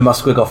My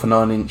squig off a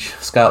 9-inch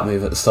scout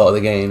move at the start of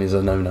the game is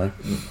a no-no.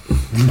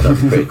 That's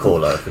pretty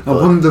cool though. I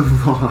wonder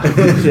why.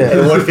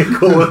 It would be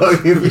cool though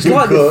if It's you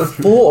like they could.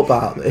 thought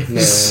about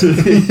this. I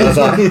was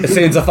like, as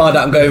soon as I find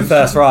out I'm going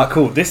first, right,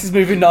 cool, this is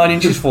moving 9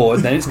 inches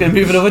forward, then it's going to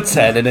move another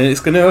 10, and then it's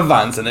going to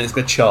advance, and then it's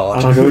going to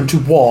charge. And I go into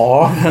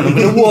war. And I'm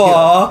going to war.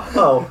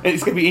 Oh, And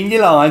it's going to be in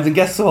your lines, and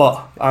guess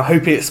what? I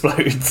hope it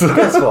explodes.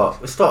 guess what?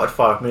 We started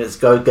 5 minutes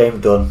ago.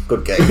 Game done.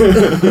 Good game.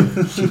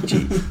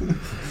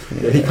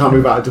 Yeah, he can't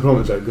move out of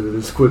deployment zone because of the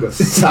squigger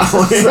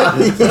sound.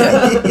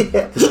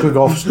 The squig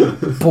off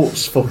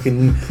puts fucking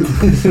in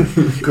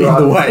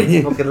the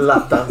way. Fucking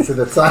lap dance in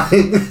the tank.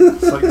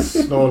 It's like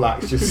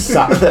Snorlax just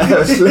sat there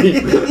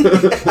asleep.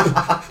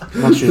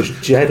 That's just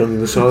Jed on the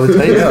other side of the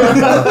table.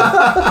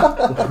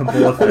 I'm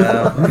bored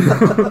now.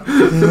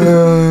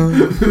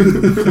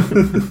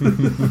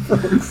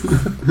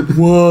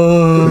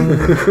 Whoa.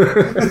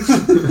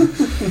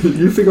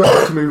 You figure out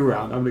how to move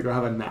around, I'm going to go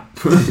have a nap.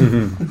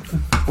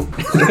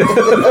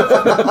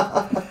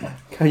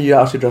 Can you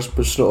actually just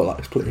put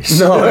Snorlax, please?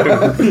 No.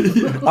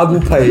 I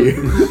will pay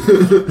you.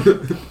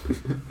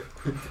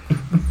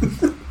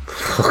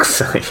 Fuck's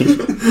sake. And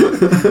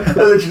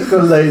then just got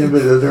to lay in the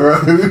middle of the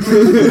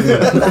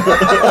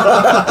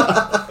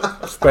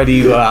road. Spread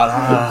you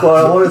out.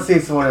 God, I want to see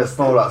someone in a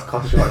Snorlax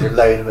costume like just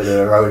lay in the middle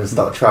of the road and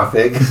stop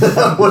traffic.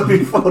 That would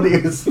be funny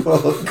as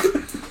fuck.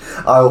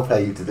 I will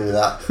pay you to do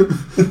that.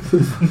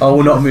 I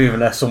will not move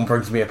unless someone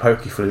brings me a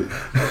pokey flute.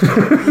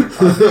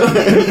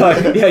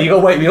 Like, yeah, you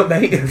gotta wake me up,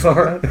 mate. It's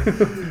alright.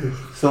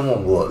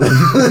 Someone would.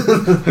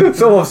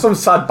 Some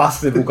sad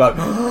bastard will go,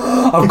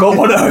 I've got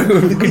one at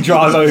home. You can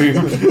drive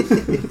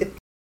home.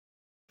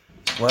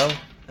 Well,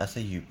 that's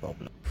a you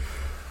problem.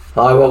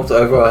 Hi, welcome to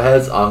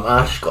OverRHeads. I'm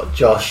Ash. Got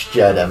Josh,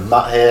 Jed, and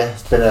Matt here.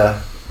 It's been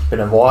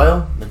a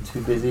while. Been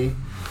too busy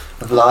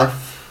with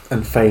life.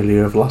 And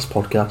failure of last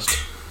podcast.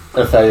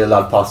 A failure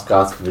lad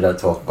podcast we don't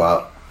talk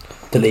about.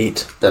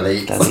 Delete.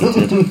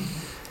 Deleted.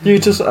 You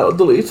just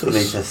delete us.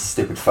 Delete this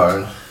stupid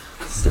phone.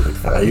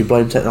 You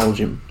blame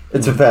technology.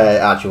 It's a very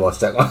actually was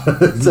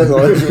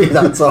technology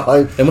that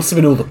time. It must have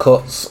been all the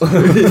cuts. Yeah,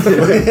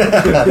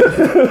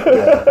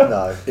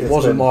 no, It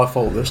wasn't my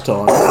fault this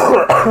time.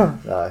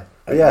 No.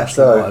 But yeah, It might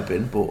so have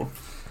been, but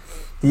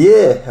the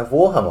year of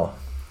Warhammer.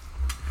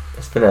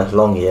 It's been a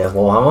long year of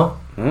Warhammer.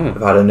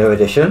 We've had a new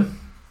edition.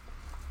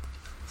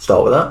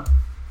 Start with that.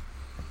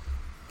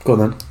 go on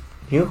then.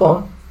 You go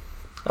on.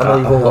 I know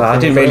you've all got I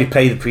didn't things really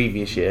play the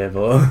previous year,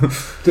 but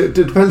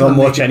Depends not on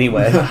much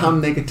anyway. How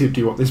negative do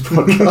you want this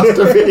podcast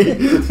to be?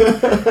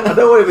 I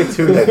don't want to be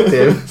too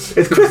negative.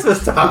 It's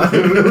Christmas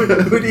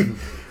time.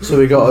 So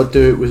we got to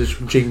do it with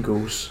some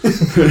jingles.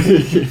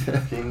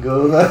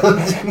 Jingle.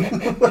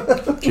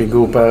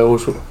 Jingle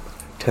bells.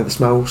 Tenth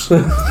smells.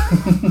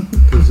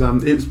 Because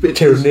it's a bit.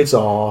 Tyranids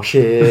are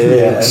shit.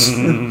 Yes.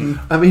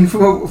 I mean,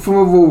 from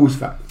a rules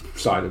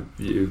side of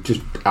view,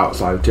 just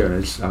outside of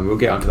Tyranids, and we'll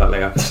get onto that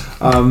later.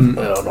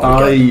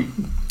 I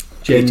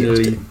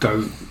generally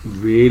don't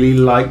really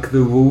like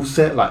the rule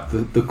set, like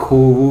the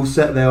core rule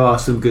set. There are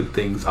some good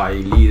things,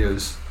 i.e.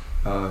 leaders,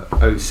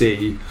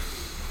 OC.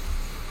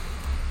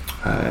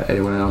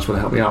 Anyone else want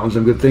to help me out on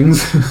some good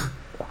things?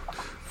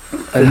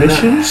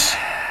 Missions?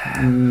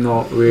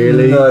 Not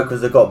really. No,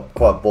 because they've got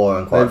quite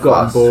boring, quite They've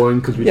gotten fast. boring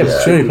because we Yeah,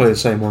 just but you only play the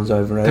same ones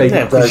over and over. Take-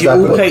 yeah,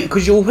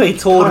 because you all play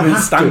tournament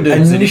standards.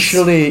 And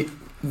Initially,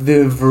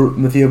 the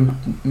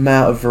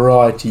amount of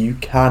variety you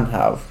can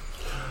have.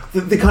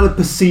 the kind of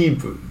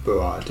perceived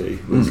variety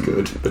was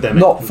good, but then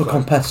Not for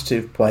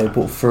competitive play,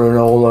 but for an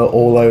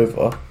all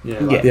over. yeah,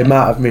 The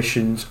amount of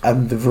missions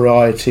and the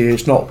variety.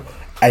 It's not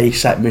a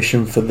set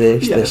mission for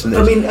this, Yeah, this, and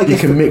I this. mean, I you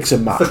guess can mix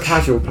and match. for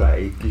casual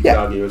play, you Yeah. could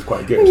argue it was quite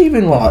And good.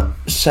 even like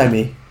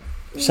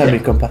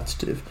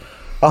semi-competitive.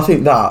 I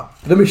think that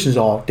the missions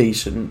are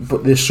decent,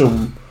 but there's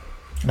some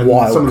And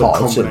wild some of the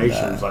cards in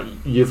combinations, there. like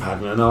you've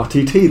had an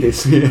RTT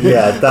this year.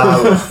 Yeah,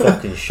 that was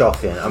fucking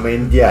shocking. I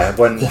mean, yeah,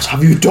 when What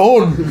have you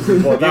done?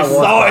 well, that was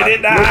started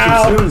it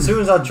now! As soon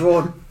as I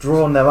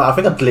drawn them out, I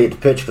think I deleted the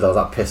picture because I was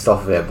that pissed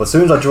off of it. But as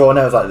soon as I drawn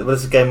it, I was like, well,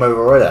 this is game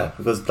over already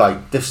because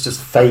like this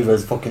just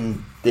favours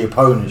fucking the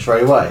opponent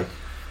straight away.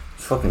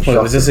 It's fucking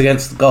shocking. was this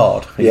against the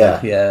guard? Yeah,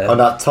 Yeah. on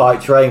that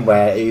tight terrain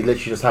where he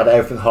literally just had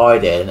everything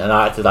hiding, and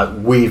I had to like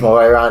weave my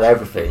way around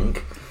everything,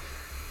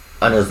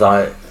 and it was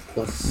like,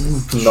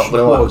 what's not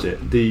going to What work? was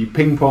it? The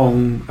ping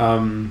pong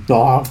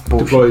Oh,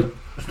 bullshit. deployed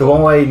It's the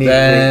one way you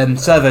need.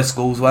 Servo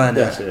schools, weren't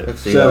it? that's it.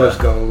 See, Service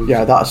goals.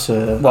 Yeah, that's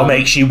What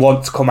makes you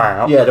want to come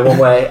out? Yeah, the one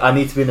where I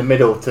need to be in the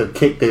middle to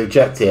kick the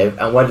objective,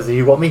 and where does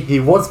he want me? He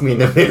wants me in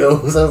the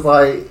middle. So I was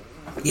like,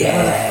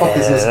 Yeah. where the fuck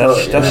is this that's-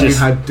 going? that's And you just-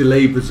 had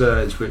delayed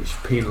reserves, which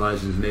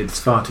penalises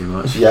nids far too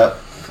much. Yeah,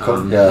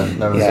 Um, yeah,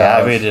 no Yeah,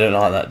 I reserves. really don't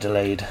like that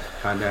delayed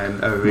And then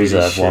a really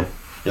reserve shit one.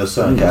 It was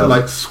something The, else.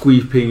 like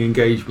sweeping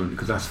engagement,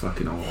 because that's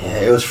fucking awful. Yeah,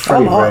 it was three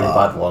really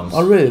bad ones.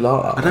 I really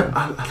like that.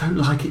 I don't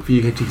like it for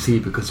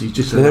UKTC because you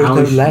just There's no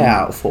allows you-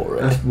 layout for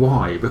it. That's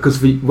why.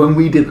 Because when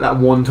we did that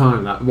one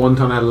time I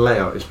had a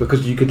layout, it's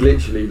because you could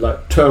literally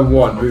like turn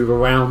one, move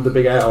around the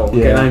big L,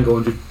 get an angle,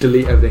 and just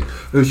delete everything.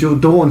 It was your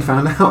Dawn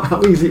found out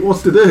how easy it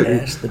was to do.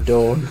 Yes, the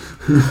Dawn.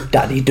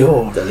 Daddy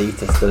Dawn.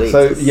 Delete us.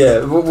 So yeah,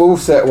 rule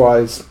set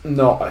wise,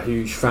 not a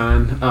huge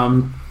fan.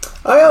 I'm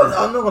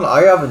not gonna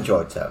lie, I have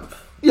enjoyed 10th.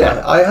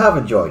 Yeah. I have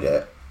enjoyed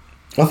it.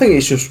 I think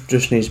it's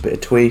just needs a bit of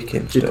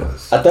tweaking It still.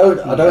 does. I don't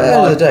At the end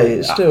of like the day,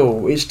 it's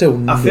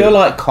still. I feel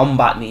like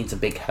combat needs a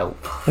big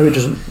help. no, it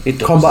doesn't. It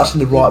does. Combat's in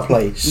the right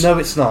place. No,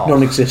 it's not.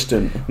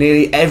 Non-existent.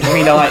 Nearly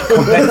every night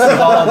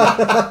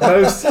competitive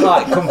most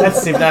like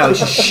competitive now is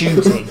just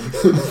shooting.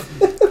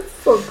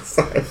 Fuck's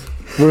sake.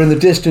 We're in the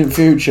distant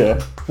future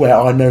where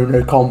I know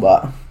no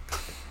combat.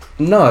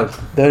 No.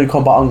 The only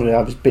combat I'm going to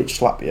have is bitch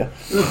slap you.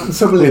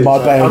 With my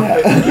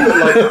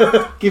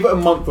bayonet. Give it a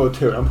month or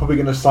two, and I'm probably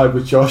going to side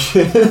with Josh.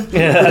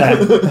 Yeah.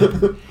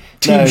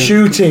 Team No.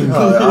 shooting.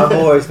 No, I've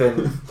always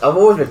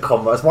been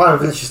combat. That's why I've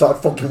literally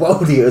started fucking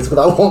world eaters, because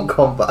I want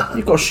combat.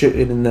 You've got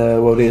shooting in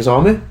the World Eaters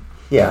Army.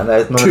 Yeah, no,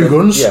 none Two of it,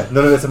 guns? Yeah,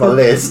 none of it's on my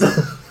list.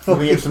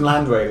 Probably get some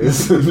land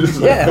raiders.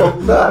 Yeah.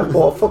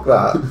 Fuck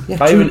that. Yeah,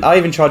 I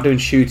even tried doing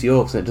shooty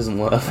orcs and it doesn't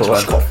work for She's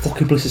one. got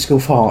fucking ballistic skill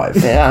 5.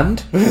 Yeah, and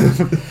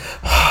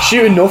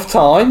shoot enough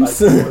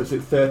times. Like, what is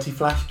it, 30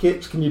 flash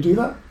kits? Can you do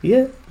that?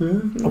 Yeah.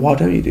 Why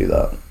don't you do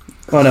that?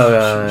 Oh no,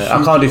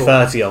 I can't do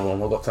 30 of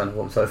them. I've got 10 of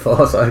them so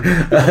far. So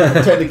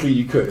Technically,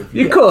 you could.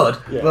 you could,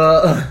 Yeah.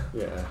 but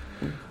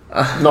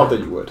Yeah. Not that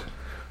you would.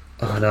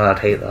 oh no, I'd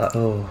hate that.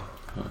 Oh.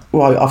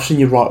 Well, I've seen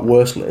you write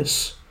worse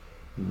lists.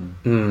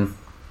 Mm.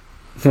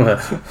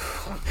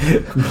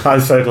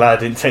 I'm so glad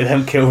I didn't take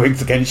them kill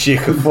rigs against you.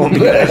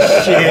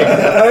 Shit,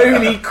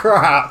 holy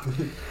crap!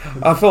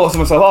 I thought to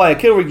myself, oh yeah,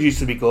 kill rigs used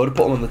to be good.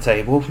 Put them on the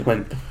table.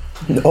 Went,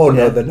 Oh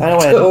no, they're not. I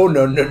went, Oh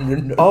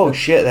no. oh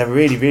shit, they're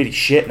really, really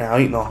shit now,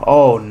 ain't they?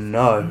 Oh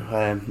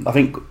no. I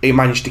think it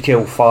managed to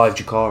kill 5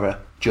 Jakara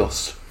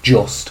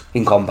just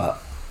in combat.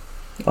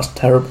 That's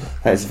terrible.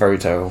 That is very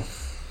terrible.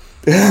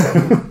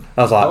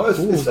 I was like, Oh,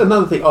 it's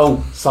another thing.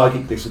 Oh,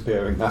 psychic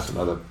disappearing. That's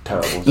another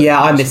terrible thing.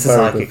 yeah, I miss the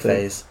Very psychic good thing.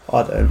 phase.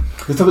 I don't.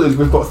 The trouble is,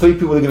 we've got 3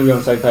 people that are going to be on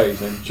the same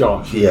page, and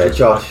Josh. Yeah,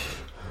 Josh.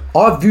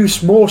 I've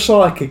used more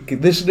psychic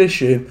in this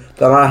edition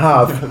than I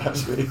have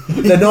Actually.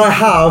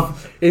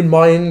 in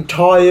my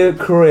entire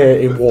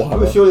career in I'm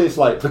Warhammer. sure it's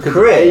like because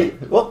Career?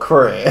 What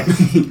career?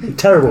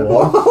 Terrible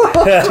one.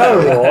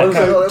 Terrible one.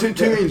 So,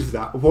 two reasons for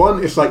that.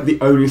 One, it's like the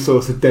only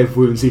source of dev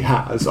wounds he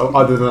has,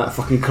 other than that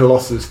fucking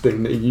Colossus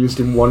thing that he used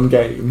in one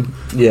game.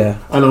 Yeah.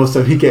 And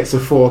also, he gets a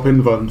 4-up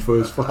invuln for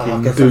his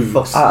fucking dude.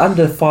 And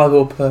a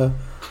 5-up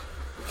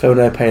feel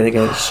no pain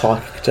against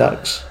psychic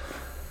attacks.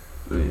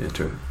 Yeah,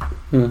 true.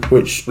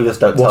 Which We just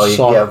don't tell What's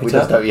you. Yeah, psychic we just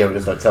attack?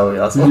 don't tell you.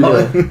 That's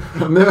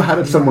why. I've never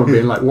had someone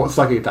being like, "What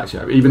psychic attacks you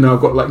have?" Even though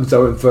I've got like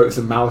Zoanthropes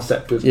and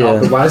Malceptors Yeah.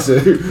 out the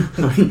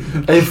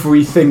wazoo.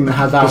 Everything that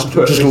has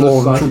output just is a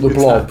launch all psychic the attack.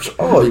 blobs.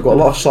 Oh, you've got a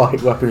lot of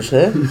psychic weapons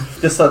here.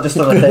 just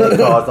on a data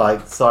card,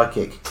 like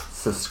psychic.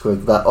 So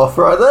squig that off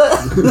right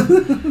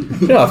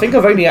there. Yeah, I think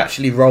I've only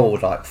actually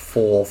rolled like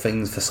 4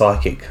 things for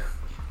psychic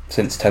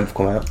since 10th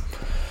come out.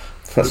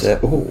 That's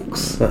it.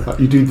 Orcs. Like,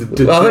 you do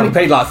the Well, I've only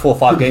played like 4 or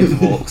 5 games of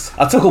orcs.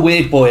 I took a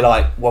weird boy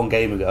like 1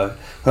 game ago.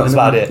 That was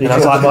about it. You And I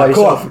was killed like, him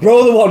come by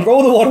on,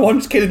 roll the one,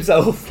 just kill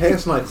himself.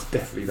 Chaos Knights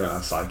definitely don't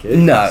have psychic.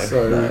 No,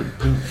 So, no.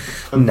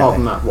 and No. apart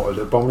from that, what is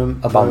it?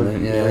 Abominant?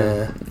 Abominant,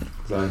 yeah.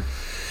 So,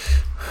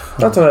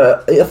 I don't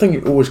know. I think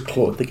it always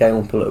clawed the game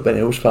up a little bit.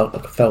 It always felt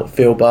like I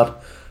feel bad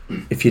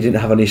if you didn't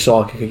have any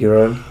psychic of your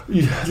own.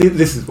 yeah,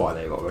 this is why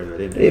they got rid of it,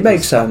 didn't it? It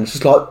makes sense.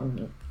 It's like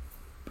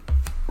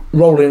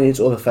rolling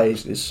into other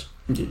phases.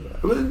 Yeah.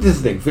 But this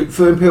is the thing.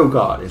 For Imperial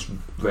Guard, there's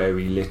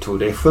very little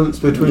difference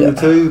between Yeah.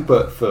 the two,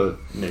 but for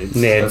Nids,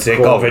 Nids, of it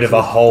got course, rid of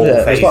a whole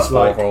Yeah, phase it's for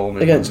like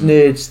Roman. Against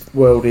Nids,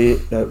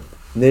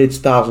 Nids,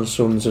 Thousand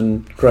Suns,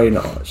 and Grey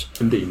Knights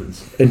and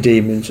demons. and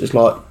Demons. It's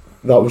like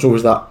that was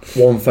always that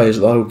one phase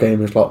of the whole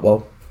game. Is like,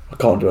 well, I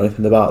can't do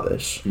anything about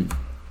this.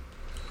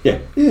 Yeah,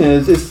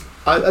 it's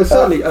I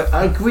certainly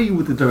I agree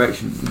with the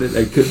direction that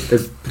they could.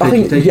 I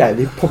think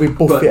they probably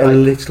buff But it a like-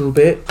 little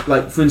bit.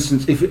 Like for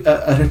instance, if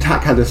an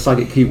attack had a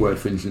psychic keyword,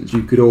 for instance,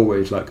 you could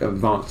always like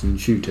advance and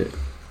shoot it.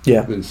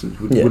 Yeah, For instance,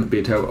 Yeah. wouldn't be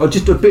a terrible. Or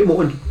just a bit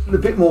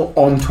more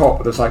on top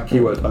of the psychic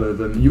keyword, other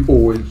than you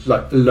always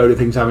like a load of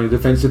things having a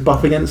defensive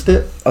buff against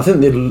it. I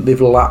think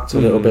they've lacked a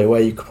little Mm. bit where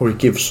you could probably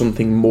give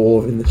something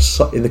more in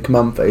the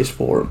command phase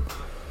for them.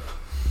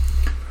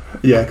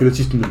 Yeah, because it's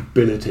just an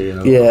ability. In a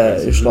lot Yeah, of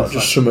cases, it's and like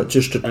just something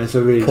just to. and it's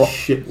a really pro-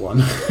 shit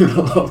one in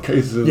a lot of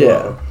cases as Yeah.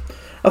 well.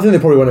 I think they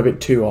probably went a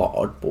bit too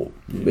hard, but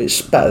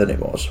it's better than it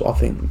was. I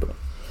think, but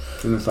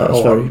And it's like, that's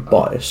oh, very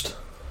biased.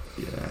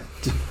 yeah.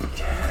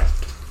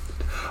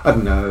 I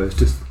don't know. It's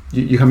just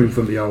you coming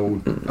from the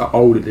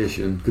old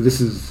edition, because this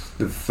is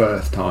the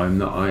first time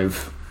that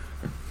I've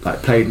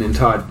like played an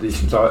entire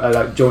edition. So I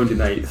like joined in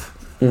 8th,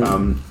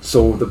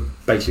 saw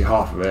basically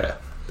half of it,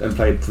 and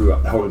played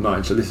throughout the whole of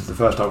 9. So this is the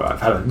first time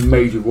I've had a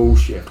major rule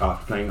shift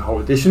after playing the whole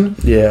edition.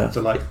 Yeah.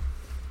 So like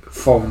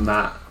from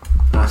that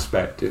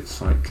aspect,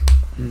 it's like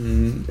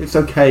it's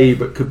okay,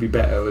 but could be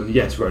better. And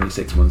yes, we're only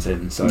 6 months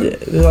in, so Yeah,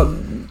 like,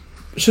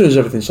 as soon as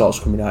everything starts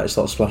coming out, it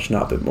starts splashing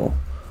out a bit more,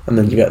 and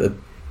then you get the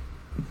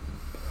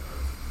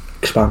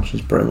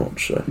expansions pretty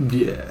much. So.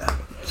 yeah.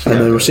 And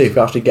then we'll see if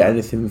we actually get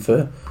anything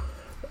for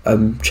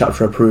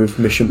chapter approved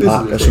mission This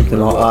pack is or the something thing,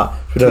 like like, that.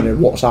 We don't know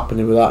what's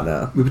happening with that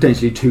now. We're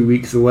potentially 2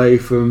 weeks away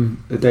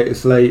from a data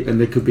slate, and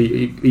there could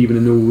be even a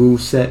new rule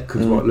set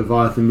because what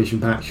Leviathan mission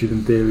pack should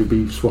in theory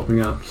be swapping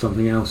out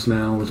something else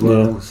now as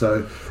well. Yeah.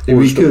 So if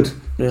we could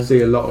Yeah.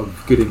 see a lot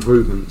of good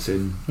improvements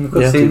in. You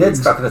could Yeah. see Ned's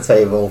cracking the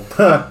table.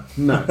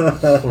 No,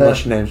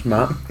 Unless your name's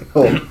Matt.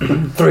 Oh,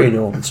 3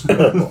 Norns.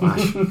 or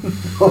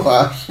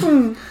Ash. Ash.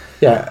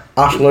 Yeah,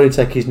 Ash will only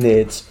take his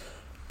nids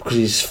because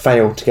he's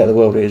failed to get the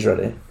world eaters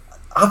ready.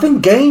 I've been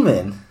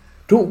gaming.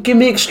 Don't give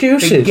me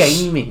excuses.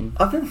 Gaming.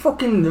 I've been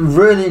fucking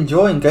really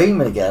enjoying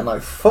gaming again.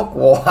 Like, fuck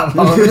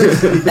Warhammer.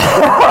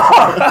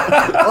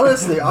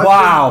 Honestly.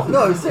 Wow.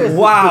 No, seriously.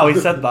 Wow, he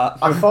said that.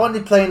 I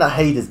finally playing that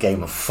Hades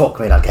game, and fuck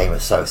me, that game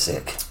was so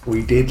sick.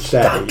 We did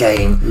say That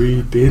game.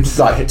 We did It's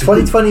like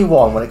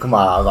 2021 when it came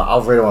out, I was like, I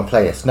really want to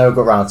play this. Never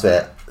got around to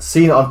it.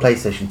 Seen it on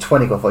PlayStation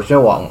 20, got thought, you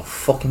know what, I'm gonna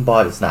fucking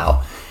buy this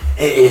now.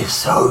 It is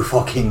so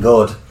fucking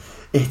good.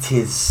 It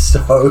is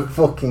so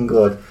fucking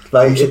good.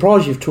 Like, I'm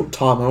surprised you've took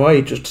time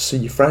away just to see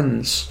your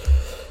friends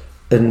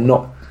and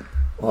not.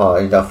 Well,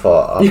 I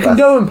thought You can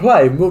go and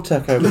play, and we'll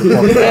take over the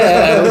podcast.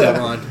 Yeah, we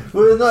don't mind.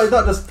 Well, no, it's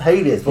not just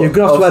Hades. But You're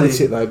going to have to edit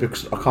obviously- it though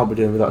because I can't be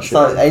doing with that It's shit.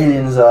 like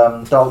Aliens,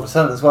 Dark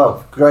Descent as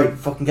well. Great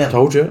fucking game.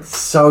 Told you.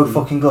 So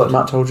fucking good.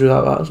 Matt told you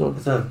about that as well.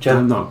 So, I've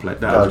Jen, not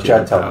played that. No, was Jen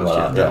Jen, told that me was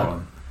about Jen, that, that yeah.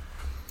 one.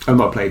 I've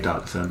not played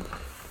Dark Descent.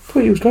 I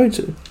thought you was going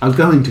to. I was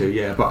going to,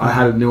 yeah, but I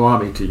had a new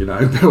army to,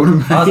 build and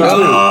make.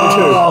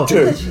 I was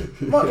like,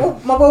 Two.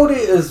 my world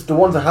eaters, the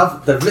ones I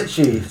have, they're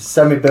literally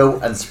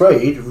semi-built and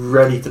sprayed,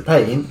 ready to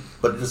paint,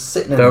 but just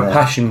sitting in They're there. a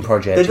passion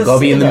project. They're You've just got to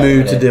be in the sitting there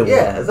mood to with do it. it.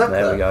 Yeah, exactly.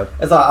 There we go.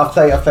 It's like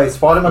I've played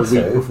Spider-Man A week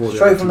 2, before the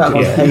straight from that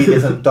one, Yeah.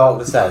 Hades and Dark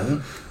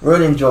Descent,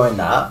 really enjoying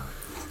that.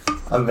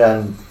 And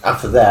then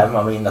after them,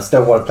 I mean, I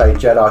still want to play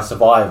Jedi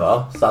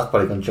Survivor, so that's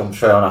probably going to jump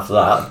straight on after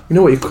that. You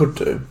know what you could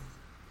do?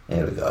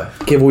 Here we go.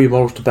 Give all your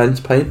models to Ben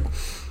to paint.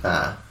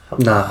 Nah.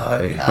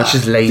 No, that's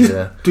just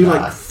laser. Do Nah.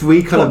 like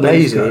 3 colour Not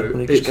base lazy, go.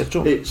 when it just gets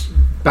done. It's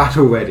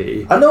battle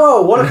ready. I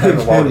know I want to play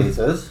my world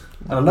eaters,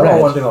 and I know I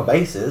Red. want to do my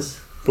bases.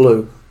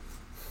 Blue.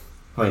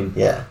 I mean,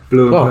 yeah.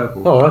 Blue and Oh,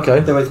 purple. oh, okay.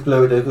 There is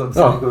blue, there's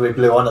going to be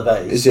blue on the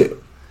base. Is it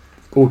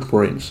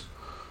Ultramarines?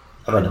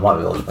 I mean, it might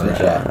be all the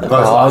yeah.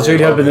 Oh, I was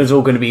really hoping it was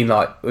all going to be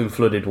like in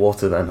flooded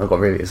water then. I got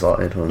really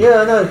excited.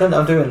 Yeah, no,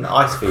 I'm doing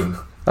ice theme.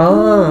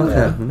 Oh,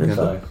 Yeah, okay.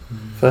 so.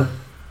 Fair.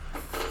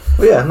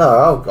 Well, yeah, no,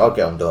 I'll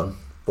get them done.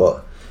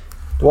 But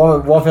the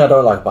one thing I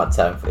don't like about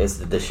 10th is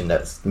the edition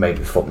that's made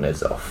me fuck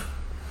nids off.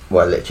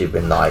 Where it's literally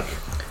been like,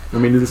 I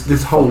mean,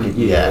 this whole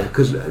year, Yeah.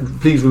 because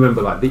please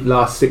remember, like the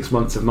last 6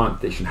 months of 9th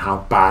edition,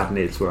 how bad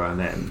nids were on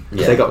them.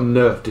 Yeah. They got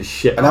nerfed to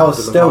shit. and I was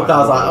after the still, Leviathan I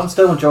was like, models. I'm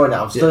still enjoying it.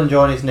 I'm still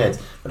enjoying these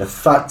nids. But the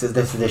fact is,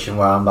 this edition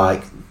where I'm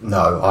like,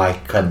 no, I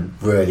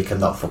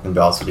cannot fucking be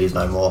arsed with these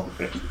no more.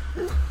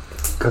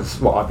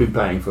 Because I've been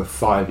playing for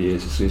 5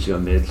 years exclusively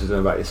on nids. I don't know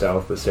about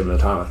yourself, but similar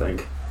time, I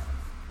think.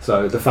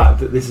 So the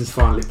fact that this is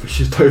finally pushed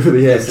us over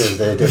the edge. This is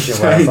the edition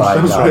where it's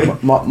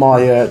like, no,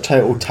 My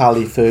total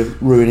tally for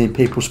ruining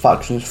people's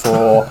factions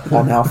for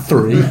are now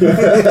 3.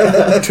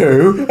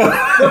 2.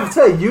 I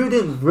tell you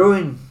didn't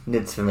ruin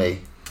nids for me.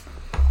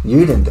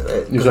 You didn't do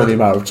it. It was only a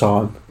matter of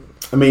time.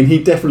 I mean,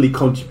 he definitely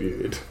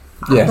contributed.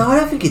 Yeah. No, I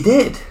don't think he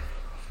did.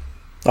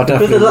 I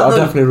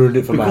definitely ruined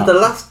it for Because Matt. the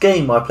last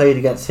game I played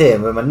against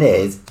him with my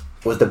nids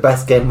was the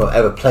best game I've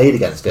ever played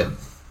against him.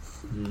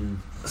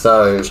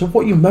 So, So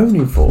what are you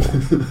moaning for?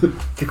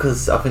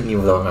 because I think you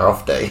were on an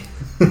off day.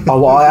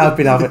 Oh, well, I have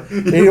been having.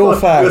 In all You was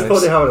probably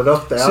fairness, having an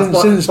off day.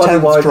 since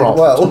 10th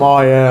dropped,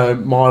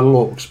 my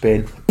luck's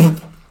been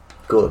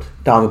Good.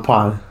 down the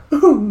pan.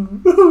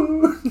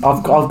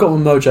 I've got my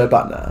mojo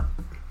back now,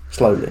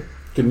 slowly.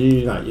 Can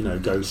you,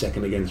 go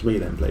second against me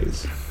then,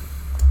 please?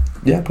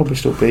 Yeah, probably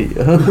still beat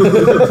you.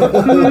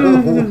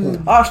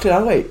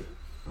 Actually, wait.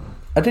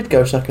 I did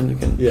go second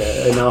again.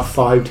 Yeah, in our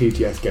 5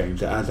 TTS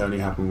games, it has only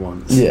happened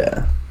once.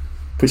 Yeah,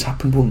 but it's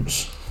happened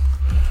once.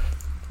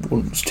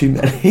 Once too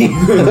many.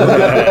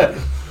 I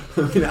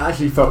mean, it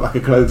actually felt like a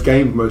closed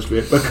game most of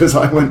it because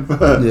I went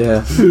first.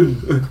 Yeah.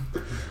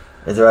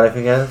 Is there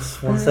anything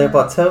else you want to say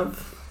about 10th?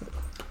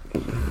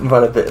 We've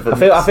had a bit of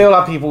a I feel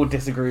like people would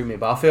disagree with me,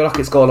 but I feel like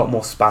it's got a lot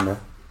more spammer.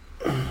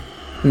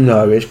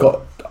 No, it's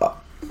got.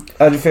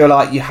 I feel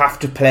like you have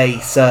to play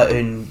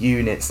certain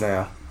units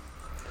now.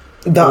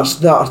 That's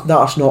not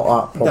that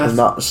problem. That's-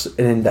 That's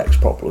an index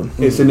problem.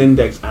 It's an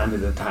index and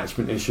an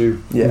attachment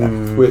issue. Yeah.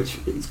 Which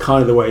is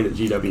kind of the way that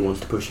GW wants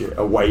to push it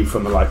away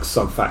from the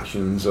sub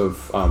factions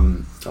of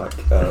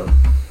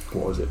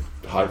what was it,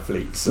 high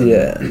fleets. And,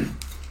 Yeah.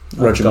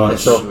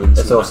 Regiments.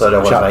 It's also they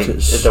want to make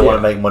Chapters. they want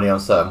to make money on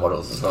certain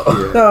models as well.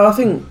 Yeah. No, I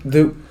think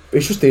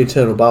it's just the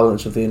internal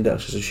balance of the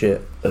indexes of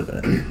shit.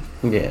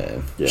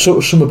 Yeah. So,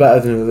 some are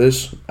better than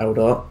others.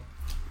 Eldar.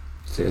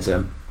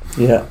 CSM.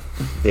 Yeah.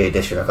 The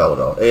edition of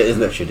Eldar. It is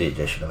literally the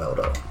edition of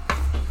Eldar.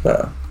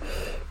 Better.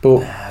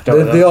 But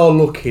they are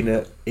looking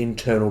at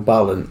internal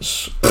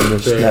balance on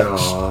this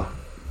next.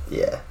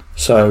 Yeah.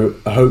 So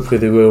hopefully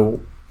they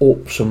will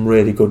up some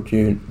really good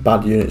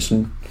bad units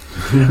and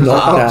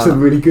knock down some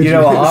really good You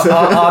know units.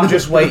 what? I'm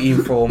just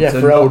waiting for them Yeah, to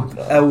for knock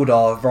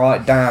Eldar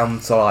right down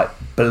to like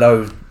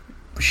below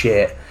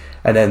shit,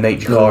 and then make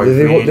Jakari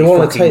really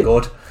wanna fucking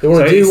good. They want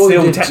So to do it's what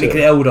still they did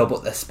technically to, Eldar,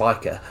 but they're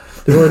Spiker.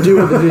 they want to do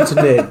what they did to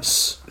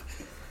Nids,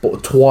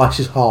 but twice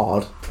as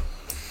hard.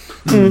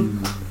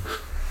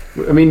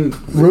 I mean,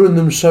 Ruin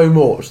them so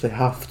much they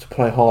have to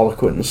play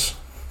Harlequins.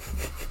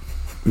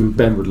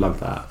 Ben would love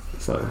that.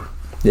 So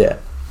Yeah.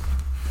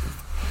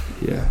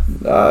 yeah.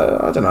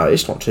 I don't know.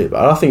 It's not too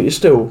bad. I think it's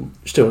still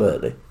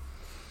early,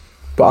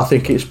 but I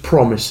think it's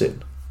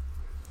promising.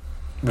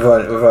 We've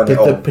only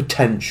The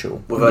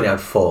potential. had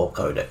 4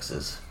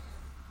 codexes.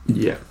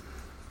 Yeah.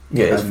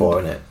 Yeah, it's 4,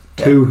 isn't it?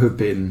 2 have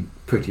been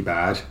pretty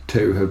bad.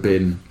 2 have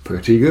been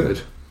pretty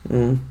good.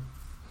 Mm.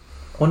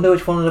 Wonder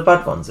which one of the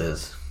bad ones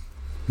is.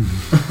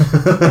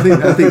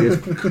 I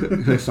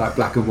think it's like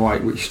black and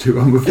white, which 2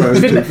 I'm referring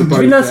Do you to. think,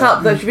 do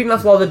you think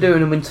that's why they're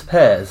doing them into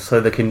pairs, so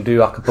they can do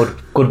like a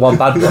good one,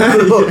 bad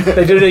one?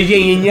 They do the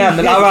yin and yang.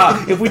 They're like,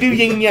 alright, If we do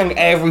yin and yang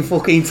every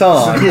fucking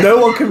time, no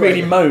one can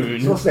really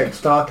moan. What's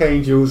next? Dark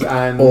Angels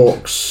and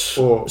Orcs.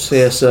 Orcs.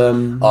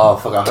 CSM. Oh,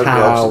 fuck, I hope the Cow.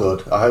 Orcs are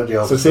good. I hope the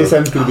Orcs So are good.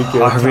 CSM's going to be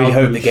good. I really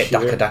hope they Cowboys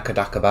get shit.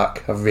 Daka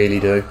back. I really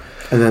do.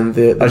 And then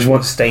the I just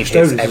want stain hits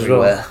Custodians as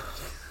everywhere.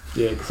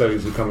 Yeah, because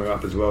those are coming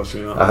up as well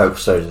soon. I hope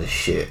so's the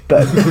shit.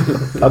 I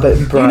bet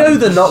You Brand, know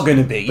they're not going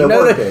to be. You There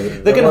know won't they're be.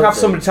 going There to won't have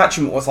some be.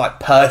 attachment what's like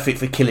perfect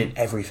for killing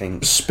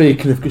everything.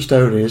 Speaking of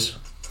custodians,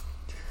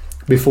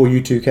 before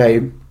you two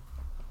came,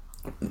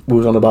 we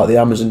was on about the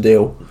Amazon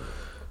deal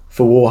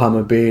for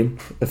Warhammer being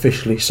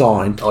officially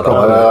signed. Hold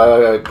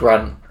on, wait,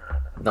 Grant.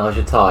 Now's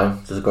your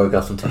time. Just go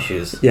grab some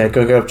tissues. Yeah,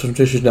 go and grab some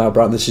tissues now,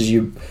 Brant. This is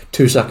your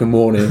 2-second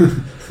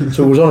warning.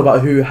 So it was on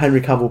about who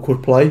Henry Cavill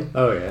could play,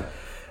 Oh yeah.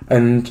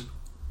 and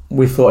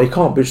we thought he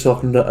can't be just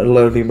like a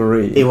lonely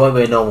marine. He won't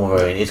be a normal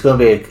marine. He's going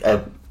to be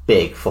a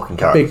big fucking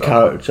character. Big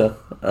character,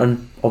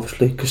 and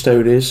obviously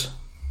custodians,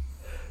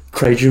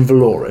 Trajan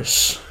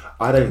Valoris.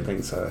 I don't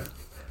think so.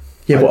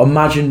 Yeah, but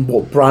imagine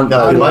what Brant.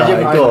 No, would be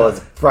imagine like.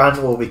 God,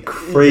 Bran will be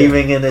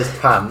creaming in his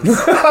pants. He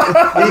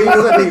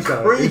will think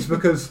so. It's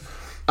because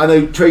I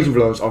know Trajan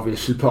Valoris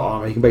obviously put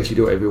armor. He can basically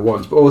do whatever he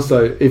wants. But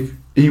also, if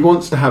he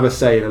wants to have a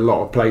say in a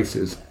lot of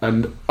places,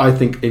 and I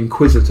think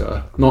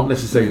Inquisitor, not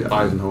necessarily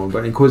Eisenhorn,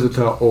 but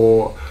Inquisitor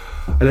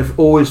and if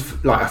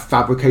always like a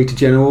fabricator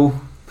general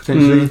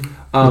potentially.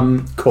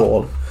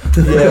 Call.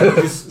 Yeah,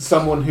 just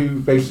someone who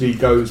basically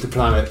goes to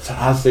planets,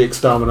 has the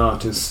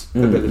Exterminatus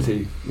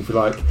ability, if you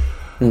like.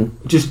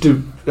 Just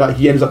to like,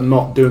 he ends up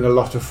not doing a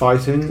lot of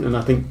fighting, and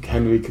I think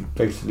Henry could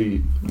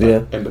basically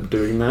end up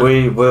doing that.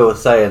 We were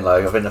saying,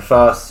 like, I think the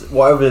first,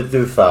 whatever they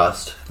do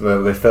first,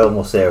 with film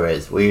or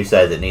series, we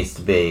said it needs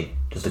to be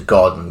just a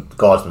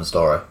guardsman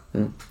story.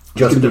 Just It's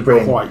to gonna be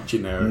bring quite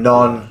generic.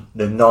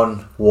 the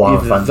non-Warhammer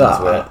Either fans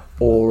that, into it.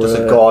 or Just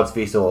a guards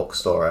vs Orcs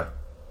story.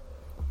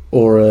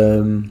 or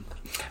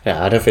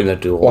yeah, I don't think they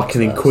do all like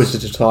an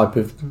Inquisitor type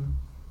of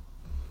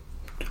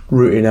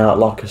rooting out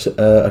like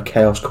a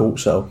chaos cult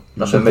cell.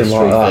 Like a Something mystery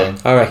like that.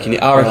 thing.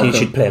 I reckon you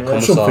should play a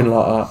commissar. Something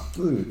like that.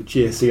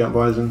 GSC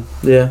uprising.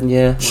 Yeah.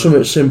 Yeah.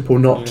 Something simple,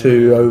 not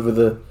too over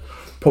the.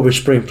 Probably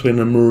sprinkling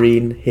a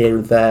marine here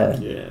and there.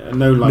 Yeah,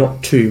 no like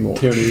Not too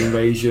much. Tyranny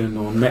invasion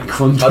or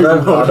Necron. I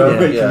don't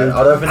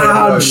think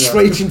And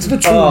straight into the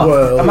true Oh,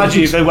 world.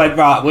 imagine if they went,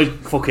 right, we're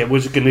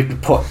just going to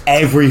put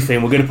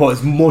everything, we're going to put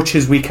as much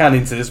as we can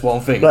into this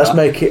one thing. Let's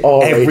right? make it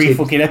R-rated. Every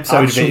fucking episode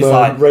Add of it some, is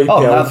like, rape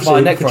oh, now elves the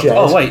fight in for Necron. Jed.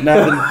 Oh, wait,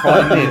 now the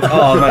fight Nid.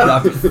 Oh, mate,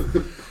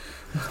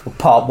 that...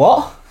 Part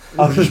what?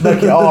 I'll just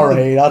make it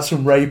R-rated, add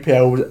some rape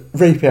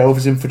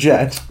elves in for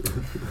Jed.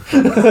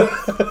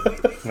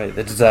 Mate,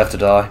 they deserve to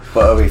die.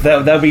 But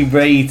They'll be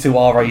way too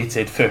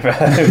R-rated for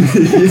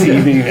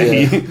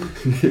TV.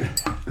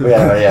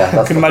 yeah.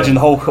 I can imagine the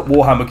whole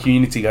Warhammer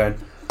community going,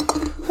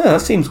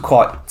 that seems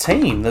quite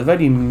tame. They've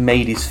only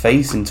made his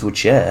face into a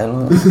chair.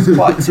 It's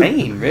quite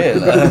tame, really.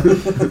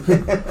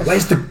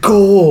 Where's the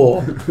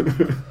gore?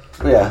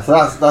 Yeah, so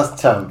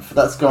that's 10th.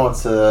 Let's go on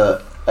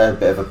to a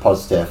bit of a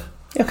positive.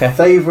 Okay.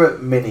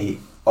 Favourite mini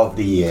of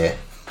the year?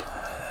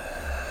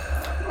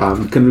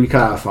 Can we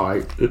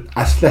clarify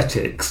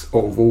aesthetics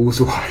or rules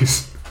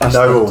wise?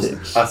 No rules.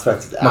 Aesthetics.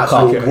 Aspects. Okay.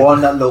 Actually,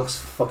 one that looks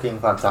fucking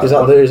fantastic. Is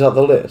that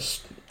the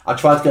list? I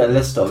tried to get a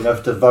list of, for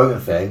the voting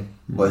thing,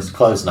 but it's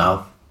closed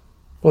now.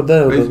 Well,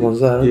 there are the ones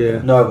there.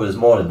 Yeah. No, but there's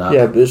more than that.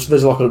 Yeah, but there's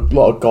like a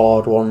lot of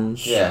guard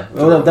ones. Yeah.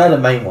 Well, they're the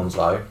main ones,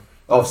 though.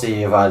 Obviously,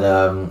 you've had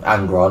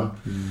Angron,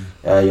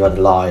 you had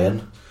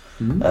Lion,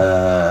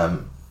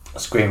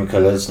 Screamer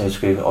Killers, new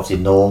Screamer, obviously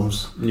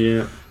Norms.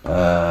 Yeah.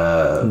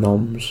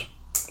 Noms.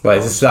 Wait,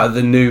 is this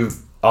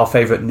our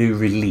favourite new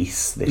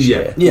release this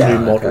year? Yeah,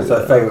 New model, so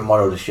yeah. favourite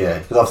model this year.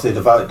 Because obviously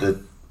the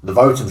The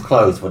voting's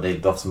closed, but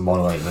they've got some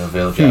model ain't been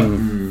revealed yet.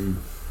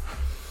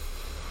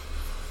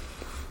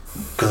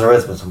 Because there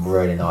has been some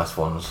really nice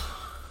ones.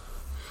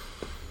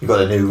 You got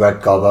the new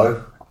Red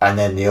Gobbo, and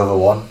then the other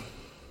one.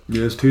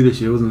 Yeah, there's 2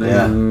 this year, wasn't there?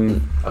 Yeah.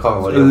 I can't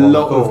remember what A the other one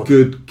lot was of called.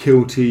 good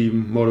kill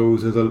team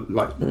models. There's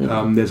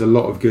there's a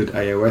lot of good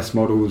AOS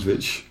models,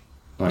 which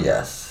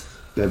Yes.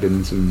 there have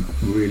been some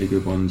really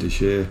good ones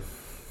this year.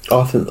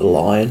 I think the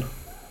Lion.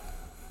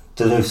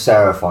 The new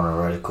Seraphon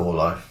are really cool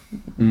though.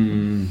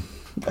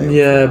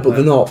 Yeah, but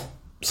they're not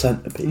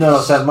centerpiece. No,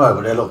 not set mode,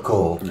 but they look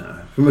cool.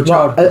 No, from a Like,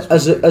 child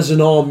as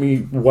an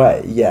army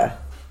way, yeah.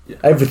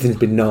 Everything's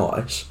been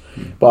nice,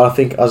 but I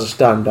think as a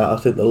standout,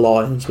 I think the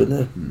Lion's been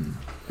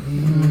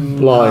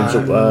the Lion's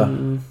up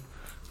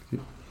there.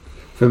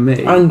 for me.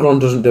 Angron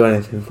doesn't do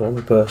anything for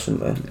me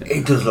personally.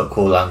 It does look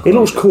cool, Angron. It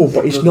looks cool,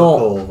 but it's does not.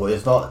 look cool, but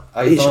it's not.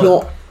 It's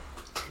not.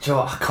 Do you know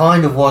what, I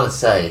kind of want to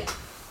say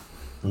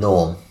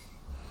Norm.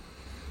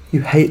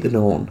 You hate the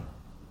Norn.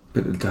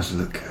 But it does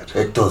look good.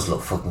 It does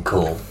look fucking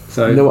cool.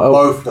 So You know what else?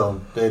 Both of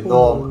them, the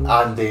Norm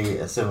and the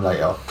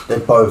Assimilator, they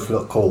both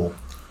look cool.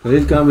 if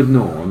he's going with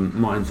Norn,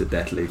 mine's a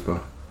Death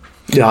Leaper.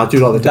 Yeah, I do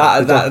like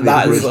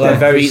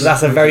the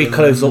That's a very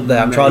close up there.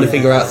 I'm trying to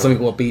figure out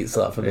something what beats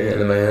that for me at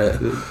the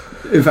minute.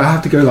 If I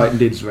have to go like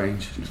Lid's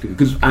range,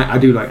 because I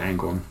do like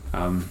Angron.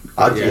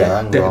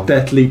 Angron.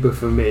 Death Leaper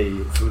for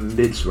me, from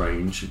Lid's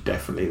range,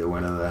 definitely the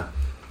winner there.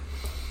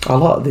 I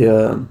like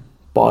the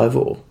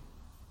Bivor.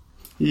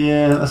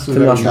 Yeah, that's I think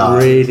that's No,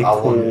 really I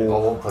cool.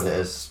 won't put it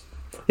as.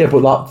 Yeah,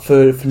 but like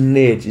for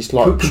Nid, it's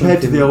like compared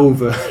to something- the old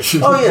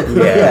version. Oh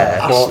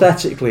yeah. but-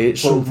 aesthetically,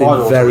 it's but something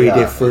models, very yeah,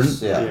 different,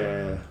 it's- Yeah.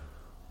 Yeah.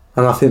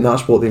 and I think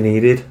that's what they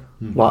needed.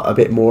 Like a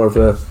bit more of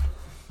a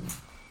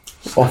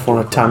off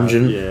on a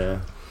tangent. Yeah.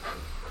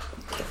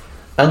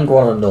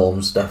 Angron and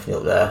Norm's definitely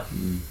up there.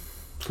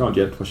 Can't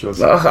Jed, what's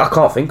yours? I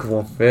can't think of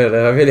one. Really,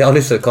 I really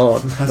honestly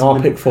can't. I'll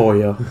pick for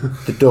you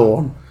the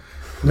Dawn,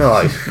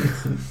 No.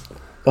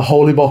 the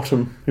Holy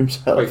Bottom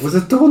himself. Wait, was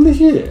it Dawn this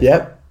year?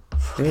 Yep.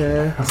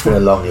 Yeah. It's been a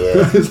long year.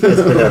 It's been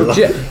a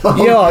long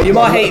Yeah, you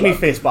might hate me,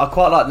 Fist, but I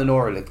quite like the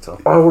Nora Lictor.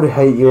 I already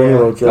hate you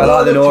anyway, I Joe.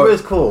 like the Nora.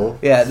 is cool.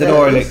 Yeah, the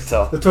Nora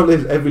Lictor. The trouble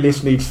is, every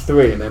list needs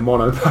 3 and they're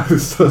mono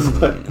posts. So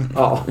it's like,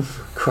 oh,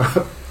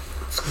 crap.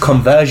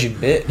 Conversion,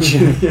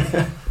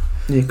 bitch.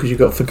 Yeah, because you've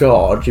got for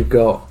guard, you've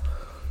got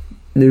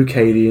new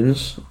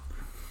Cadians,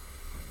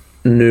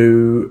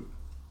 new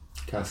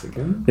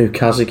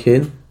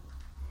Kazakin,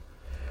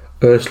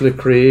 Ursula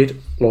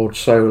Creed, Lord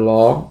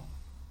Solar,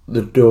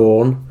 the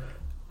Dawn,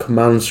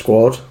 Command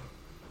Squad,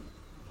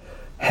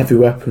 Heavy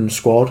Weapons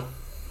Squad,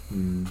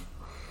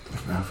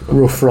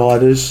 Rough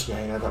Riders,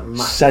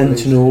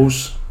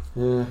 Sentinels,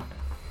 Yeah.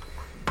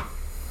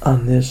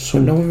 and there's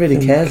some. no one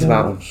really cares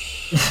about them.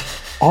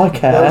 I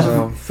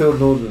care.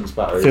 Field Ordnance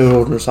batteries. Field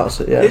Ordnance, that's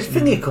it, yeah. Did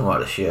Thingy come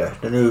out this year?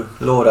 The new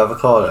Lord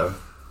Avocado?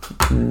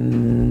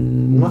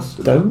 Must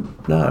have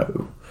Don't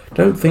know.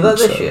 Don't think Was that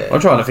so. this year?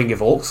 I'm trying to think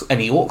if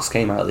any orcs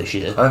came out this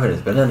year. I don't think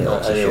there's been any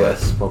of this year.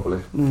 AOS,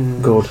 probably.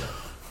 Good.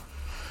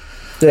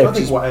 I Yeah,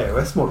 think what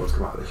AOS models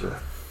come out this year.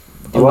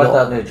 You like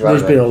that new dragon?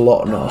 there's been a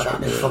lot of Oh, nice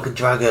that new ones. fucking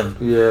dragon.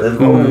 Yeah. There's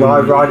one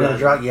riding a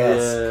dragon, yes.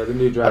 Yeah, the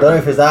new dragon. I don't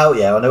know if it's out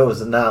yet. I know it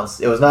was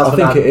announced. It was announced. I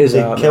think it is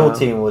The out kill now.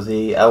 team was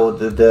the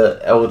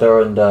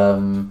Elder and I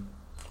can't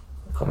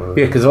remember.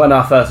 Yeah, because when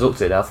I first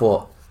looked at it, I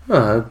thought,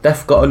 oh,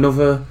 Death got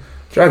another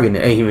dragon.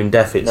 It ain't even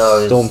Death, it's No,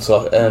 it's-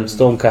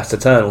 Stormcast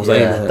Eternals,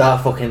 ain't Yeah, it?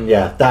 that fucking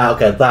that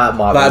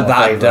might That- be my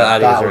that- favourite.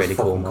 that is was really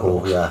cool,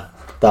 fucking man. Yeah,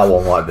 that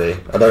one might be.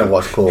 I don't know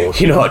what it's called.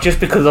 You know what, just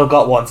because I've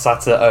got one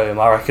sat at home,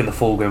 I reckon the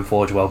Fulgrim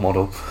Forge World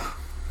model.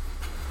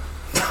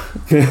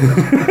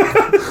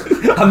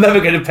 I'm never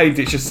going to paint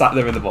it, it's just sat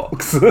there in the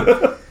box.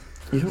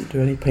 You don't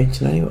do any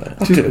painting anyway.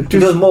 I do. He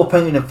does more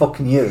painting than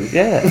fucking you.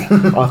 Yeah.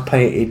 I've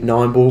painted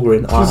 9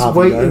 Bulgarin. I Just have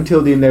wait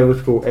until the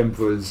inevitable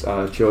Emperor's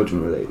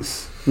Children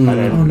release. Mm. And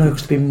then, Oh no,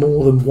 because there'd be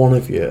more than one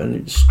of you,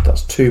 and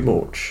that's too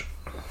much.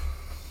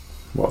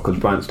 what, because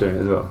Brant's doing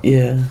it as well?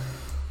 Yeah.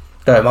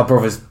 No, my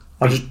brother's.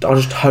 I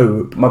just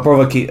hope. My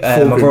brother Fulgrim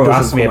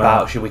asked doesn't me come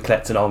about out. should we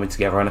collect an army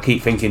together, and I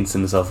keep thinking to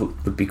myself it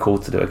would be cool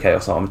to do a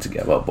Chaos army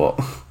together, but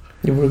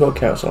You've already got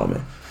Chaos Army.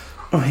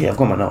 oh yeah, I've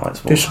got my knights.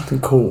 Do But something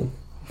cool,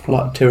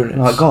 like Tyranids.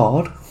 like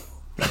God,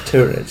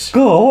 Tyranids.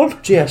 God.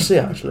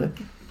 GSC actually.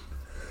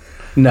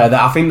 No,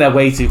 I think they're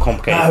way too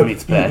complicated for me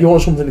to play. You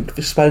want something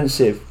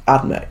expensive?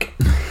 Admech.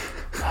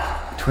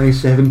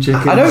 27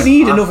 chickens. I don't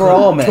need another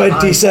army.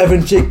 27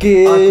 I chickens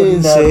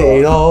could never-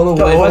 sitting on a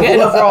No, if I get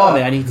wall. another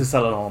army, I need to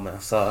sell an army.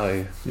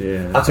 So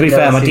Yeah. to be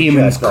fair, my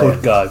demons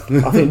could go.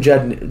 I think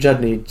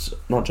Jed needs,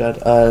 not Jed,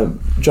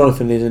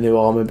 Jonathan needs a new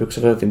army because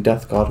I don't think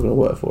Death Guard are going to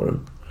work for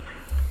him.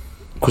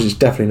 Because it's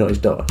definitely not his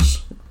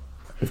dice.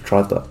 We've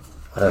tried that.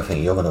 I don't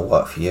think you're going to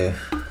work for you.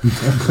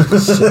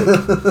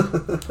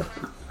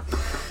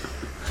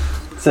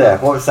 So yeah,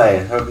 what we're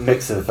saying, a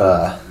mix of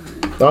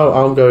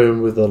I'm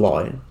going with the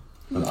Lion.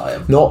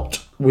 lion.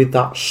 Not with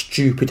that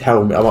stupid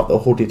helmet. I like the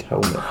hooded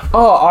helmet.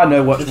 Oh, I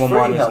know which There's one three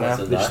mine is helmets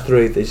now. in There's there.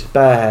 3. There's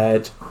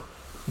Barehead,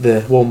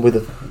 The one with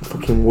the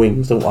fucking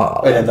wings. And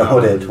then the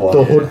hooded one.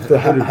 The hood, the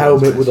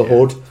helmet with the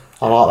hood.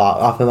 I like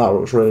that. I think that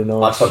looks really I'd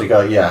nice. probably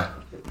go, yeah.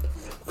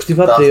 Because they've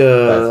had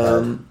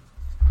the.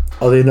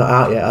 Are they not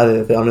out yet?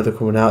 Are they? I know they're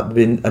coming out. They've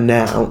been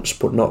announced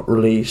but not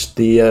released.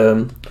 The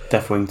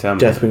Deathwing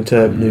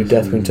Terminator. new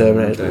Deathwing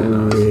Terminator is Very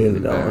nice. really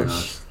Very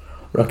nice.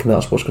 I reckon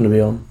that's what's going to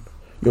be on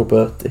your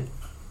birthday.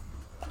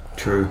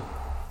 True.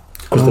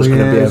 Because there's going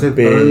to be a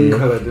big.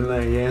 colour, didn't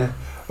they? Yeah.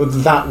 Well,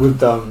 that with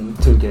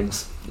Two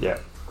Kings. Yeah.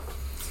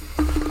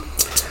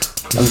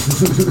 Can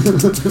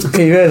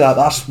you hear that?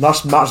 That's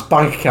Matt's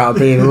bank account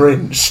being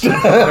rinsed. More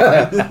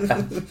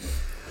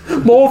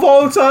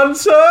Voltan,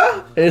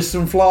 sir. Here's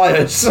some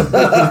flyers.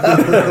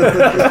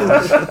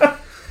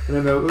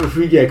 And then if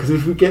we get the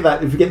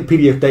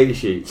PDF data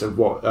sheets of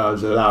what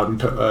is allowed in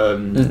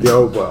the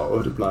old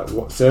world, like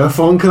what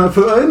Seraphon can I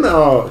put in?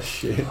 Oh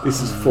shit!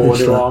 This is 4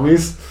 new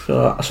armies.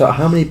 So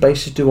how many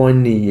bases do I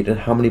need, and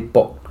how many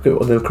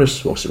the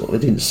Christmas boxes what they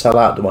didn't sell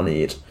out do I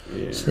need?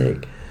 Yeah.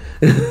 Sick.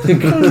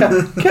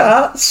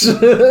 Cats.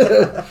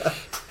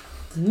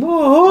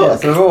 What? Yeah,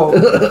 so we're all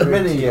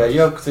mini.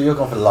 You're going for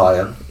the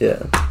Lion,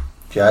 Yeah.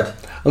 Jed.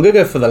 I'm gonna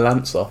go for the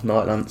Lancer,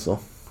 Night Lancer.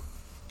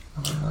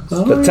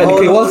 But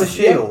technically, Oh, was the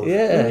shield.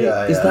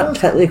 Yeah. Is that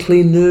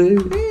technically new?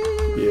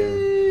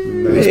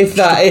 Yeah. If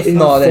In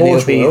not, the then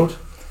Forge it'll be world,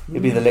 the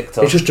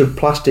Lictor. it's just a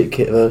plastic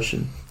kit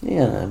version.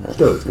 yeah. But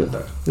Still, it's good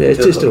though. Yeah, it's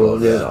Still still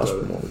good, yeah. yeah. That's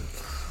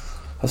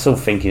I'm still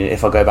thinking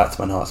if I go back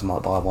to my Knights, I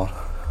might buy one.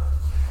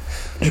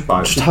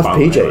 just have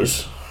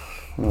PJs.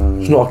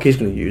 It's not like he's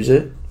going to use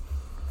it.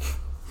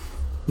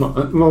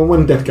 Well,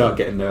 when Death Guard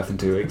getting nerfed in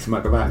 2 weeks, he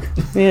might go back.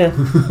 Yeah.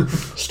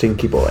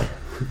 Stinky boy.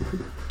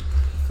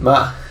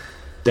 Matt,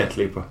 Death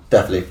Leaper.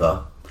 Death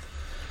Leaper.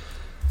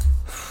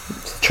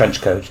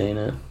 Trench coat, you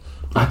know.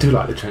 I do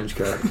like the trench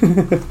coat.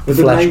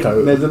 Flesh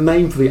coat. There's a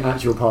name for the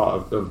actual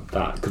part of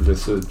that because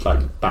there's sort of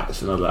like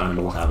bats and other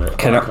animals have it. I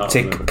can't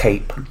Canoptic remember.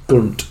 Cape.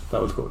 Grunt.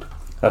 That was good.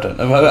 I don't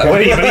know about that.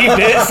 Well, you believed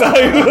it, so.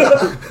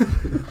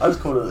 I just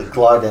call it the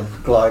gliding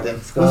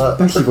skirt.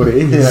 That's basically what it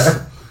is.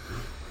 Yeah.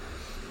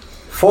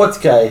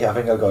 40k, I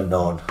think I'll go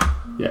none.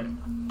 Yeah.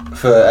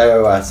 For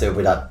AOS, it'll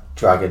be that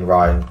dragon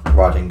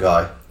riding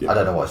guy. Yeah. I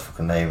don't know what his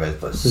fucking name is,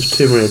 but There's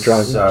too many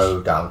dragons.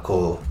 So damn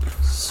cool.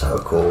 So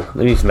cool.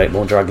 They need to make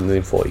more dragons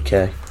in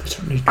 40k. There's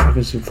so many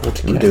dragons in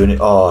 40k. We're doing it.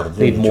 Oh, they're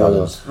doing Need the more.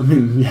 dragons. I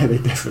mean, yeah, they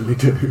definitely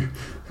do.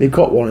 They've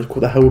got one, it's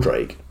called the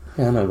Helldrake.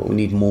 Yeah, I know, but we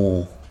need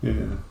more. Yeah.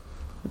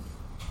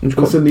 It's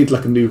We also got, need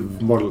like a new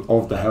model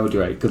of the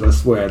Helldrake because I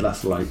swear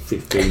that's like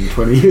 15,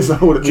 20 years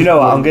old. Do you know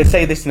what? I'm going to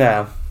say this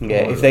now.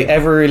 Yeah, if they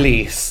ever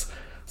release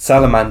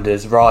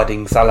salamanders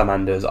riding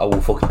salamanders, I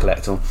will fucking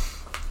collect them.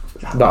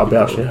 that'd be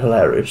actually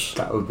hilarious.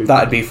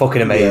 That'd be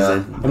fucking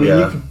amazing. I mean,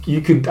 Yeah.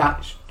 you could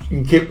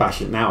kit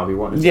bash it now if you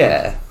wanted to.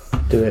 Yeah.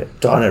 Do it.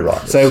 Dino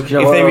Riders. So Do you know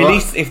if what they I like?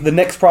 release, if the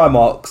next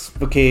Primarch's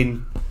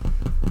fucking,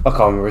 I can't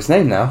remember his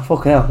name now.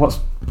 Fucking hell, what's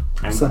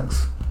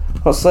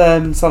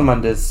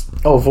Salamander's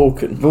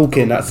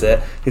Vulcan. That's it.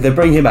 If they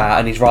bring him out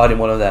and he's riding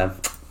one of them,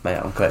 mate,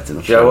 I'm collecting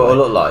them. Do you know what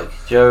it'll look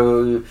like?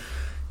 You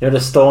know the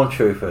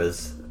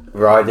stormtroopers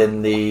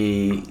riding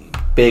the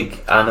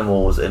big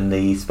animals in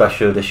the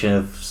special edition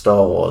of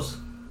Star Wars?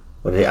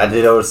 When they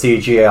added all the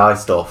CGI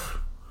stuff.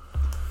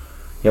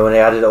 You know, when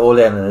they added it all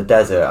in the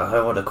desert, I don't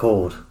know what they're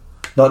called.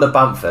 Not the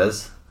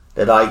Banthas.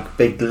 They're like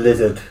big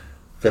lizard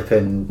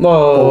flipping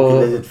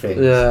bulky lizard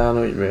things. Yeah, I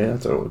know what you mean.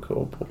 That's what we're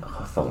called.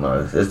 I don't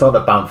know. It's not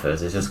the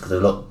Banthas, it's just because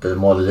they're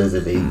more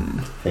lizardy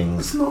It's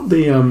things. not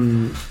the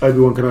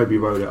Obi-Wan Kenobi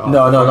rode it up.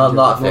 No, not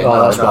that thing.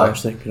 Oh, that's no. what I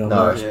was thinking of.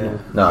 No. Yeah.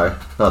 No,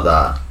 not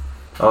that.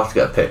 I'll have to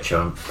get a picture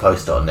and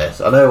post it on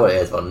this. I know what it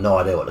is, but I've no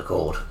idea what they're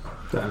called.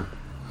 So,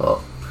 But,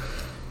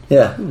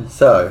 yeah,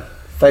 so,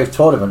 favourite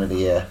tournament of the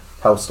year.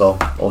 Hellstorm,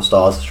 All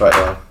Stars, straight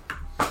away.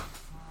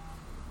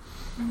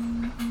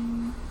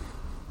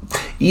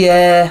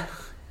 Yeah.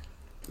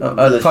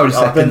 I'd probably I've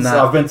second been to- that.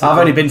 I've been to- I've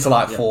only been to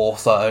like Yeah. 4,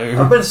 so.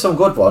 I've been to some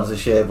good ones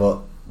this year, but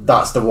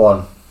that's the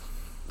one.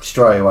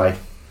 Straight away.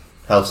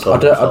 Hellstorm.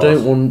 I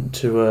don't want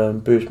to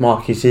boost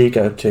Marky's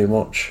ego too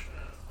much.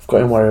 I've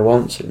got him where he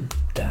wants him.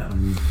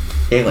 Damn.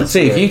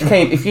 See,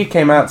 if you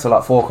came out to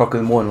like 4 o'clock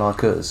in the morning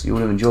like us, you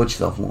would have enjoyed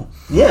yourself more.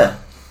 Yeah.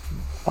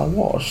 I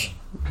was.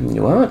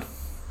 You weren't.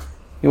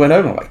 You went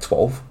home at like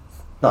 12.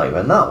 Not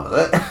even that,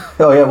 was it?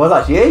 Oh, yeah, it was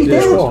actually. Yeah, you Yeah,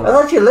 did. it It was.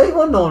 was actually a late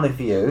one normally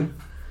for you.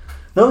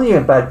 Normally you're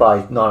in bed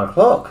by 9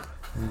 o'clock.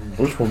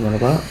 Which one went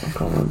about? I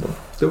can't remember.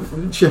 so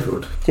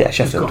Sheffield. Yeah,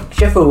 Sheffield.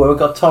 Sheffield, where we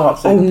got Tom up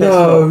Oh pissed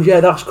no! off.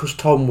 Yeah, that's because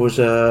Tom was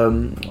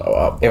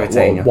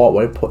Irritating you. What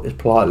way to put this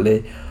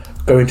politely,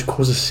 going to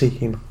cause a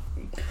scene.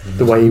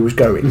 The way he was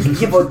going.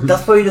 Yeah, but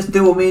that's what you just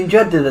do what me and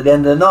Jed did at the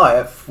end of the night.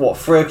 At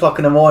 3 o'clock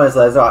in the morning.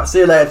 So it's alright, see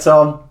you later,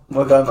 Tom.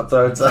 We're going back to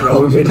the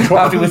hotel.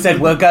 After we said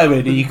we're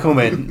going, and you come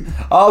in.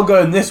 I'm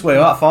going this way.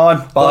 Alright,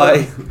 fine.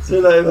 Bye. See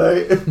you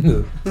later,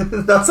 mate.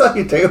 That's how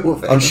you deal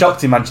with it. I'm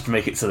shocked he managed to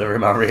make it to the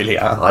room. I really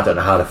am. I don't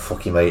know how the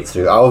fuck he made it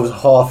through. I was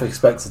half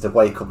expected to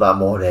wake up that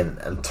morning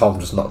and Tom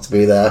just not to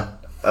be there.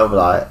 I'm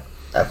like,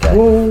 okay.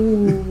 Whoa,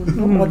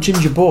 not my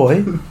ginger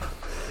boy.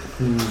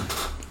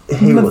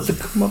 He was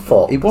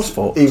fucked. He was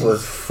fucked. He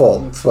was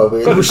fucked.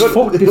 He was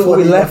fucked before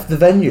we left the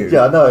venue.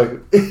 Yeah, I know.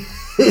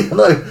 I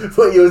know,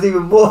 but he was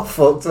even more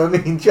fucked when me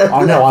and Jen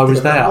I know, I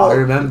was left there, him. I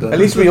remember. At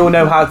least we all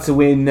know how to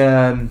win.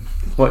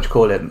 What do you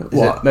call it? Is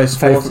it most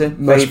sporting?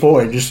 Most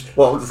sporting, just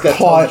Well, let's get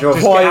pie Tom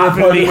drunk.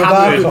 absolutely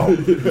hammered. Want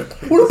a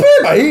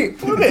beer,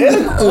 mate? Want a beer?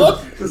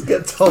 Let's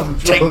get Tom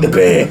drunk. Take the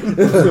beer.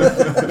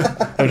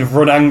 I'd have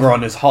run anger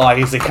on as high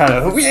as they can.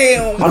 I'd love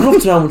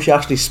to know how much he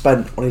actually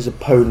spent on his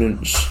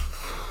opponent's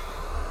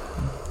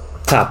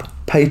tab.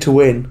 Pay to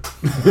win.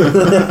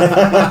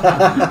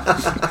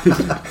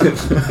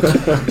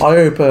 I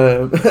hope,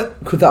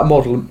 could that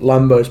model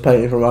Lambo's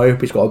painted from, I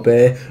hope he's got a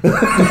beer.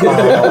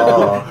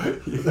 Oh,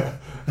 yeah.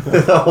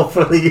 Oh,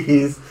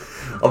 please.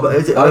 I don't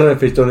know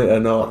if he's done it or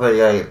not.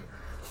 Yeah,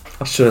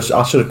 I should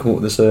have come up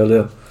with this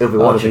earlier. he'll be That'd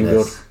have watching been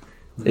this.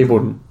 good. He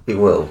wouldn't. He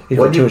will. He's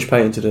got too much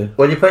painting to do.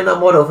 When you paint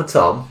that model for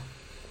Tom,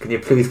 can you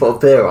please put a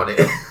beer on it?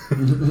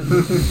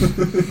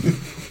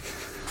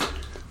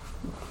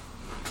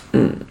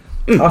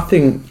 I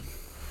think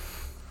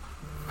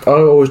I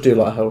always do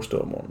like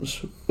Hellstorm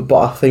ones, but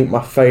I think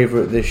my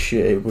favourite this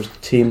year was the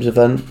teams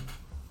event.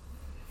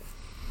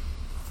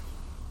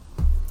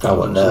 I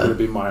wasn't That's there. going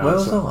to be my Where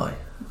was answer. I?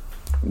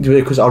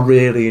 Because I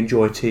really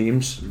enjoy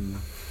teams.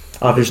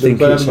 I just The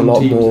think it's a Birmingham lot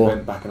Teams more.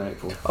 event back in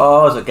April.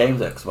 Oh, I was at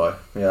Games Expo.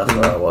 Yeah, that's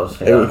where I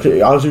was. It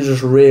was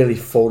just really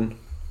fun.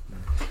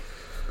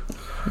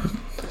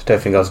 I don't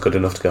think I was good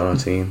enough to go on a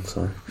team.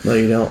 So No,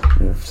 you don't.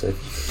 yeah, so.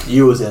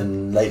 You was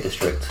in Lake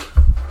District.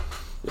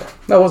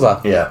 No, was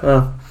I? Yeah.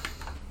 Oh.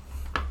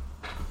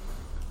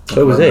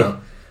 So was he?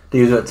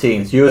 He was at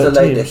Teams. You was at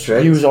Lake Teams.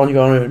 District. You was on your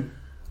own.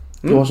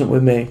 He wasn't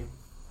with me.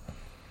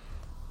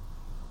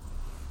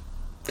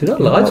 Did I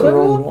lie to the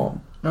wrong everyone?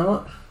 one. No,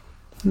 what?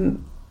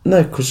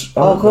 No, because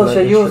Oh, of course,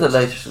 yeah, you was at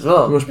Lake District as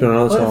well. You must be on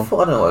another I time.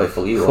 don't know what I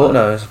thought you Thought were.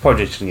 no, it's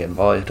probably just didn't get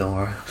invited. Don't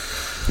worry.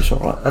 It's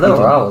alright. I know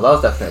where I was. I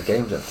was definitely at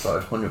Games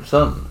Expo,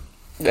 100%.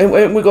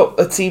 And we got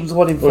a team's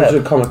one in Or was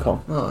it Feb. Comic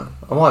Con? No,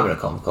 I might have been at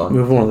Comic Con.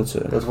 With one of the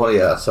It two. was one,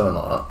 yeah, something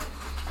like that.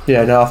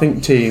 Yeah, no, I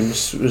think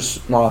teams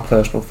was my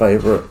personal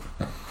favourite.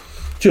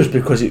 Just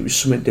because it was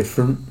something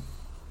different.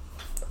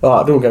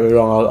 Like, don't get me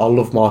wrong, I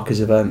love Marcus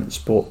events,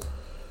 but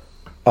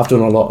I've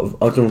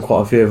done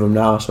quite a few of them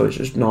now, so it's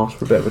just nice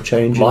for a bit of a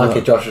change. in Mike that.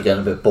 and Josh were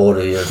getting a bit bored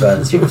of your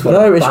events. You just wanna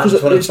No, it's ban-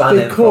 just wanna ban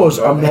him because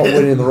from- I'm not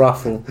winning the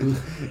raffle.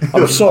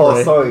 I'm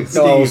sorry. Oh, sorry,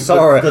 Steve. Oh,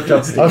 sorry. Good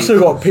job, Steve. I've still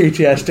got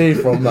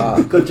PTSD from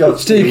that. Good job,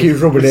 Steve Steve. keeps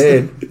rubbing it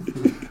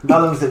in.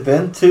 How long's it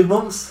been? 2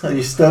 months? And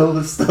you're still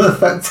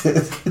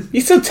affected? You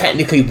still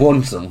technically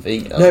won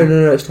something. You know?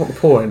 No, it's not the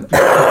point.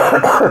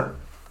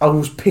 I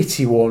was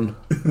pity one.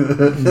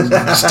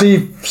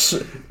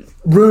 Steve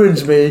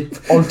ruins me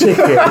on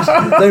tickets,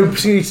 then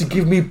proceeded to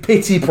give me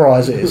pity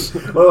prizes.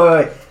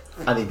 Wait.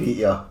 And he beat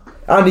you.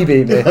 And he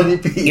beat me. And he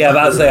beat Yeah, you.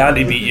 that's it.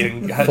 Andy beat you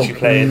and actually Fucking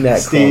playing. neck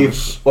Steve,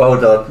 cons. well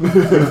done.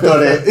 You've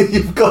done it.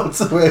 You've got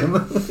to him.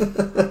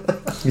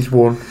 He's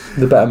won.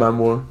 The better man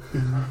won.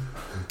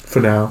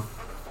 For now.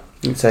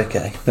 It's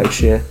okay.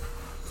 Next year.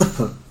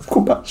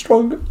 Come back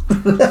stronger.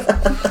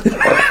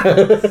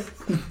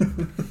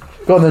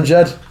 Go on then,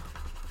 Jed.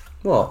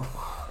 What?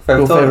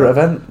 Your favourite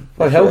event?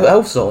 Like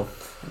Hellstorm.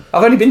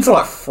 I've only been to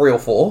like 3 or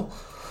 4.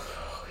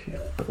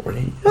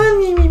 Boring.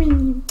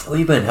 Well,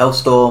 you've been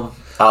Hellstorm,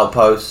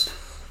 Outpost.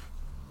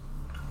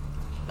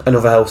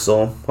 Another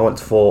Hellstorm. I went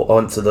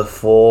to the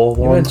 4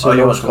 You one. went to you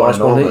North went to one Skies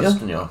in one, didn't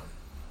August, you? didn't you?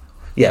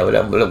 Yeah,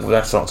 well,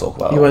 let's not talk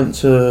about You that. went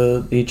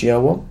to the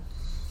EGL one?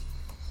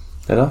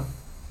 Did I?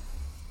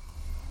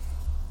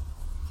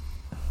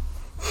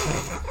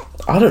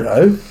 I don't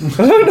know.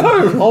 I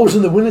don't know. I was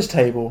in the winners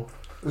table.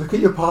 Look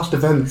at your past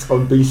events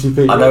on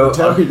BCP. I know- I'll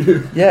tell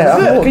you. Yeah,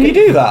 I'm not- Can you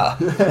do that?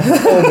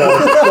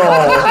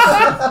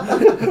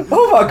 Oh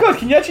Oh my god,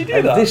 can you actually do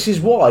my god. that? This is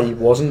why he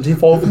wasn't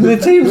involved in the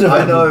teams event.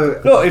 I know.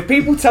 Look, if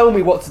people tell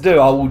me what to do,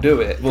 I will do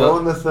it. Go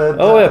on the third.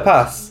 Oh tab yeah,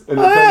 pass. And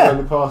Oh, it'll tell you yeah. in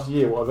the past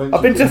year what events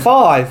I've been you to did.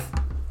 5.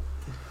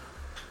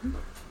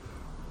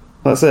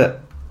 That's it.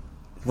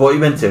 What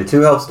have you been to? 2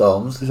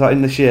 Hellstorms. Is that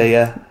in this year?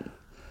 Yeah.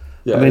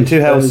 Yeah, I mean, 2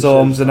 it's only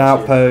Hellstorms, an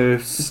last year.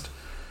 Outpost,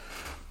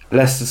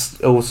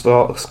 Leicester All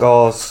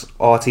Scars,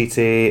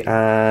 RTT,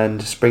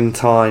 and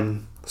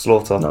Springtime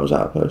Slaughter. That was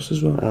Outpost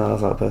as well. Oh, that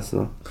was Outpost as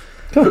well.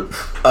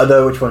 I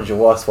know which one's your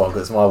wife's one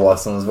because it's my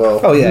wife's one as well.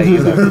 Oh yeah, you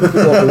know.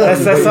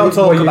 let's not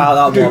talk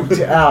about that one.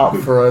 Duped it out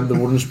for the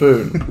wooden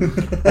spoon,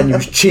 and you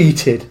was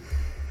cheated.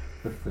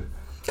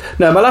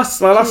 No, my last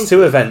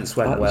 2 events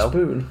went Like the well.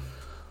 spoon.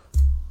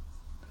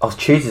 I was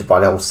cheated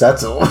by the old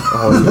settle.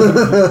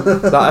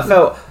 Like, I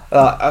felt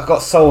I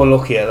got so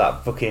unlucky at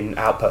that fucking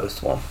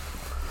Outpost one.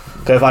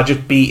 So if I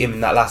just beat him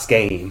in that last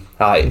game,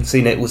 like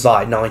seeing it was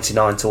like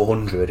 99 to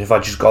 100, if I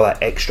just got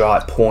that extra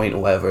like point or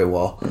whatever it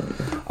was,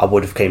 I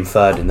would have came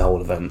third in the whole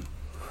event.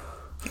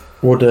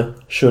 Woulda,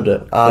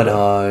 shoulda. I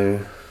know.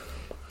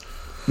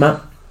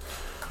 Matt?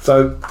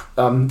 So,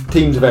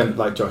 teams event,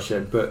 like Josh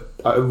said, but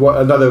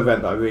another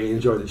event that I really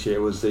enjoyed this year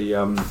was the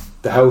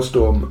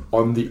Hellstorm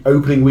on the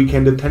opening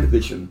weekend of 10th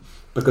edition.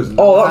 because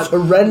That's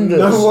horrendous.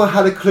 no one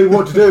had a clue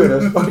what to do, and it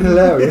was fucking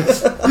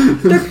hilarious.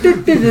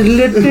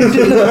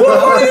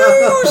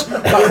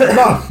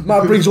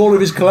 Matt brings all of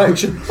his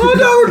collection. I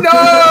don't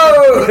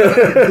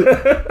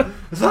know.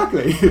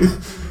 Exactly.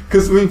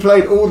 Because we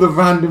played all the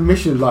random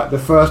missions, like the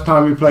first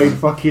time we played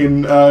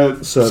fucking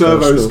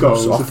Servo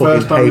Skulls, I the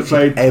first time we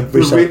played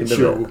every The second of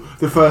Ritual,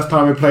 the first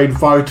time we played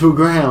Vital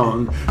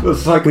Ground. It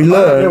was like, We I don't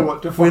know learned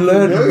what to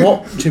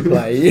what to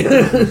play.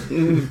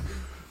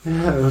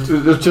 Yeah,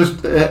 it was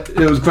just,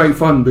 it was great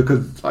fun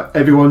because like,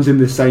 everyone's in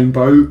the same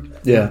boat.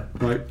 Yeah.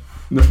 Like,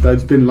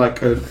 there's been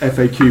like an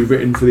FAQ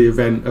written for the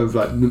event of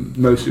like the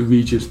most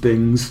egregious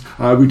things.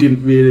 We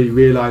didn't really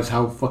realise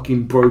how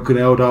fucking broken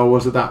Eldar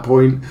was at that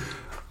point.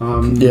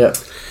 Yeah.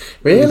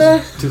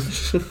 Really?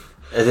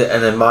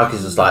 And then Mike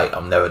is just like,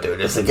 I'm never doing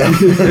this again.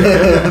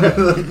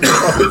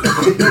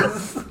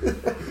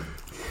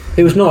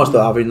 It was nice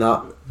though having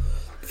that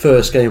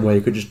first game where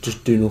you could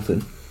just do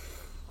nothing.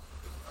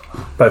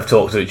 Both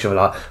talk to each other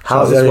like,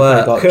 how's So this we only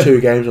work? played, like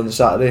 2 games on the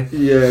Saturday.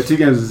 Yeah, 2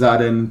 games on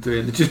Saturday and 3.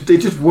 It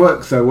just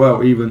worked so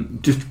well, even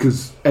just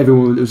because it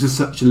was just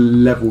such a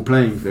level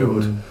playing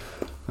field.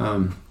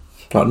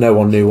 Like no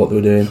one knew what they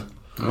were doing.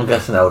 I'm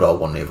guessing Eldar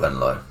won the event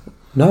though.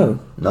 No.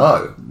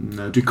 No.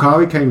 No,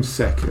 Dukari came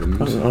second.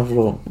 I don't have a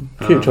look.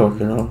 Keep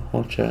talking,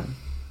 I'll check.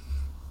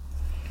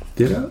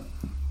 Did it?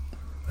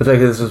 I think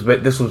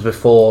this was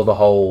before the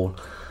whole,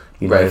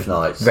 Wraith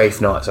Knights.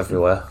 Wraith Knights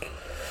everywhere.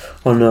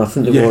 Oh no, I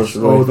think there Yes,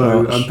 was. although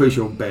Wraith I'm Knights. pretty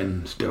sure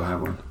Ben still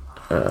had one.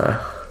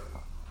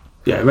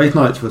 Yeah, Wraith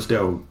Knights were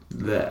still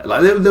there.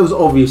 Like there was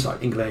obvious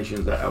like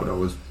inclinations that Eldar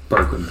was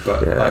broken,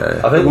 but Yeah. like,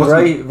 I think it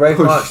wasn't Wraith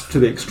pushed Knights to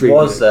the extreme.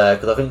 was there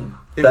because I think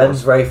It Ben's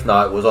was. Wraith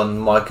Knight was on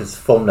Micah's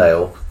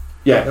thumbnail.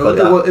 Yeah, But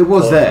it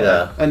was there,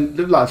 yeah.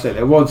 and like I said,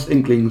 there was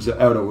inklings that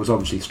Eldar was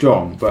obviously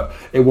strong, but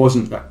it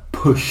wasn't like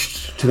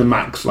pushed to the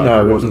max like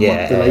No, it wasn't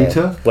yeah. the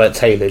later. Weren't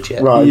tailored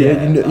yet. Right,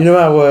 Yeah. you know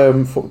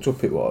how fucked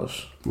up it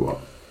was? What?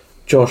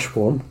 Josh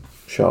won.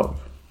 Shock.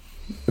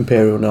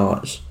 Imperial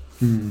Knights.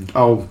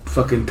 Oh,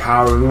 fucking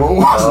towering wall,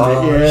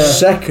 wasn't it? Yeah.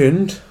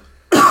 Second,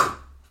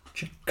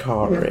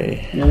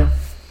 Jakari. Yeah.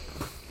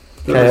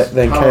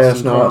 Then House Chaos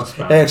and Knights. Grass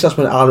Yeah, back. 'cause that's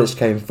when Alex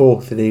came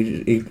fourth and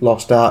he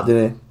lost out,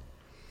 didn't he?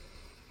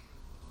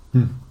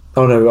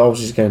 Oh no,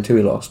 obviously he's going 2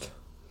 he lost.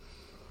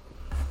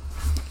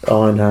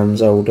 Iron Hands,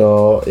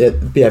 Eldar.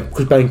 Yeah,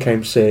 because Ben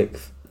came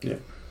 6th. Yeah.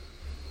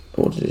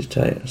 What did he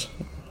take us?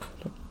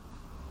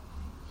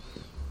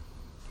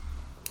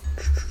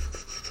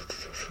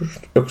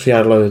 Because he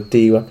had a load of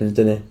D weapons,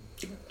 didn't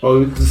he?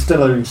 Oh, it's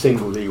still only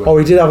single league. Oh,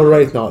 he did have a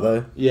Wraith Knight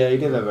though. Yeah, he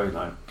did have very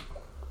nice.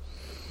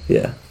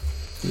 Yeah.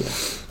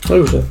 What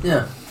was it?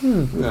 Yeah.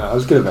 Yeah, I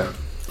was good at it.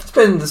 I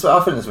think there's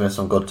been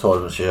some good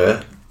tournaments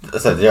here. I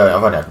said, yeah,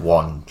 I've only had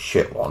one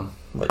shit one,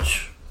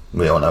 which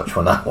we all know which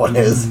one that one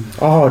is.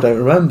 Oh, I don't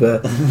remember.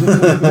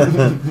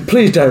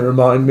 Please don't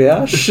remind me,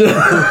 Ash.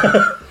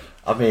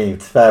 I mean,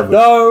 it's fair.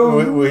 No!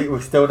 We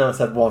still never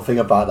said one thing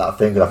about that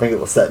thing, and I think it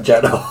will set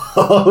Jen off.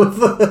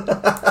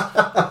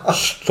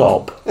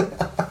 Stop.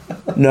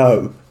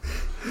 No.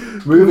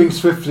 Moving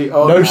swiftly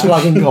on. No Ash.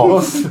 slagging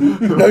off.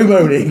 No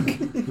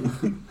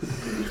moaning.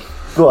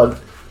 Go on.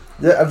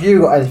 Have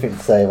you got anything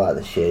to say about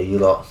this year, you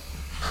lot?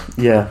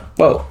 Yeah.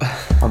 Well,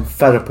 I'm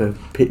fed up with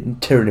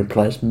tyranny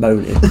players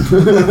moaning.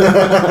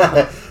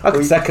 I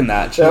can second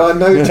that. There Actually.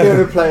 are no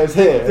tyranny players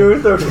here.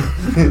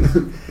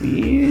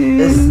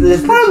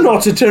 I'm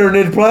not a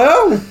tyrannid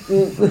player.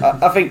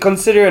 I think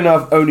considering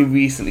I've only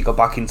recently got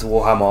back into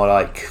Warhammer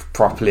like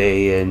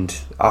properly, and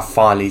I've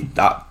finally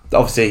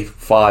obviously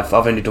 5.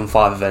 I've only done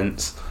 5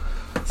 events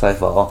so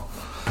far.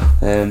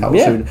 I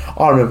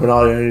remember when I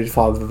only did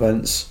 5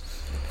 events.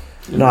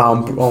 Now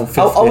I'm on 50.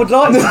 I would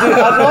like to do.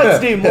 I'd like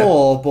to do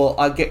more, but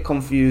I get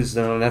confused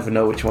and I never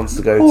know which ones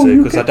to go to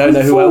because I don't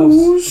know who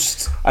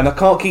else, and I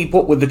can't keep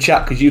up with the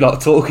chat because you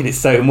like talking it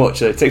so much.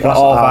 So it takes like That's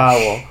half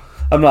harsh. hour.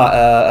 I'm like,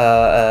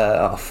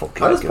 oh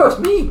fuck. I just post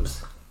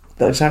memes.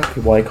 That's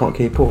exactly why you can't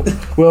keep up.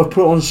 Well, I've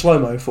put it on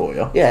slow-mo for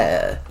you.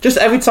 Yeah. Just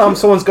every time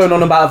someone's going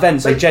on about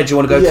events, say, Jed, you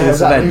want to go to this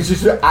exactly. event? You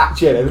just at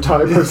Jen every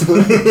time I post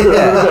something.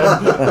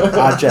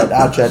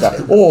 Add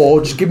Jed.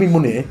 Or just give me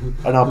money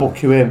and I'll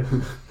book you in.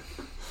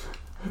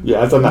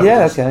 Yeah, I've done that. Yeah,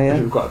 once. okay,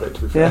 yeah. Quite a bit,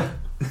 to be fair.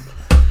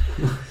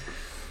 Yeah.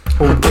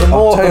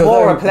 The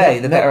more I play,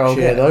 the better I'll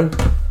next year, get.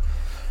 though.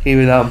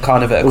 Even though I'm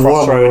kind of at a The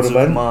Warhammer crossroads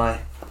event. with my.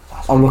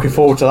 I'm looking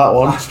forward to that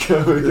one. Is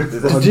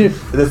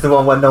this the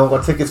one where no one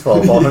got tickets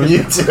for, apart from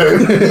you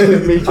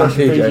two? Me, Josh,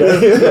 and PJ.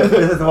 PJ.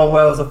 This is the one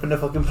where I was up in the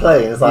fucking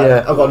plane. It's like,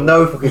 Yeah. I've got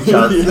no fucking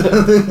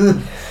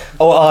chance.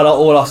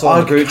 All I saw in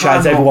I the group chat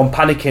is cannot- everyone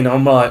panicking.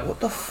 I'm like, what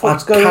the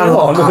fuck's I going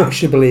cannot on?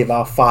 actually believe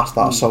how fast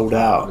that sold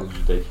out. It's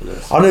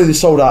ridiculous. I know they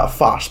sold out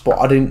fast, but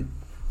I didn't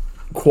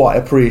quite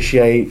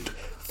appreciate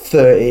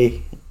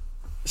 30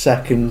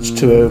 seconds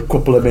to a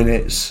couple of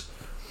minutes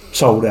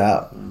sold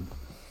out.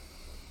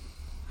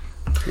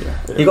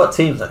 You got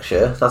teams next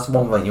year. That's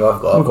one thing you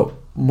have got. We've got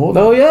more.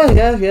 Oh yeah.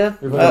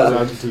 We've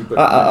got the IGT, but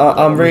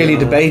I'm really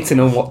debating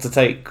on what to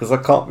take because I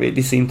can't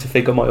really seem to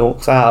figure my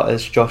orcs out.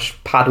 As Josh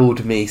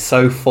paddled me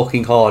so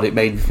fucking hard, it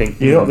made me think.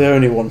 You're not the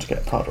only one to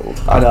get paddled.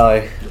 I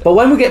know, but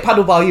when we get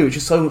paddled by you, it's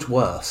just so much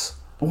worse.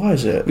 Why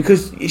is it?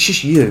 Because it's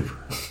just you.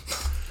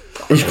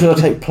 It's because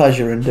I take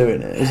pleasure in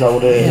doing it. Is that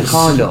what it is? Yeah,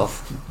 kind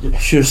of. You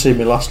should have seen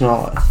me last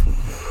night.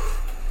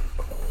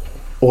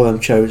 All them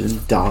chosen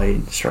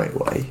dying straight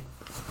away.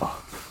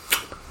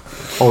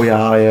 Oh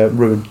yeah, I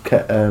ruined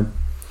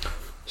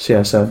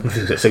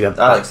CSM.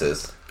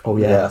 Alex's. Oh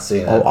yeah, Yeah, I've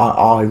seen it. Oh,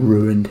 I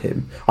ruined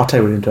him. I'll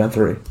tell you what he turned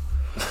 3.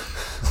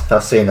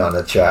 I've seen it on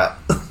the chat.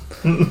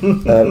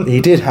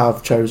 He did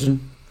have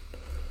chosen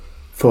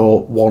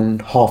for one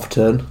half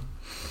turn.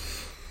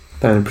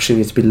 Then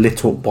proceeded to be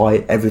lit up by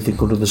everything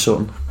under the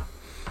sun.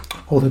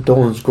 Oh, the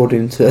dawn's good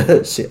into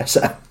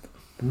CSM.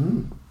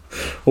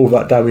 All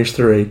that damage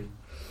 3. Do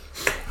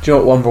you know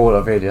what one rule I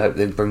really hope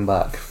they bring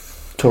back?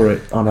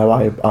 Turret. I know.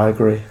 I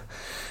agree.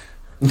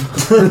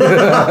 Not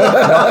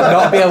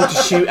be able to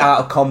shoot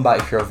out of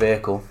combat if you're a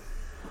vehicle.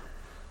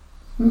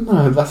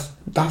 No,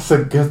 that's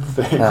a good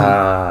thing.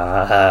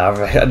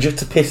 Just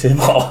to piss him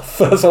off.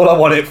 That's all I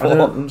want it for. I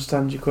don't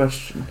understand your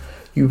question.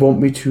 You want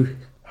me to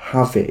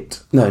have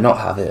it? No, not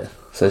have it.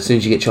 So as soon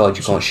as you get charged,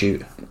 you can't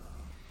shoot.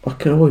 I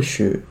can always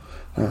shoot.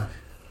 Oh.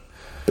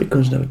 But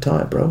guns never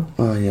die, bro.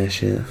 Oh yeah,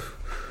 shit.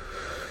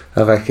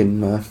 I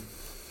reckon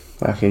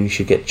you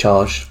should get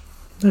charged.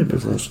 No,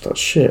 but that's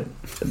shit.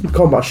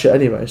 Combat shit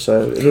anyway,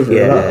 so it doesn't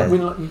really matter. I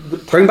mean,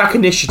 like, Bring back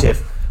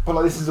initiative. but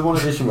like, this is the one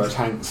edition where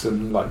tanks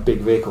and like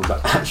big vehicles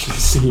that actually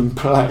seen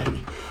play.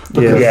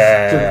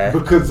 Yeah.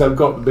 Because they've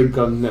got the big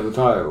gun never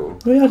tire rule.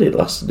 We had it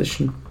last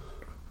edition.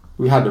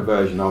 We had a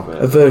version of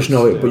it. A version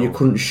of it, but still. you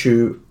couldn't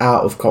shoot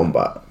out of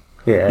combat.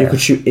 Yeah. You could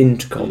shoot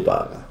into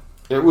combat.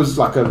 Yeah. It was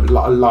like a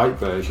light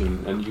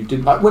version, and you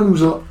did like when in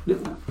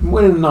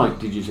the night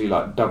did you see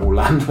like double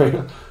land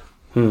vehicle?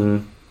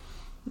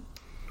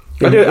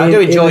 I do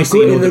enjoy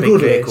seeing all the big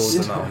good vehicles.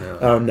 list.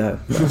 And that,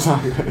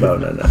 Oh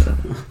no. No.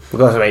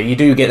 Because I mean, you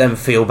do get them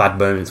feel bad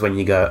moments when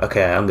you go,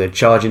 okay, I'm going to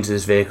charge into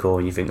this vehicle,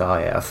 and you think, oh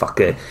yeah, fuck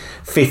it,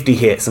 50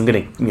 hits, I'm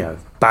going to,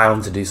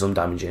 bound to do some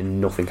damage,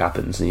 and nothing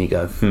happens, and you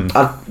go,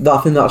 I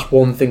think that's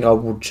one thing I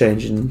would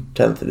change in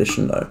 10th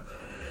edition though.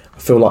 I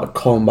feel like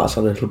combat's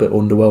a little bit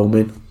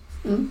underwhelming.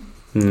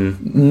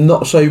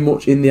 Not so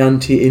much in the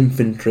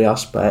anti-infantry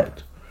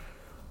aspect,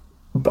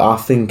 but I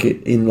think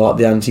in like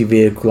the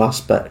anti-vehicle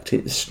aspect,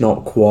 it's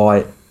not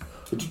quite.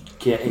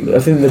 I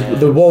think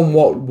the one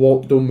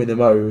what done me the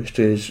most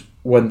is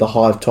when the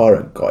Hive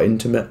Tyrant got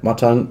into my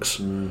tanks.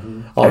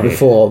 Like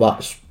before,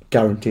 that's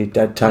guaranteed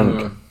dead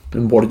tank.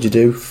 And what did you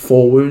do?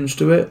 4 wounds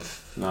to it?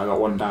 No, I got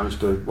 1 damage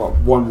to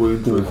 1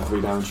 wound through for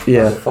 3 damage.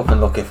 Yeah. I'm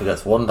fucking lucky if it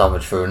gets 1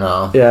 damage through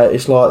now. Yeah,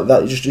 it's like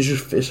that.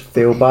 It's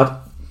feel bad.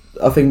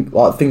 I think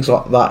like things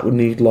like that would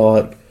need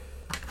like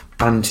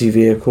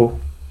anti-vehicle.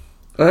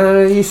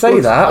 you say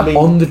that. I mean,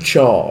 On the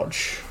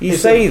charge. You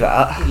say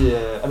that.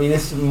 Yeah, I mean,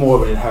 it's more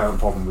of an inherent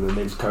problem with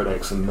the NIBS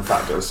Codex and the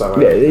fact that it was so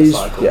Yeah, early it in the is.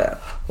 cycle. Yeah,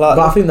 but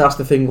I think that's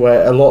the thing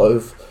where a lot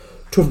of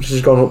toughness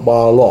has gone up by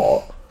a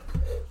lot,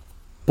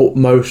 but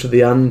most of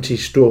the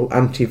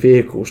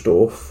anti-vehicle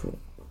stuff,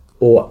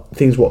 or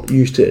things what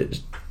used to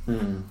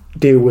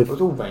deal with. It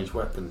was all ranged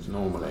weapons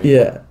normally.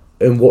 Yeah,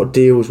 and what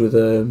deals with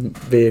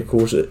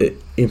vehicles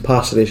in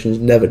past editions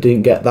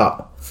didn't get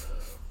that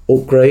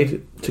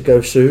upgrade to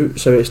go suit.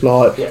 So it's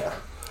like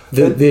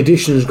the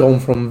edition's gone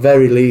from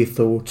very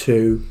lethal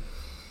to,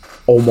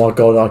 oh my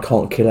god, I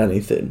can't kill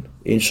anything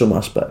in some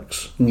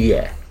aspects.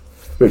 Yeah.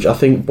 Which I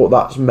think, but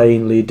that's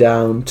mainly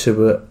down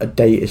to a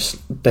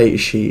data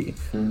sheet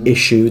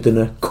issue than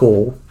a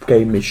core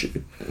game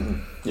issue.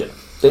 Yeah.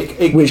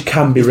 Which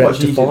can be it's much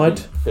easier rectified.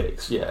 to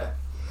fix, yeah.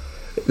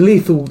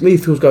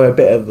 Lethals go a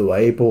bit of the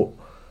way, but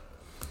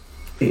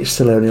it's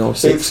still only on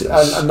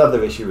 6s.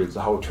 Another issue is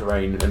the whole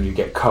terrain, and you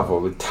get cover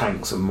with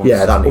tanks and monsters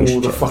Yeah, that needs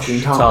all to the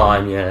change. fucking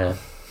time. Yeah.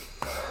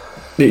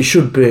 It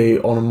should be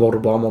on a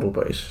model by model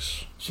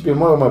basis. Should be a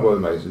model by model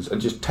basis,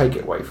 and just take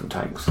it away from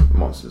tanks and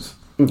monsters.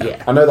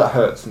 Yeah. I know that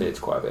hurts NIDS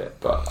quite a bit,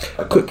 but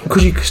I don't care.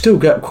 Because you can still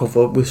get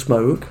cover with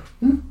smoke,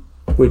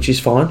 which is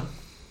fine.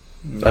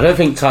 I don't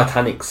think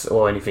Titanics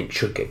or anything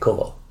should get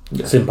cover.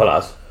 Yeah. Simple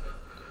as.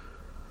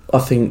 I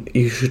think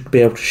you should be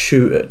able to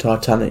shoot at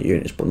Titanic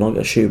units, but not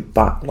get shoot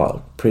back like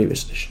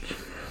previous edition.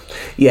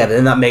 Yeah, but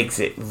then that makes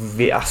it.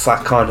 That's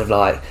like kind of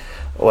like.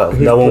 Well,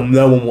 no one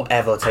will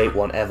ever take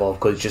one ever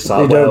because it's just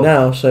like. They don't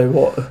now, so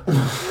what?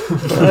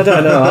 I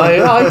don't know.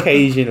 I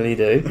occasionally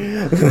do.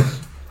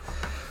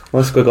 My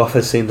Squiggoff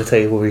has seen the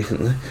table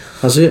recently.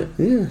 Has it?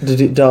 Yeah.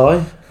 Did it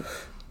die?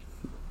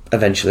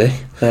 Eventually,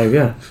 There you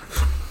go.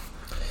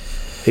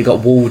 he got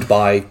walled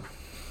by.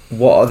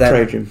 What are they?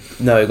 Trajan.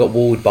 No, he got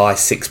walled by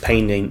 6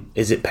 pain.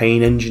 Is it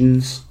pain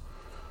engines?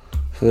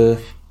 For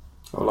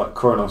Or like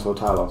Kronos or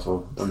Talos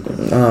or I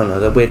don't know.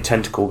 They're weird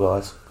tentacle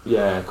guys.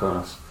 yeah,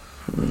 Kronos.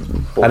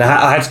 And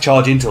I had to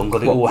charge into them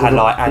because they all had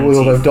like All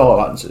those anti. dart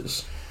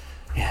lancers.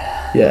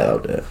 Yeah, that'll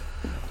do it.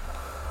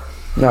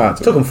 No, It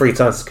took them 3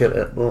 times to kill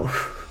it. But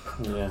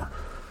Yeah.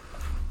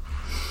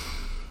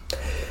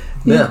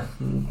 Yeah.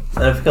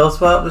 Anything else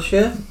about this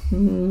year? I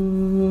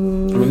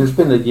mean, it's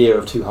been a year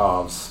of two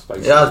halves,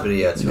 basically. It has been a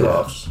year, two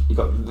halves. You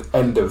got the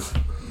end of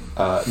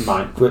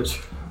ninth,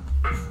 which,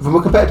 from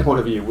a competitive point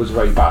of view, was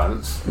very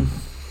balanced.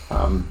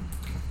 And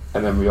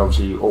then we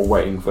obviously all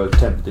waiting for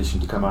 10th edition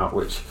to come out,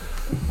 which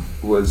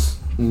was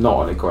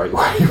not in a great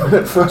way when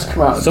it first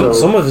came out.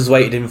 Some of us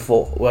waited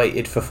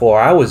for 4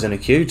 hours in a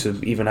queue to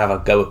even have a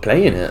go at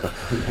playing it.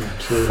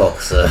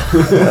 Boxer.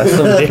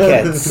 Some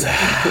dickheads.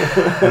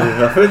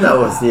 I think that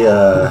was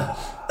the.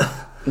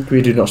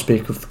 We do not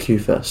speak of the Q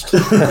Fest. I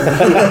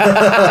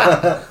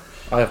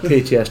have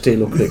PTSD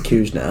looking at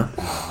queues now.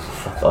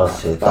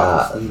 Honestly,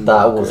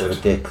 that was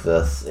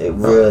ridiculous. It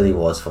really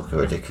was fucking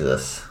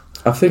ridiculous.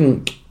 I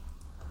think.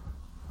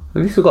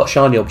 At least we got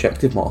shiny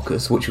objective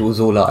markers, which was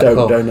all like.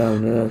 Don't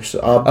know. So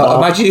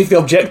imagine if the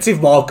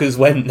objective markers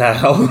went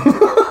now.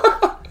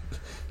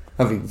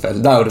 That would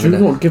have do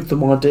been. not give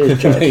them ideas,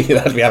 Jack.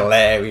 That'd be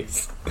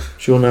hilarious.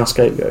 So you're now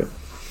scapegoat.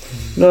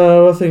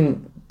 No, I think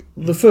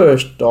the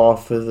first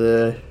half of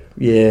the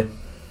year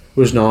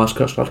was nice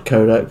because I had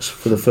Codex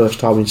for the first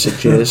time in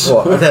 6 years.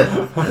 What?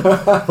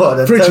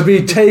 For it to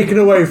be taken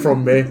away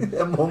from me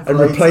and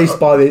replaced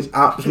by this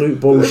absolute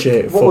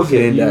bullshit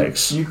fucking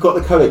index. You got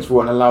the Codex,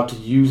 weren't allowed to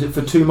use it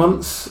for 2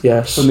 months?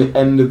 Yes. From the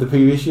end of the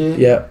previous year?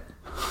 Yeah.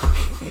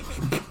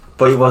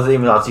 But you wasn't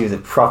even allowed to use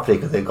it properly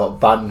because it got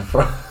banned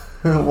from.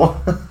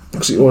 What?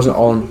 Because it wasn't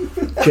on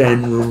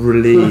general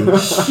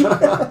release.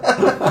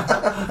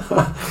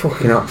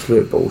 Fucking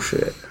absolute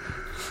bullshit.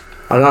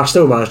 And I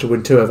still managed to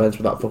win 2 events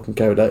with that fucking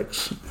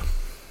Codex.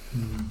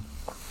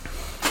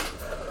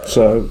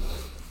 So,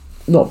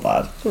 not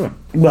bad.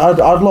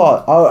 But I'd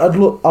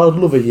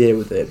love a year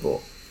with it,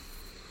 but.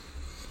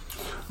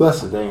 Well,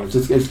 that's the thing.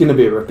 It's going to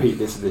be a repeat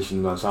this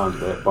edition, by the sound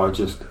of it. By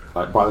just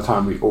like by the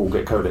time we all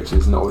get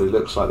codexes, and it already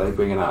looks like they're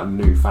bringing out a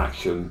new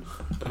faction.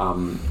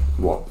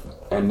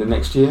 End of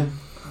next year.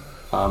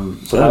 So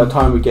by the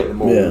time we get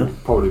them all, it'll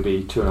probably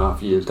be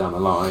 2.5 years down the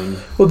line.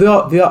 Well,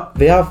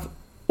 they have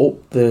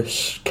upped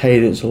this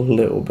cadence a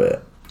little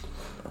bit.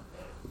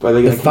 But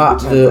the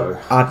fact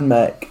that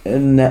Admech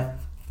and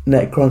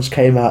Necrons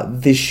came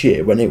out this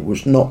year when it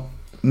was not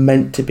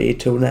meant to be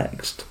till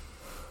next.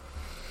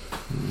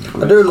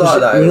 I do like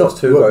that. It was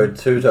two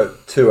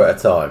at a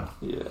time.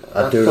 Yeah,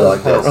 I do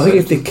like this. I think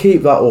if they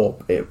keep that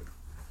up, it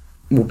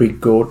will be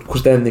good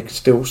because then they can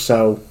still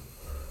sell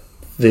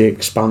the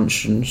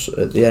expansions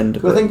at the end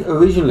of it. I think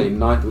originally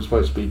 9th was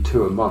supposed to be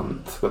 2 a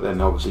month, but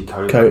then obviously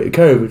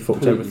COVID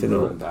fucked everything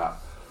up. That.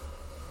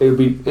 It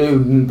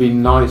would be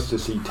nice to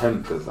see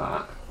 10th as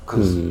that,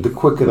 because the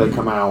quicker they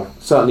come out,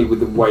 certainly with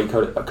the way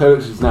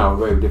Codex is now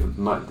very different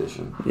from 9th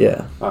edition.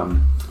 Yeah.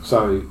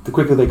 So the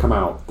quicker they come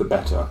out, the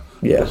better.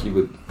 Yeah. Especially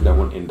with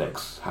one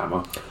index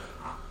hammer.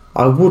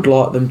 I would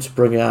like them to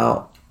bring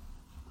out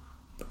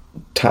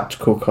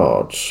tactical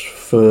cards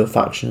for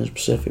faction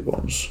specific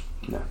ones.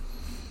 No.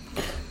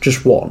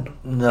 Just one.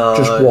 No.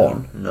 Just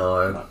one.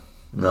 No.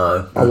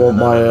 I want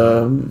my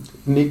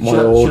Nick, my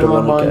should order I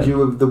one remind again.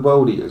 you of the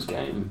World Eaters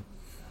game?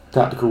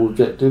 Tactical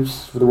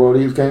objectives for the World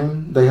Eaters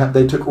game.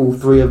 They took all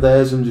 3 of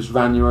theirs and just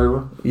ran you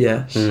over.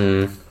 Yes.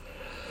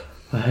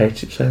 I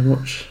hate it so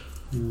much.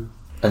 And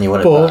you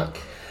want it back.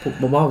 But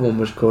my one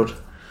was good.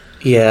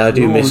 Yeah, I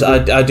do miss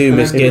getting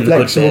the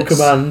good Flexible bits.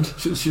 command.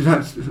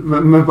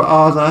 Remember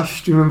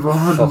Ardash? Do you remember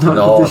Fucking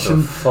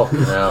Ordle.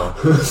 Fucking hell.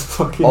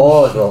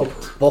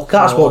 Ordle.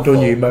 That's what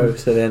done you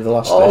most at the end of the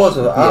last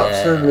Ordle.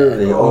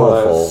 Absolutely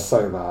awful.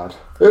 So bad.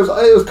 It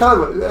was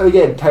kind of,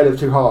 again, tale of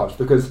two halves,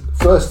 because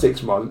first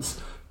 6 months,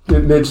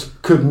 Nids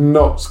could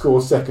not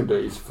score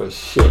secondaries for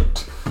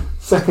shit.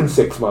 Second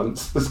 6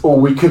 months, that's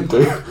all we could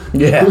do.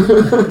 Yeah.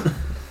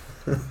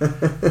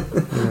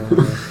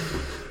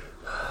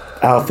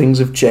 How things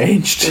have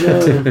changed.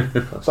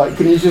 It's like,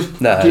 can you just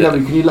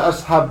can you let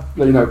us have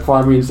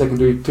primary and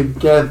secondary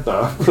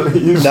together,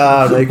 please?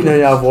 No, you can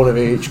only have one of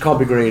each. You can't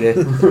be greedy.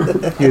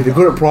 You're either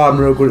good at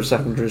primary or good at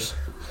secondaries.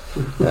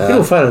 In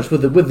all fairness,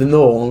 with the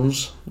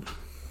Norns,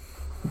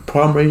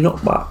 primary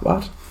not that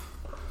bad.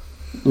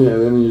 Yeah,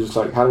 then you're just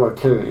like, how do I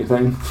kill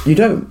anything? You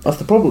don't. That's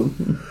the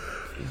problem.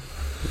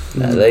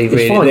 No, they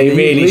It's fine.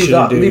 really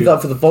should do. Leave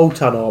that for the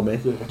Voltan army,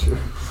 Yeah, true.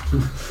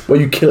 where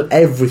you kill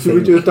everything.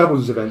 Should we do a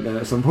doubles event then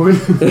at some point?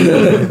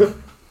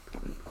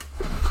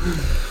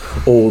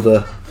 all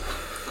the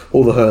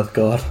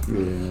Hearthguard.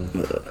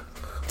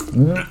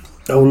 Yeah.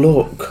 Oh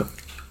look,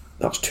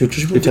 that's 2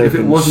 tokens. If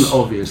it wasn't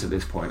obvious at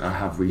this point, I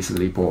have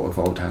recently bought a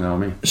Voltan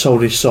army.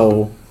 Sold his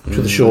soul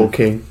to the Short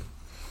King,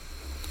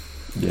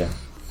 Yeah.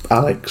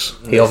 Alex.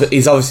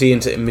 He's obviously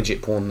into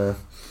midget porn now.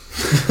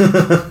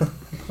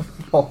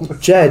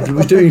 Jed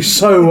was doing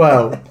so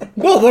well.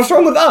 What's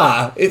wrong with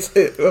that? It's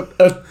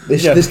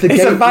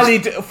a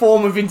valid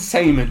form of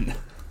entertainment.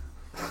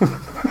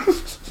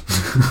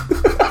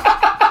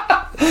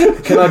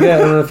 Can I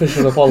get an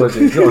official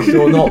apology? Josh,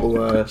 you're not the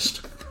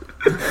worst.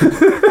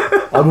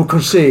 I will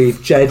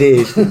concede Jed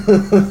is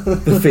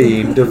the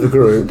fiend of the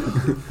group.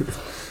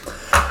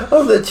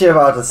 I'm literally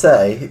about to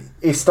say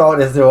he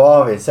started his new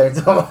army, same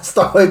time I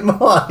started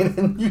mine,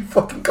 and you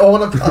fucking go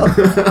on about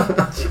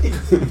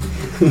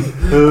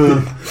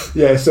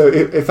Yeah, so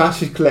if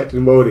Ash is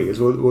collecting world eaters,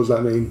 what does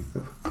that mean?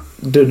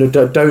 Don't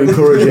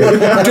encourage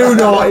it. Do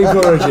not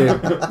encourage it.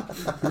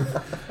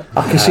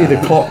 I can see the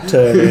clock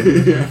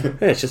turning. Yeah,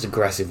 it's just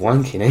aggressive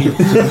wanking, eh?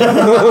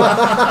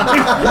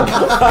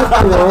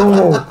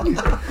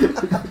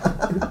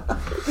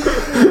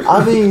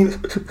 I mean,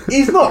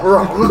 he's not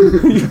wrong.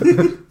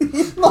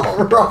 He's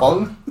not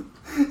wrong.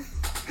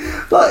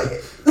 Like,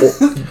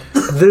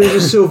 there is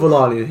a silver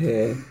lining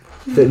here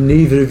that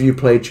neither of you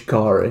played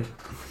Chikari.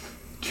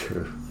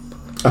 True.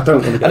 I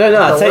don't want to. I don't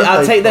know.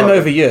 I'd take them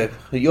over you.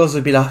 Yours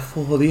would be like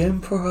for the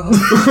Emperor.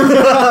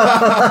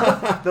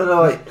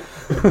 no, wait.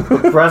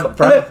 Brand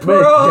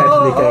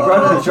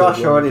and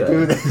Josh already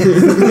do this.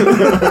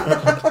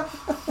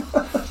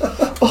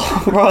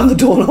 Right on the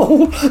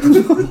doorknob.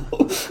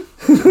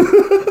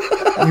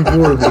 You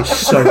worry me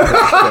so much,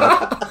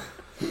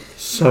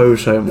 Joe.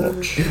 So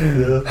much.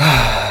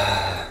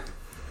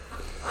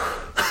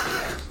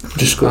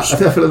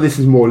 I feel like this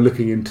is more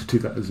looking into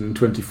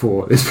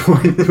 2024 at this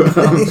point.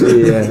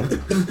 Yeah.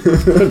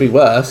 Could be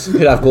worse.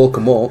 Could have Gork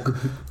and Mork.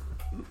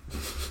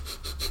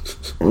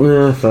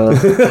 Yeah,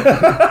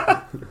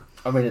 fair.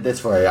 I mean, at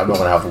this rate, I'm not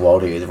going to have the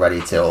World Eaters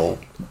ready till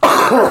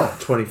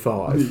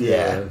 25.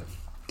 Yeah.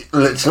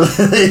 Literally,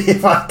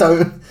 if I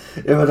don't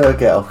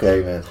get off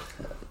gaming.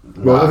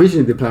 Well,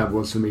 originally the plan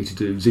was for me to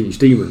do Zinch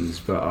Demons,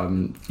 but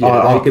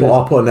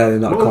I'll put a nail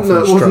in that coffin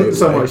no, it straight wasn't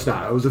so away. much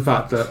that. It was the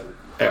fact that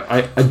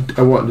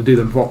I wanted to do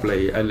them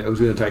properly, and it was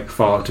going to take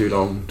far too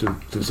long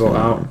to sort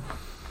out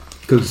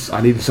because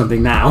I needed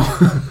something now.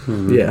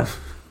 Yeah,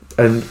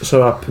 and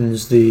so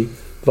happens the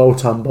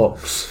Voltan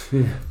box,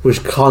 was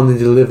kindly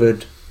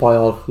delivered by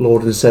our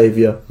Lord and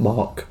Saviour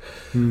Mark.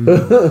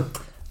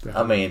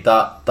 I mean,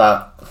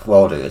 that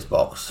World Eaters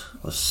box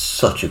was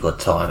such a good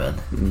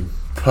timing.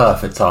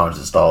 Perfect time to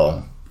start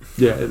on.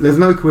 Yeah, there's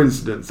no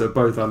coincidence that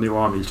both our new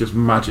armies just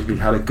magically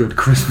had a good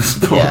Christmas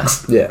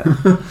box. Yeah.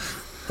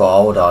 But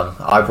hold on,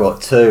 I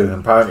brought 2. And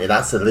apparently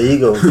that's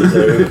illegal to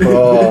do.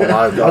 Oh my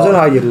god! I don't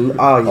know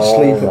how you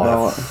sleep at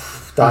night.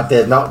 That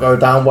did not go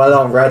down well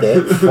on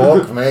Reddit.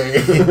 Fuck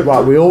me.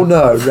 Right, we all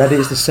know Reddit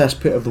is the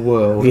cesspit of the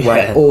world. Yeah.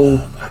 Where all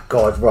Oh my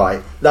god!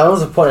 Right. Now I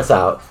want to point this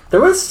out.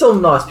 There are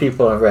some nice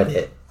people on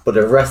Reddit, but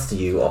the rest of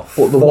you are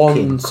But the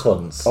fucking ones-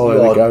 cunts. Oh, You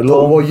there we are go.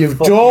 Look dumb what you've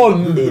fucking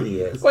done.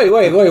 Idiots. Wait.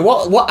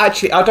 What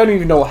actually? I don't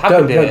even know what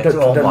happened here.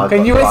 Oh my Can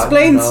God, you right,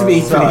 explain no. to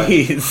me, Right.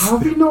 please? How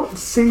have you not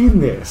seen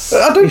this?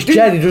 I don't it's do.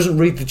 Jen who doesn't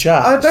read the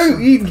chat. I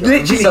don't. You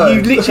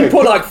literally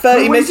put like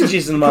 30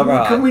 messages in my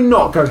right. Can we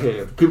not go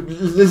here?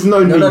 There's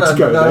no need to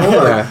go there.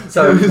 no.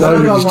 So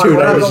One of these 2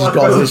 days has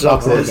got this up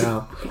boxes,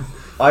 now.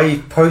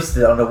 I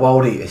posted it on the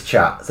World Eaters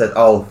chat. Said,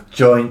 "Oh,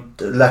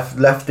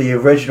 left the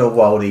original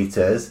World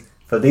Eaters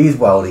for these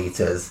World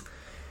Eaters.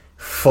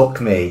 Fuck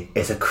me,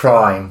 it's a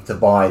crime to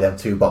buy them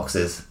 2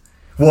 boxes.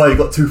 Why you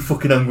got 2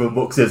 fucking Angron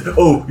boxes?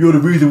 Oh, you're the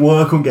reason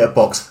why I couldn't get a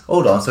box.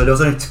 Hold on, so there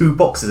was only 2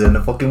 boxes in the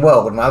fucking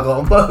world, and I got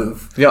them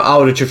both. Yeah, I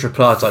would have just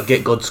replied like,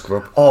 "Get good,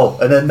 scrub." Oh,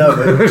 and then no,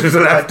 but Just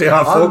left it.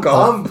 Fuck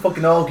off. I'm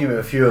fucking arguing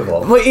with a few of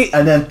them, Wait,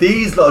 and then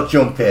these lot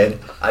jump in,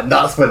 and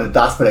that's when it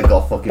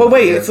got fucking. But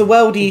wait, weird. it's the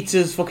World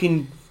Eaters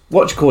fucking.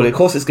 What do you call it? Of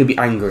course, it's gonna be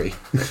angry.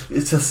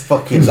 It's just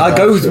fucking. That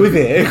goes with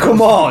it.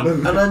 Come on.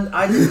 And then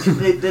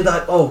they're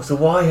like, oh, so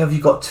why have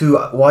you got 2?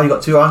 Why you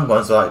got 2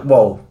 Angrons? Like,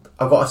 well,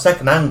 I've got a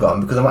second Angron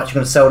because I'm actually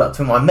going to sell that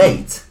to my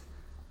mate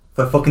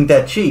for fucking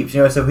dead cheap.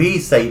 You know, so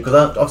he's saying because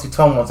obviously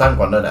Tom wants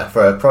Angron, don't it,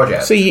 for a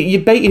project. So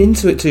you're baiting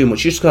into it too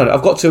much. You're just going,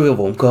 I've got 2 of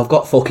them because I've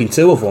got fucking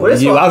 2 of them. Well, And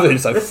it's you like- haven't,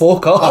 so it's-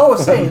 fuck off. I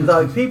was saying,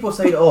 like, people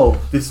say, oh,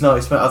 this is not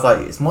expensive. I was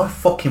like, it's my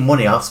fucking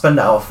money. I'll spend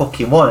it how I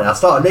fucking want. And I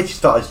literally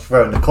started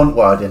throwing the cunt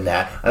word in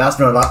there. And that's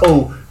when I'm like,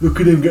 oh, look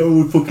at him get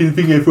all the fucking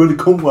thing here, throw the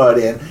cunt word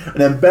in. And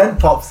then Ben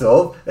pops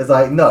up. It's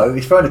like, no,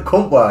 he's throwing the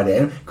cunt word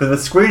in because we're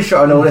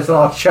screenshotting all this on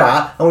our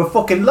chat and we're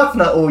fucking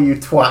laughing at all you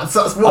twats.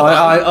 That's why.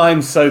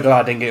 I'm so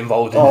glad I didn't get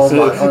involved in Oh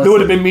this. my- There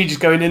would have been me just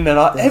going in there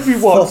like,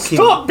 everyone, fucking-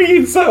 stop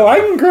being so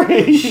angry.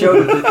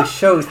 It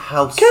shows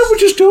how Can we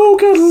just all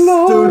get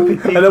along? stupid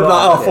people And I'm like,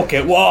 are. oh, fuck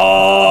it.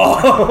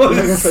 Whoa!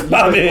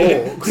 Spam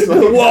it.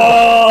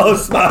 Whoa!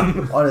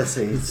 Spam.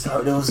 Honestly,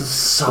 there was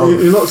so.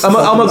 You're not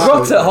I'm a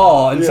grot at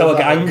heart until I Yeah,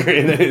 get angry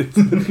in it.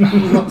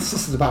 not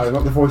sisters about it,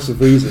 not the voice of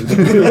reason.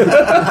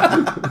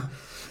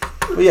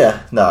 But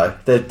yeah, no,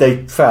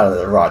 they found it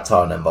at the right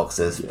time. Them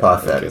boxes,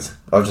 perfect. okay.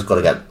 I've just got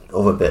to get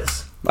other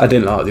bits. I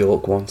didn't like the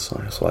orc one, so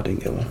that's why I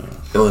didn't get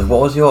one.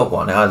 What was your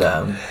one? It had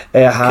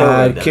It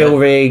had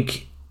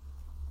Killrig,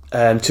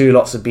 Killrig, 2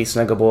 lots of Beast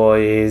Mega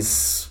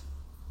Boys,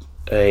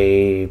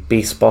 a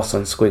Beast Boss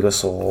and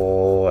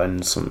Squigosaur,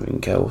 and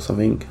something else, I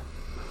think.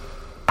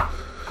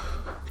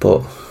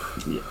 But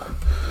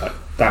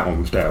That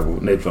one was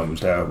terrible. Nib's one was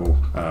terrible.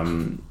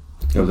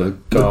 There was a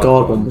The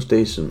guard one was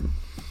decent.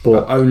 but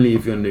But only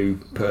if you're a new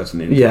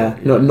person in. yeah,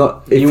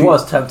 not if you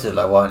was tempted,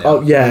 like, weren't you?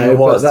 Oh yeah, you but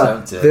was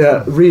that, tempted.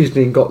 the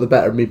reasoning got the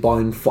better of me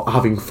buying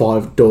having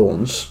 5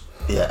 Dawns.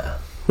 Yeah.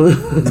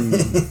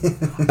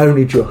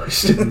 Only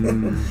just.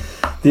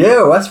 The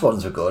AOS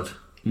ones were good.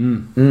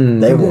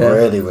 They were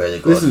really, really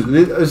good.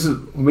 This is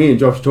me and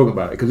Josh talking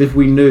about it, because if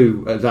we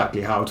knew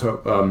exactly how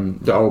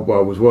the old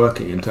world was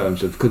working in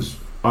terms of, because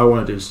I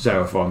want to do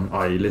Seraphon,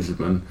 i.e.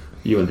 Lizardman,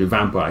 you want to do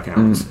vampire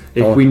accounts.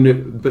 If we knew,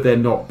 but they're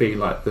not being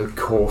like the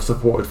core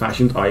supported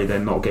factions, i.e. they're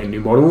not getting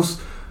new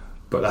models,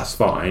 but that's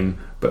fine.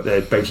 But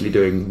they're basically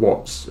doing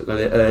what's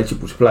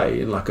eligible to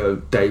play in like a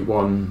day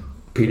one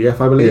PDF,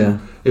 I believe. Yeah.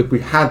 If we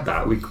had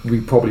that, we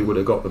probably would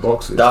have got the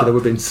boxes. That- So there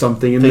would have been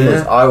something in Thing there.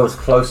 is, I was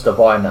close to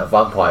buying that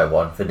vampire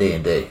one for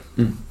D&D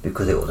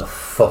because it was a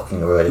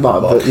fucking really good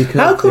box.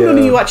 How come when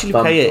you actually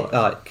pay it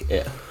like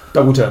it?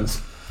 Double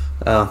turns.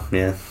 Oh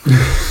yeah.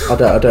 I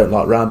don't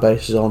like round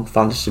bases on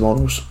fantasy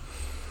models.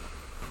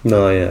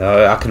 No,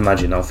 yeah, I can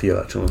imagine how for you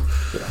actually.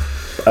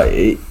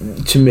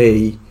 To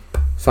me,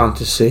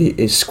 fantasy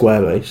is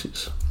square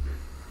bases.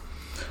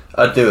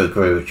 I do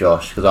agree with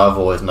Josh because I've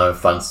always known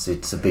fantasy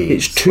to be.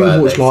 It's too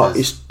square much like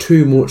bases. it's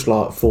too much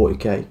like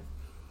 40k.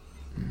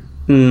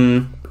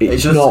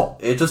 It's just, not.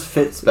 It just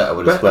fits better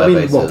with But, the square I mean,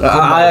 bases. what-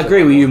 I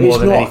agree with you more It's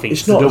than not- anything.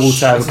 it's The not double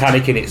turn s-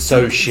 mechanic in it's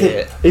so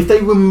shit. If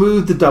they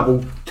removed the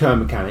double turn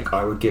mechanic,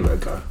 I would give it a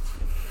go.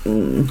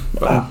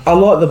 I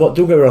like the. Don't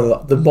get me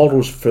wrong. The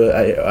models for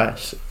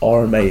AOS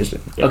are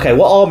amazing. Okay,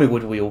 what army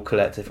would we all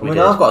collect if I we mean,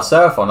 did? I've got a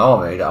Seraphon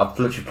army that I've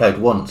literally played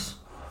once.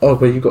 Oh,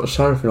 but you've got a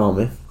Seraphim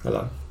army.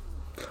 Hello.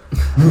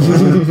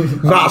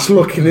 Matt's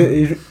looking at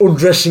you,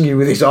 undressing you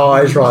with his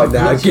eyes right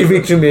now. Give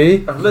it to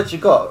me. I've literally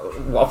got.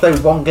 I played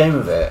one game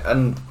of it,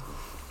 and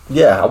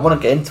yeah, I want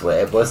to get into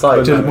it, but it's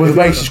like. But Will the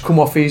bases come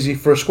off easy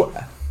for a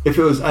square? If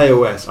it was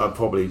AOS, I'd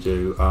probably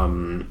do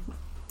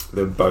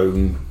the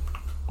bone.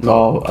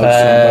 No, Bone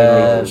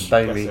That's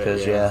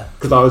Reapers, it, yeah.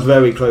 Because I was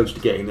very close to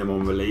getting them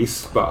on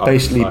release, but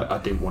Basically- I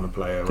didn't want to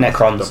play a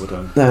Necrons.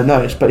 double turn. no.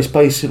 It's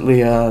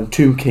basically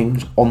Tomb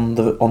Kings on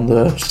the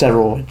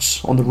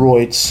steroids, on the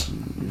roids.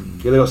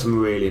 Yeah, they got some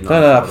really nice. No,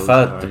 I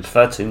models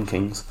prefer Tomb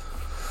Kings.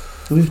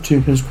 We've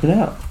Tomb Kings coming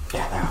out.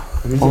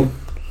 No,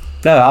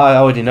 I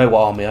already know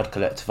what army I'd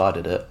collect if I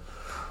did it.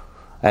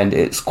 And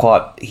it's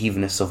quite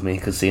heathenist of me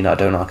because, I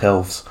don't like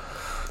elves.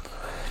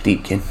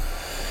 Deepkin.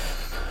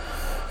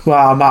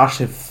 Well, I'm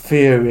actually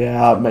theory.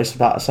 It makes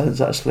about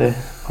sense actually.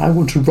 I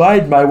want to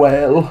ride my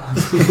whale.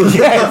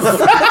 Yes!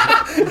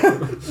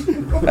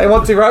 I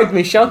want to ride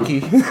me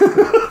Shaggy.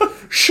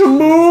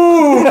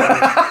 Shamoo!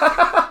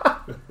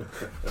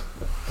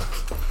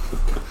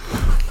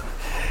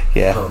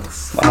 Yeah.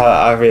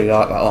 I really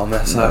like that army.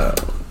 So.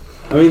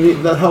 I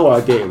mean, the whole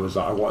idea was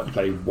that I wanted to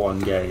play one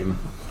game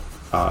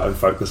and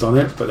focus on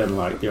it, but then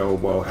the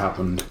old world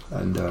happened,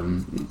 and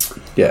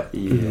Yeah.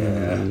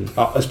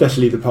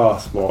 especially the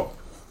past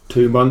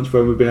 2 months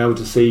when we've been able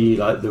to see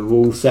the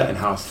rule set and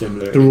how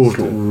similar it The rules is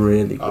look to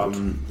really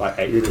good.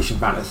 8th edition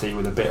fantasy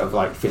with a bit of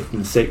 5th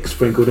and 6th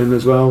sprinkled in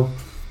as well.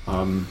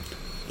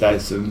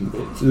 It's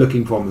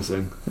looking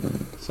promising.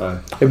 So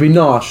It'd be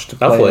nice to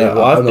play.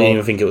 I didn't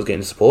even think it was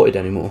getting supported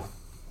anymore.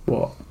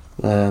 What?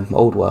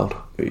 Old World.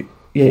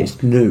 Yeah,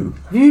 it's new.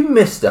 Have you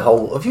missed the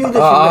whole? Have you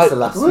literally missed the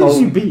last? where have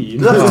you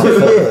been? The last 2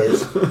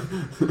 years.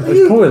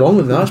 It's probably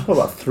longer than that. It's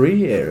probably about 3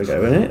 years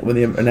ago, isn't it? When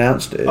they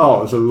announced it. Oh,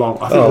 it was a long.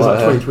 I think it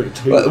was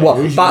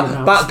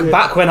 2022.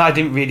 Back when I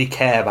didn't really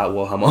care about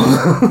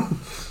Warhammer.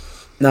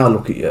 Now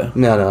look at you.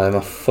 No, I'm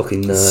a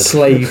fucking nerd.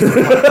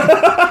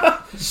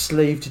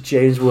 Slave to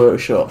James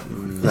Workshop.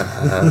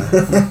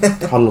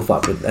 I love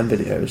them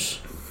videos.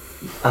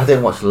 I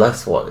didn't watch the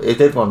last one. It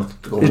did one.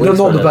 It's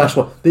not the best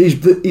one.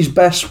 His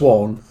best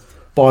one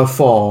by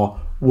far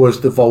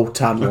was the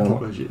Voltan one.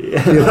 Apology.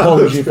 The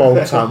Apology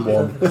Voltan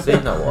one. I've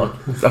seen that one.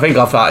 I think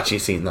I've actually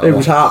seen that It one.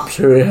 was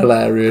absolutely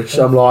hilarious.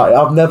 I'm like,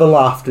 I've never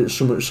laughed at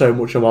so much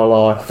in my I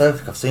life. don't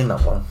think I've seen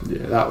that one.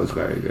 Yeah, that was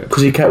very good.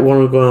 Because he kept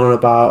going on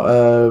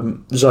about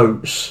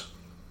Zotes.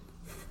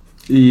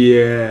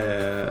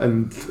 Yeah,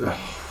 and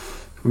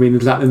I mean,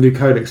 is that the new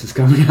codex is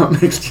coming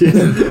out next year?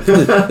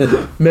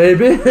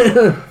 Maybe.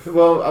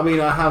 Well, I mean,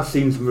 I have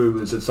seen some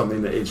rumours of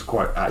something that is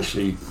quite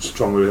actually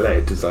strongly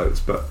related to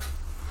Zotes, but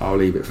I'll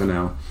leave it for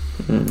now.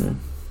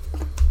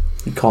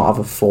 You can't have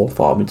a 4th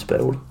army to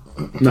build.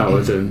 No,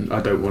 as in, I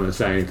don't want to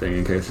say anything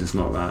in case it's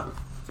not that.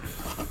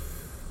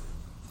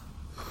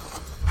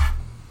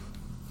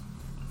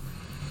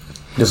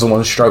 Doesn't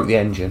want to stroke the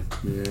engine.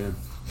 Yeah.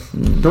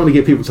 Don't want to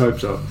get people's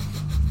hopes up.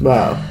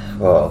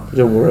 Well,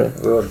 Don't worry.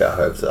 we all got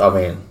hopes. I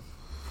mean,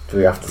 do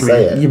we have to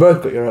say it? You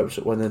both got your hopes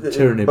up when the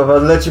tyranny. But I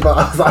literally,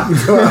 I was like,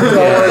 do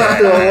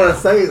I want to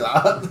say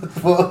that?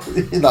 But,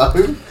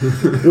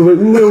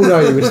 We all know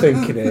you was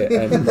thinking it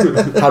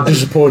and how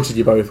disappointed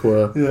you both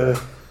were.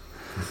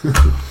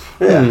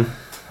 Yeah.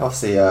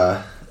 Obviously,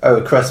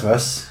 over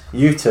Christmas,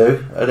 you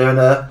two are doing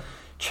a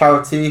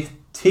charity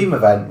team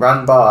event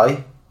ran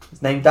by.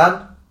 His name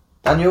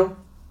Daniel.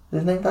 Is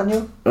his name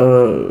Daniel?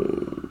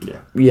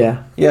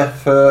 Yeah. Yeah,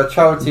 for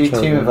charity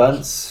Charity team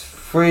events.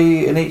 events,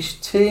 3 in each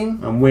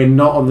team. And we're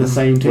not on the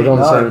same team. We're on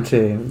the No. same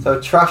team. So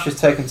Trash has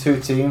taken 2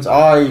 teams.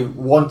 I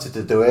wanted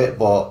to do it,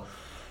 but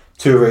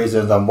 2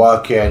 reasons: I'm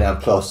working, and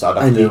plus I'd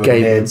have And to do you're with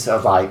gaming. kids. I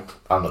was like,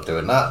 I'm not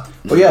doing that.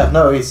 But yeah,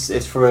 no,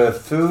 it's for a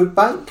food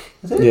bank.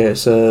 Is it? Yeah,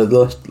 it's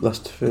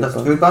Leicester Food. That's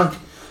the food bank.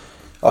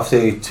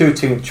 Obviously, 2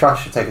 team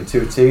trash are taking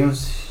 2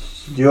 teams.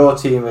 Your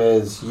team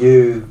is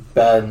you,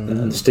 Ben,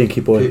 and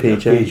Stinky Boy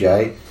PJ.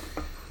 PJ.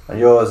 And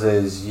yours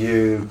is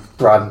you,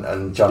 Brant,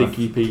 and Jonathan.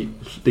 Stinky Pete,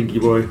 Stinky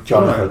Boy.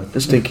 Jonathan. The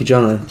Stinky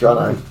Johnny.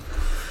 Jono.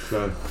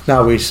 So,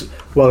 Now he's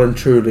well and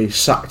truly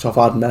sacked off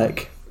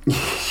Admech.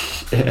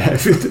 yeah,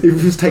 if it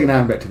was taking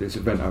Ambeck to this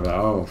event, I'm like,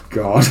 oh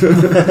god.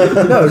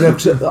 No,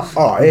 'cause,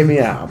 alright, hear me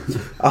out.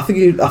 I think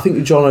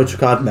Jono took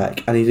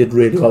Admech and he did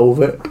really well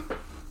with it.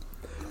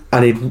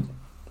 And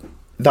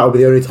that would be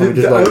the only time he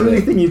did The well only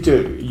with it. thing you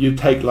do, you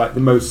take like the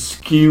most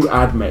skew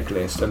AdMech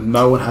list, and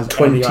no one has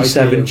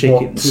 27 any idea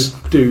chickens.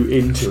 what to do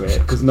into it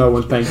because no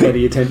one's paying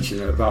any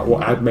attention about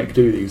what AdMech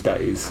do these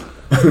days.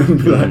 Be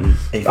like,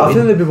 I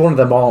think they'll be one of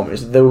them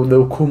armies.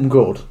 They'll come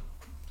good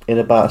in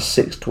about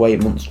 6 to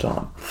 8 months'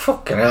 time.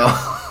 Fucking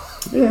hell.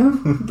 yeah,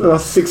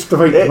 that's 6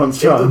 to 8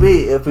 months It'll time.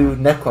 be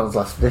Necron's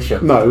last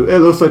edition. No,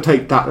 it'll also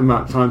take that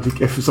amount of time to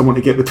get for someone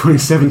to get the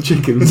 27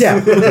 chickens. Yeah.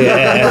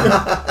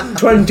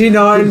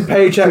 29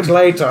 paychecks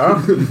later.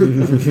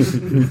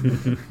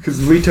 Because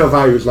the retail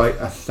value is like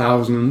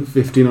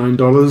 $1,059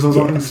 or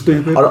something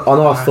stupid. I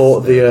know I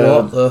thought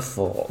What the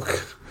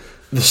fuck?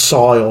 the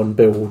Scion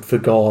build for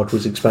Guard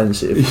was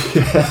expensive.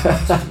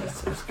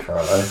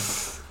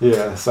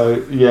 Yeah, so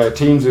yeah,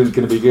 teams is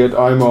going to be good.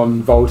 I'm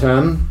on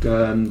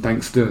Voltan,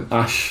 thanks to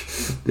Ash,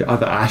 the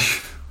other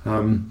Ash.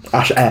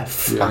 Ash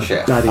F. Yeah, Ash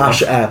F. Daddy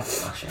Ash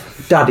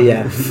F. Daddy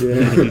F.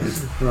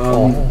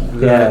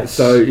 Yeah.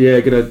 So yeah,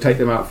 going to take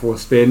them out for a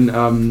spin.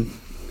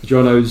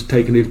 Jono's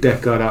taking his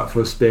deck guard out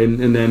for a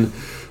spin, and then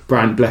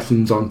Brand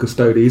Blessings on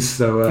Custodes.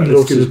 So He it's loves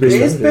going to his be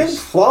business. He's been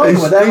flying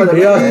with them.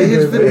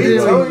 he's been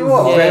I tell you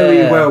what. very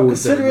Yeah. well with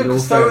Considering them. in all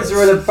Custodes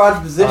fairness. are in a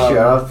bad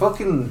position,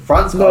 fucking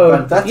France got No. a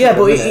vendetta. Yeah,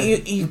 but at the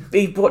minute.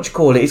 he what you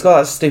call it? He's got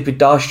that stupid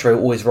dice tray.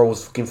 Always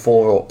rolls fucking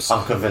 4-ups.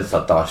 I'm convinced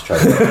that dice trade.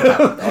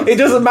 It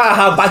doesn't matter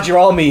how bad your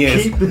army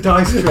is. Keep the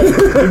dice tray.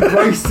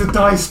 Embrace the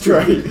dice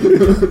tray.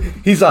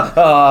 He's like,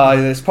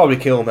 it's probably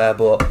kill me,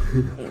 but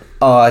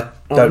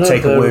don't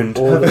take a wound.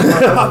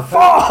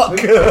 Fuck! When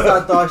he does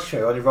that dice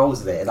tray when he rolls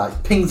with it, it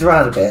like pings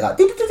around a bit, like.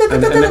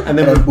 and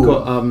then we've boom.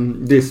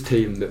 got this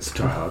team that's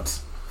tryhards.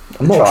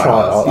 I'm not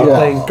tryhard. I'm Yeah.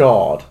 playing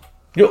Guard.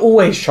 You're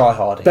always try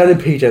hard. Ben and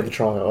PJ are the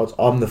tryhards.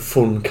 I'm the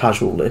fun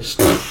casual list.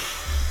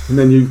 And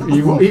then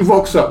he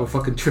rocks up with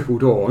fucking Triple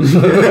Dawn.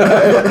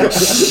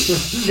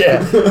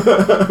 Yeah.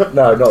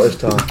 No, not this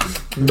time.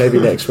 Maybe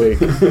next week.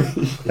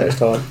 Next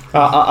time.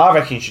 I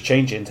reckon you should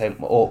change it and take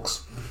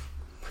orcs.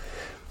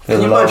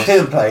 Can you imagine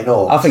him playing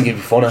orcs? I think it'd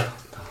be funny.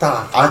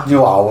 I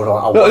knew what I would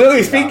want. Look,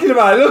 he's thinking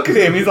about it. Look at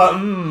him. He's like,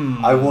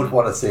 I would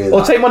want to see that.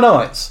 Or take my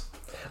knights.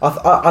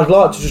 I'd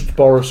like to just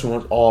borrow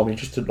someone's army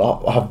just to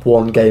have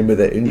one game with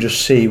it and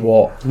just see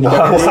what. What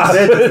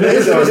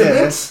happens? What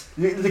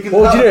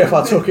would you do if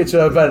I took it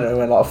to an event and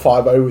went like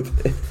 5-0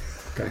 with it?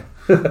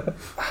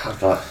 I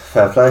was like,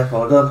 fair play,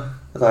 well done. I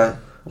was like,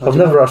 I've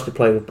never actually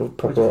played a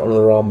proper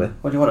another army.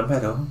 what do you want a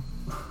medal?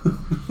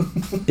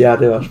 Yeah, I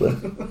do actually.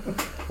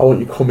 I want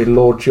you to call me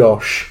Lord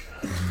Josh,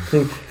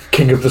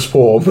 King of the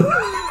Swarm.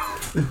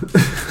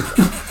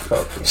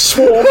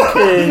 Swarm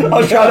King. I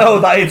was trying to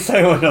hold that in so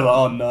much. I'm like,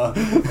 oh no.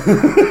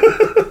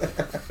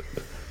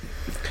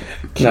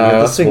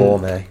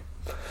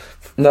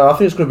 I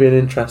think it's going to be an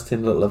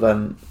interesting little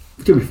event.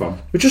 It's going to be fun.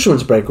 We just wanted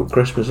to break up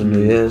Christmas and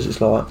New Year's. It's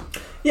like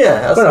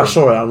Yeah, when I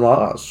saw it, I'm like,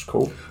 that's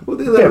cool. Well,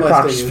 the Bit other of nice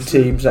practice thing for is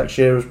teams next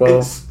year as well.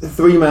 it's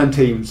 3-man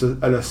teams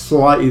and a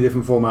slightly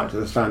different format to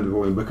the standard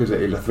one because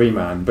it is a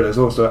 3-man, but it's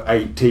also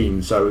 8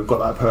 teams, so we've got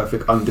that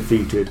perfect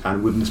undefeated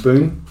and wooden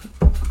spoon.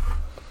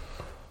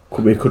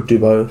 We could do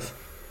both.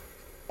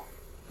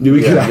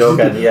 We Yeah, you're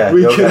getting- yeah,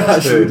 we you're can getting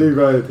actually spoon. do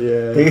both,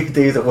 yeah.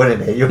 These are winning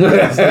it. You're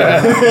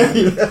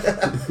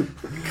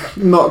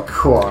Not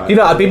quite. You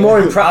know, I'd be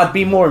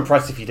more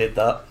impressed if you did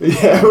that.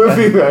 Yeah, it would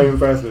be very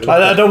impressive.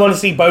 I don't want to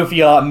see both of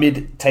you like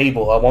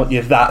mid-table. I want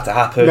you that to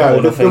happen. No,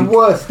 or the nothing.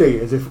 worst thing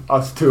is if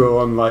us two are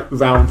on like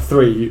round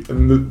 3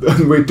 and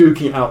we're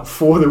duking out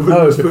for the wooden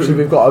No, spoon. because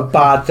we've got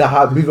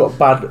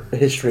bad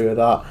history with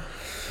that.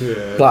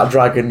 Yeah. Black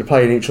Dragon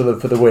playing each other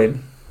for the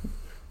win.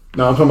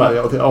 No, I'm talking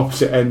about the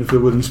opposite end of the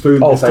wooden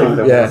spoon. Oh, this time.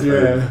 yeah.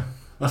 Yeah.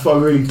 That's what I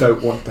really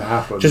don't want to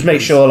happen. Just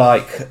make sure,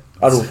 like,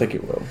 I don't think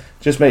it will.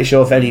 just make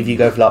sure if any of you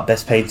go for like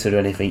best painted or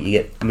anything, you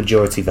get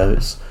majority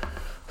votes,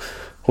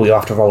 or you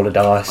have to roll a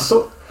dice.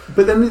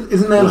 But then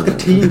isn't there like a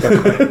team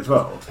campaign as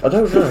well? I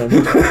don't know.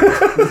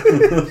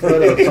 Something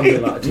like a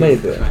team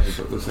Maybe. campaign,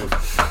 but we'll see.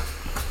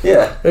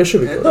 yeah. It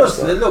should be It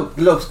good.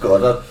 looks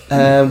good.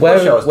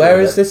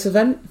 Where is this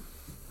event?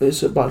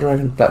 It's at Black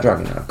Dragon. Black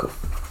Dragon. Oh, cool.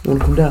 You want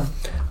to come down?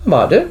 I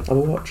might do. Have a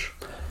watch.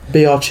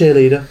 Be our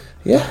cheerleader.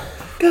 Yeah.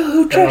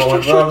 Go, trash,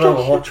 trash,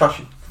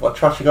 trash. What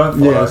trash you going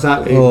for? Yeah,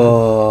 exactly.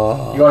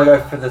 Oh. You want to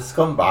go for the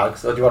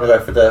scumbags or do you want to go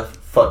for the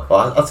fun?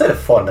 Well, I'd say the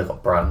fun. They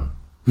got Bran.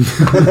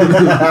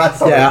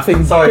 Yeah, I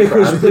think Sorry,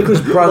 because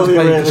Brad's Well,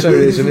 playing yeah.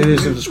 Custodians and it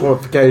is a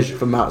disqualification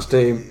for Matt's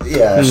team.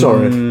 Yeah.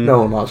 Sorry, no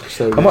one likes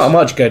Custodians. I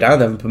might just go down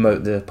there and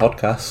promote the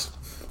podcast.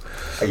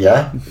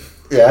 Yeah.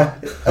 Yeah.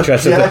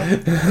 Dress up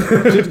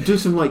Yeah. do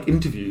some like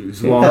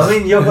interviews. I While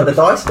mean, you've got the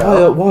dice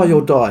now. Why are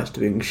your dice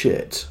doing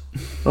shit?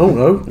 Oh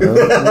no,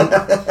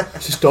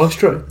 it's just dice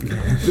tray.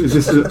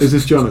 is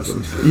this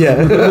Jonathan? Yeah.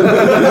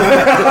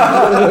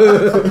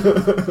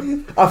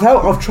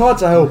 I've tried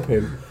to help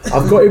him.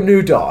 I've got him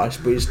new dice,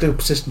 but he's still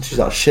persistent to use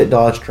that shit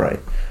dice tray.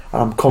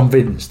 And I'm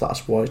convinced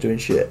that's why he's doing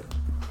shit.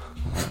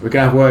 We're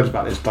gonna have words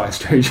about this dice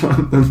tray,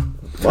 Jonathan.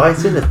 Why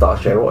is in this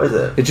dice tray? What is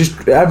it? It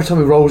just every time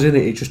he rolls in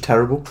it, it's just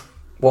terrible.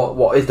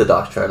 What is the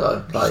dice tray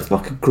though? Like It's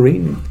like a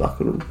green, like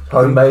a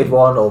homemade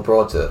one or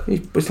brought it?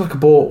 It's like a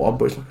bought one,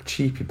 but it's like a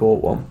cheapy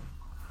bought one.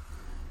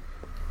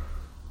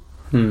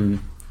 We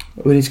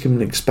need to give him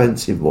an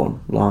expensive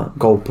one, like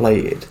gold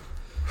plated.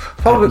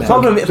 Problem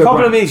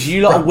is,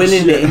 you lot are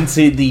willing it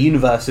into the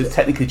universe. So it's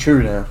technically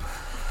true now.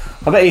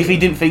 I bet if he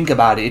didn't think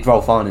about it, he'd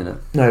roll fine in it.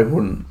 No, he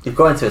wouldn't. You've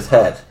got into his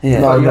head.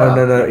 Yeah.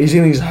 No. He's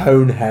in his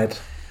own head.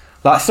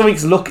 Like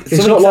something's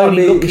It's not like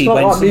me. It's not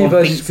when like me someone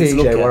versus thinks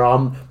it's PJ, lucky.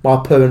 where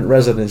my permanent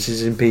residence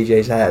is in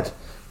PJ's head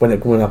when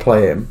I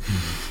play him.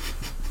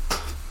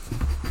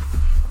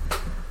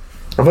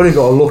 I've only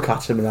got to look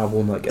at him and I've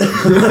won that game.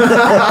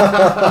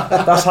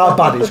 That's how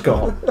bad it's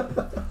got.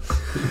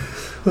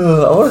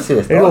 I want to see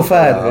this. In all dice tray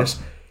fairness,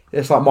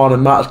 it's like mine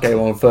and Matt's game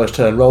on first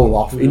turn roll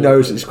off. He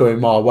knows it's going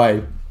my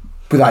way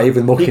without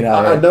even looking at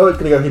I it. know it's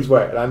going to go his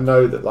way, and I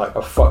know that like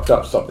I fucked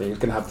up something. It's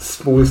going to have the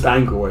smallest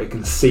angle where it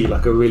can see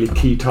like a really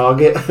key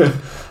target.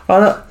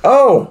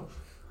 Oh,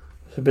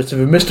 it's a bit of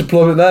a missed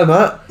deployment there,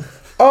 Matt.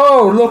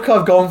 Oh, look,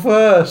 I've gone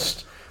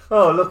first. now.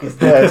 Oh, look, it's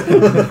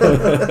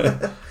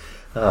dead.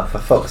 Oh, for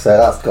fuck's sake,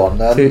 that's gone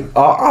then.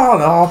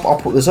 I'll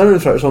put the zone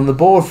threats on the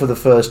board for the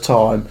first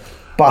time.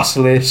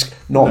 Basilisk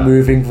not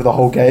moving for the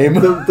whole game.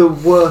 The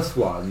worst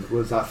one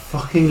was that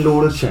fucking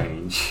Lord of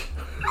Change.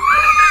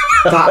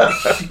 That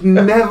should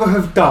never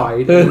have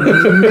died in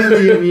a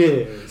million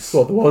years.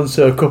 What, the ones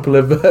a couple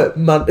of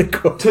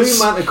manticores? 2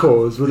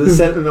 manticores with a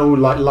sentinel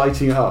like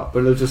lighting it up,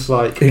 and they're just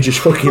like, Who just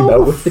fucking how the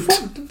melted.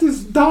 fuck did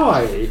this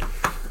die?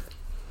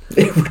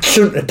 It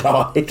shouldn't have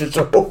died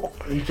at all.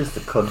 You're just a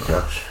cunt,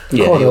 Josh.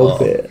 Yeah, Can't you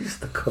help are. it.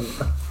 Just a cunt.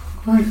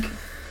 Like,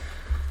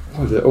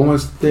 what was it?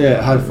 Almost, yeah,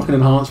 it had a fucking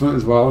enhancement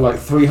as well. Like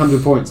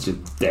 300 points,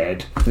 just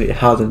dead. It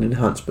had an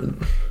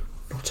enhancement.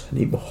 Not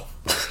anymore.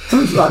 It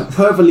was like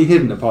perfectly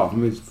hidden apart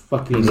from his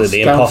fucking Was it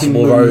the scouting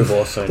impossible move rover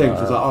or something thing. like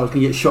It was that? like, oh, I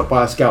can get shot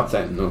by a scout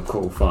then. Oh,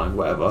 cool, fine,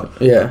 whatever.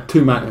 Yeah.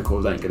 2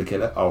 manticores ain't gonna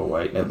kill it. Oh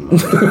wait, never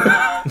mind.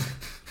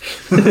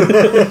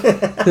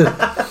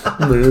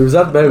 It was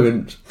that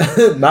moment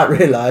Matt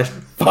realised,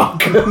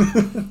 fuck.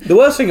 The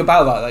worst thing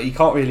about that you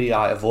can't really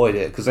like, avoid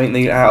it because ain't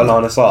they out of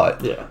line of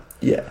sight. Yeah.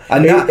 Yeah.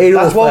 And In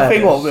that's all one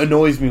thing fairness- what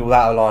annoys me with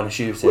out of line of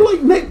shooting. Well,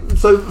 like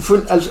so,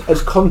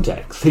 as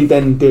context, he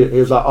then did. He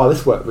was like, "Oh,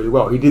 this worked really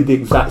well." He did the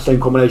exact same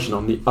combination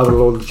on the other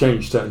Lord of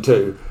Change turn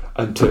 2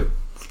 and took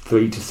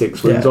 3 to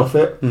 6 wins Yeah. off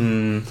it.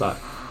 It's like,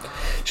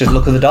 Just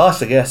look at the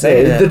dice, I guess.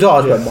 Yeah, the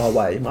dice Yeah. went my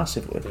way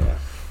massively. yeah,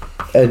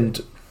 And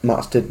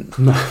Matt's didn't.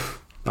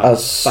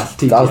 that's As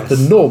TTS. the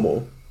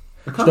normal.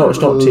 I can't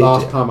It's not remember the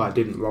last TTS. time I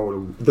didn't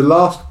roll the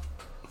last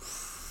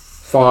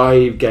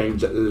 5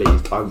 games at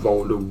least. I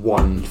rolled a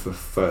 1 for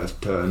first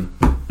turn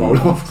roll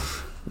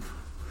off.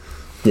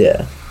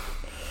 Yeah.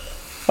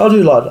 I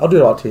do like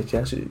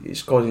TTS.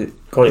 It's got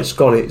its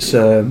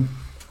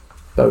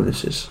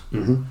bonuses.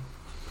 Mm-hmm.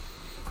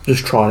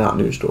 Just trying out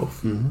new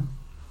stuff.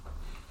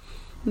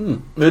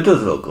 It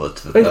does look good.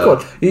 To be It's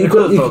fair.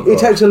 good. It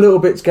takes a little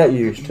bit to get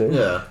used to.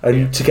 Yeah.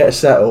 And to get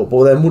set up,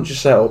 but then once you're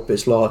set up,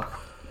 it's like,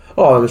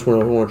 oh, I just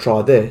want to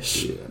try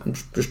this. Yeah.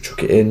 And just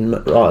chuck it in,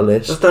 write a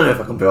list. Just don't know if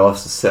I can be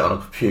asked to sit on a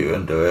computer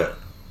and do it.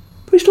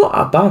 But it's not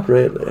that bad, I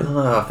really. don't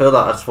know. I feel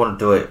like I just want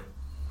to do it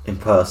in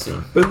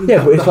person.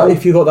 Yeah, but it's like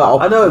if you got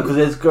that. I know because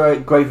it's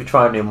great for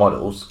trying new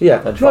models. Yeah,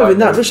 and not trying even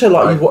that. new- Just say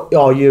like,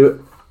 right.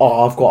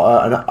 I've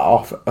got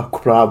a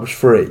couple of hours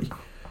free,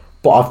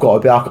 but I've got to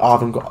be. I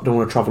don't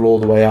want to travel all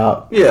the way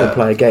out to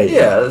play a game.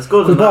 Yeah, it's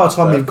good. Because by the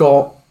time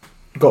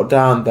you've got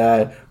down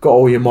there, got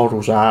all your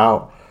models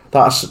out,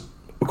 that's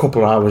a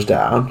couple of hours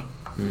down.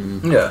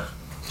 Yeah.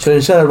 So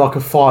instead of like a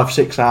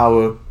 5-6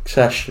 hour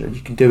session,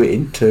 you can do it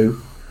in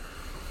 2.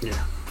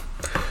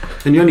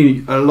 And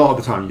a lot of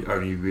the time, you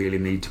only really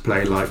need to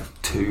play like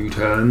 2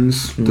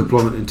 turns,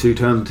 deployment in 2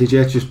 turns on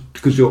TGS, just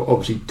because you're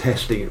obviously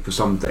testing it for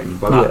something.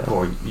 By that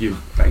point, you've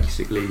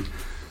basically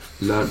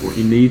learned what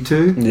you need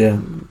to. Yeah.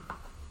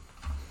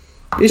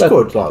 It's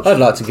good. Like, I'd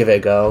like to give it a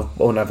go.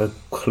 I won't have a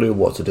clue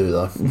what to do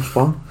though. it's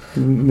fun.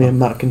 Me and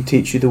Matt can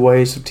teach you the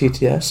ways of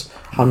TTS,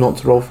 how not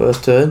to roll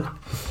first turn.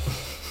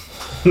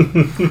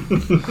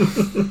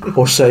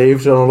 Or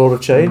saved on a lot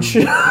of change.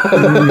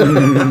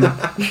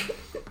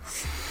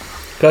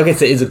 I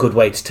guess it is a good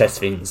way to test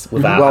things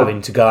without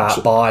having to go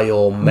out buy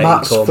or make.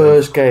 Matt's or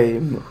first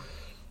game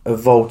of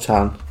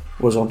Voltan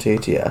was on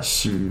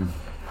TTS,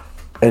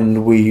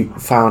 and we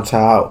found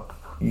out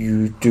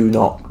you do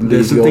not.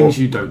 There's some things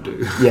you don't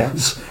do.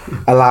 Yes,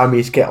 allow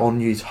me to get on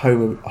use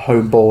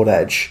home board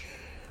edge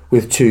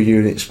with 2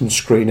 units and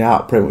screen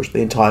out pretty much the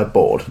entire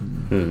board.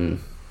 Mm-hmm.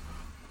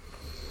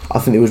 I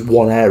think there was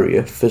one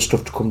area for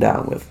stuff to come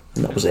down with,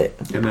 and that was it.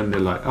 And then they're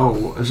like,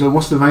 oh, so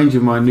what's the range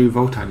of my new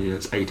Voltan unit?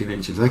 It's 18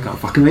 inches. They can't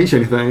fucking reach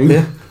anything.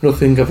 Yeah,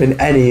 nothing of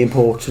any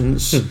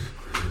importance.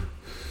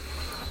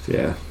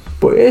 Yeah.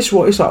 But it's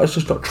what it's like. It's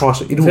just not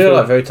trust. You I don't feel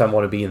like Votan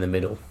want to be in the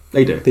middle.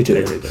 They do. They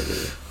do. They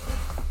do.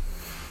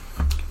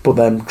 But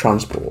then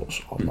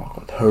transports are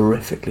not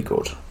horrifically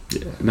good.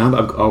 Yeah. Now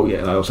that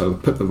I also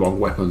put the wrong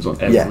weapons on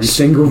every Yes.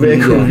 single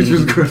vehicle, Yeah. which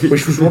was great.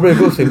 Which was probably a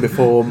good thing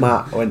before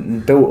Matt went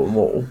and built them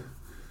all.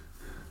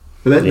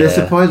 But they're Yeah.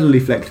 surprisingly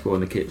flexible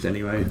in the kits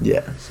anyway.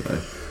 Yeah. So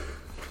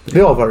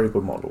They are very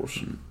good models.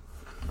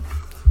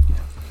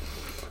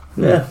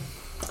 Yeah.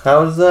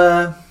 How's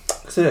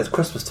considering it's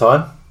Christmas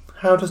time,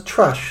 how does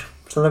Trash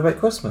celebrate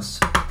Christmas?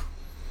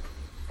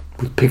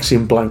 With pigs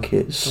in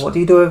blankets. What do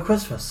you do over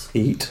Christmas?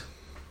 Eat.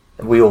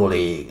 We all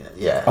eat,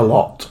 yeah. A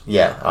lot.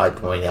 Yeah, I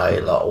mean, I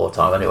eat a lot all the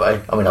time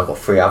anyway. I mean, I've got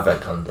 3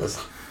 advent calendars.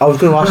 I was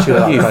going to ask you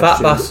that You fat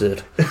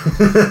question.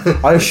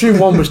 bastard. I assume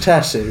one was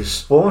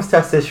Tess's. One was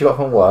tested she got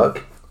from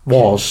work.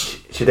 Was.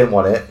 She didn't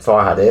want it, so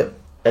I had it.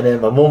 And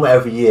then my mum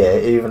every year,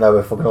 even though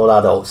we're fucking all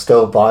adults,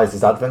 still buys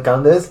these advent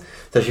calendars.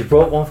 So she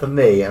brought one for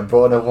me and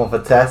brought another one for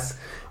Tess.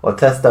 Well,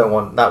 Tess don't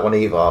want that one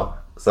either.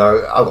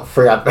 So I've got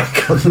 3 advent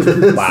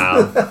calendars.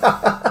 Wow.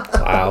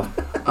 Wow.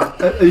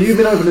 have you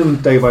been opening them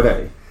day by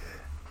day?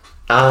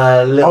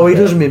 Oh, he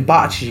does them in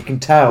batches, you can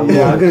tell.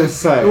 Yeah, I'm going to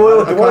say.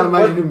 Well, I can't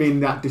imagine him being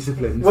that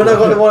disciplined. When I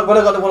got the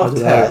one off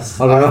Tess,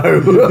 I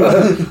don't know.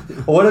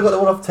 well, when I got the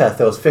one off Tess,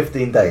 there was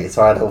 15 days,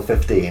 so I had all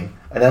 15.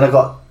 And then I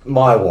got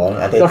my one.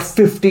 I did. Got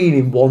 15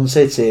 in one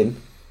sitting.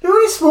 They're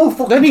only small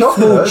fucking Only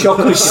small chocolates.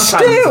 chocolate.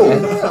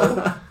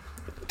 Still!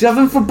 Do you have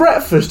them for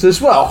breakfast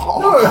as well?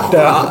 No,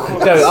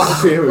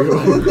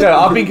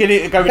 I've been going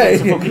into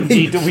fucking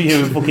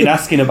GW and fucking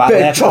asking about Bit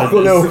their of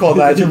chocolate calendars. milk on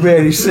there to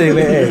really seal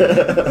it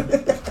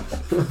in.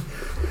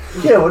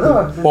 Yeah, well,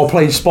 no. While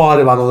playing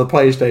Spider-Man on the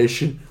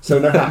PlayStation. So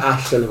now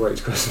Ash celebrates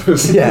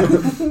Christmas. Yeah,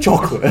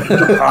 chocolate.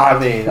 I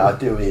mean, I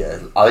do eat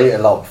it. I eat a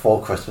lot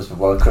before Christmas, but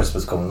when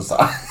Christmas comes,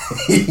 I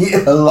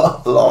eat a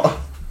lot.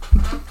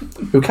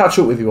 We'll catch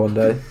up with you one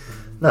day.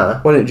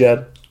 No. Won't it,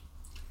 Jed?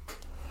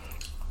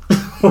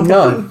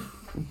 No.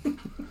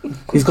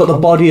 He's got the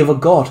body of a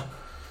god.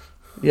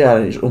 Yeah,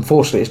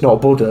 unfortunately, it's not a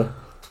Buddha.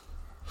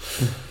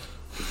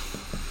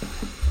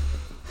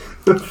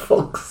 For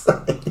fuck's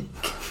sake.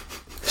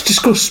 It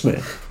disgusts me.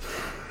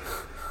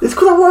 It's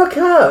got to work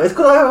out. It's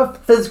got to have a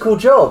physical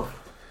job.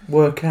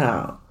 Work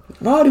out.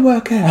 Why do you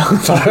work out?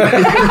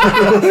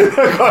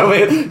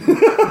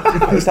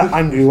 It's that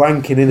angry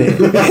wanking, innit?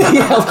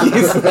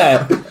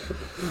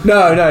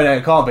 No,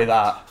 it can't be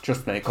that.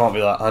 Trust me, it can't be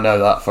that. I know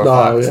that for a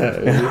No,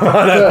 fact.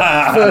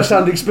 yeah.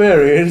 First-hand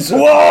experience. Whoa!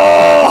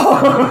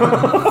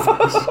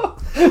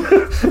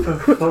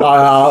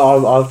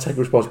 I'll take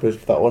responsibility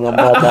for that one.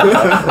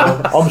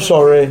 I'm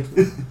sorry.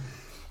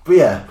 But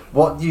yeah,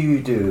 what do you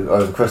do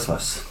over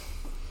Christmas?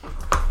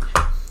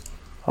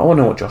 I want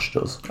to know what Josh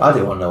does. I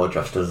do want to know what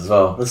Josh does as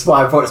well. That's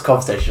why I brought this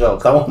conversation up,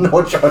 because I want to know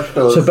what Josh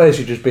does. So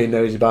basically just being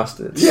nosy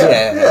bastards.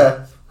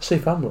 yeah. See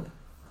family.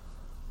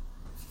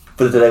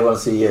 But do they want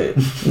to see you?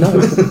 No.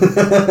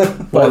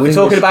 What, are we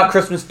talking about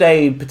Christmas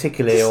Day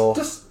particularly, or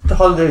Just the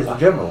holidays in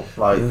general.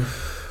 Like,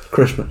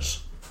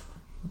 Christmas.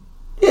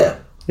 yeah.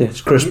 Yeah,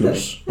 it's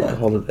Christmas. Yeah. Not a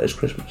holiday, it's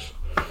Christmas.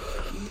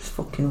 It's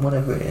fucking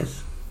whatever it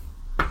is.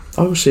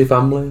 I will see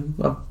family,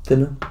 have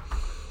dinner,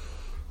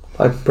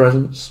 open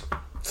presents,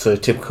 so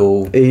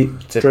typical? eat,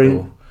 Typical.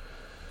 drink.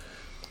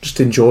 Just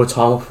enjoy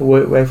time off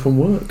away from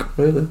work,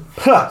 really.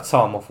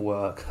 Time off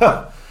work.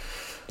 I've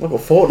got a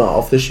fortnight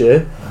off this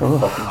year.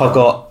 I've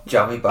got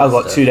Jammy bastard. I've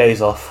got 2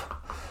 days off.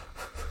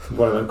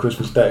 One of them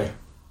Christmas Day.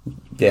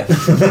 Yeah.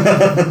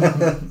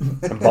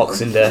 And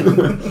Boxing Day.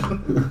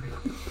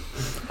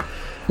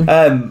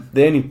 The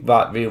only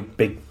real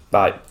big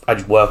I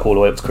just work all the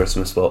way up to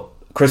Christmas, but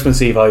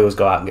Christmas Eve I always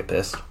go out and get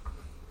pissed.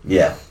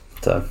 Yeah.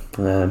 So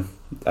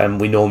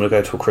and we normally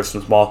go to a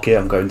Christmas market.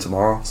 I'm going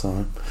tomorrow,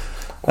 so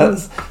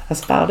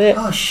that's about it.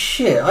 Oh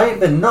shit! I ain't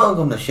been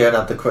Nottingham this year and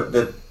had the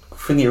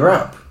thingy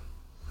wrap.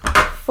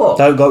 Fuck.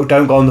 Don't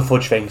go on the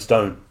fudge things.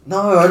 Don't. No,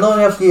 I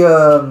only have the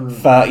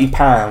 £30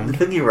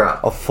 thingy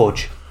wrap. of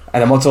fudge,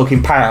 and I'm not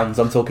talking pounds.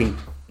 I'm talking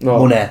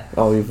money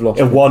Oh, you've lost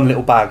in me. one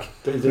little bag.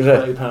 Is it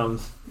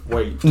 £30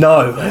 weight?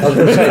 No,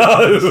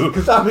 no.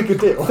 Because that'd be a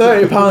good deal.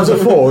 £30 a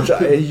forge,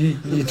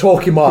 you're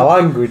talking my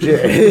language,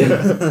 yeah.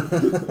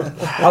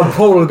 I'd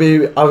probably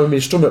be having my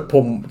stomach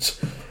pumped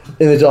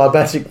in the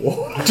diabetic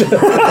ward.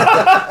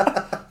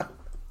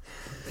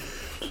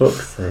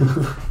 Fuck's sake.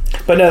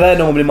 But no, they're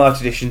normally my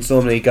traditions.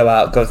 Normally go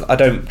out because I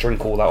don't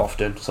drink all that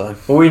often. So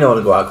Well, we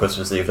normally go out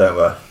Christmas Eve, don't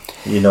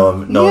we? You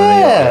know,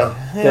 Yeah.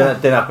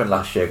 Didn't happen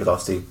last year because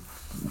obviously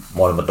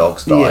one of my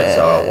dogs died,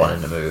 so I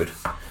wasn't in the mood.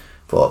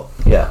 But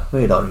yeah,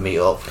 we don't meet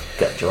up,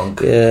 get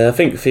drunk. yeah, I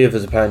think a few of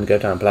us are planning to go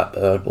down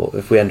Blackbird, but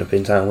if we end up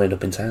in town, we end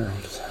up in town.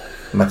 So.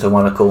 Metal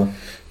monocle.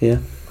 Yeah.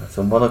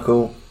 Metal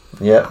monocle.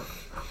 Yep.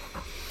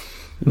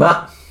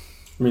 Matt.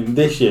 I mean,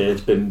 this year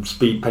it's been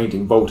speed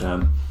painting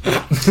Voltan.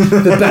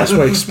 The best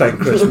way to spend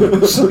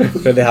Christmas.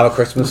 Do they have a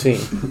Christmas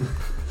theme?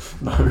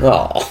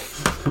 Oh.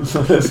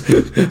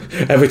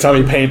 Every time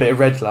you paint a bit of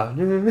red, like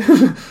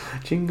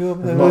jingle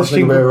Not a bells,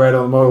 single bit of jingle. red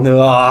on the mold. No.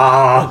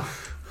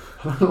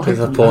 Like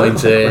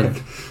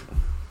Disappointing.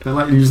 I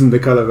like using the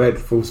colour red,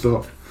 full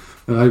stop.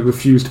 And I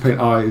refuse to paint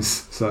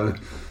eyes, so...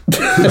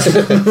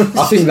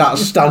 I think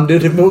that's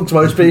standard amongst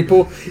most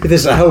people. If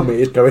there's a helmet,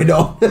 it's going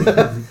on.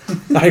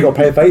 I ain't got to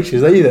paint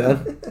faces either.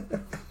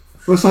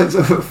 Well, it's like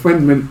a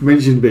friend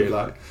mentioned me,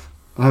 like,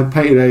 I had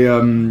painted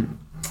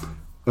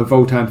a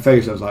Voltan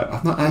face. I was like,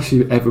 I've not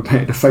actually ever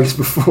painted a face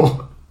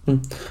before.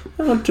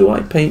 How do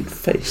I paint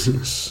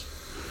faces?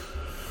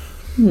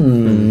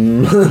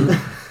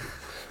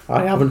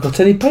 I haven't got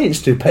any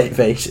paints to paint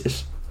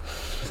faces.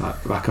 It's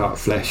like black art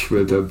flesh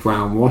with a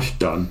brown wash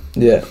done.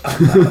 Yeah,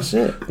 that's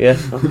it. Yeah.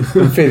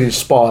 I'm feeling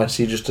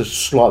spicy, just a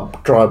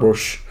slight dry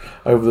brush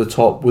over the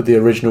top with the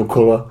original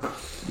colour.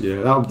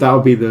 Yeah,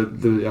 that'll be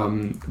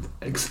the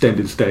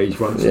extended stage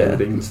once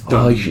everything's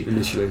done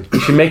initially. You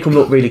should make them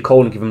look really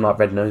cold and give them like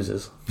red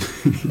noses.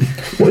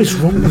 What is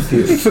wrong with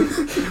you?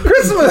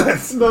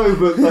 Christmas! No,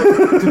 but like,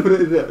 to put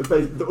it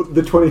in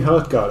the 20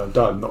 Hertz guard I've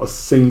done, not a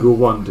single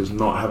one does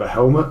not have a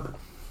helmet.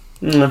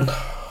 Because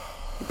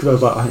I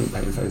was like, I hate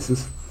painting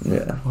faces.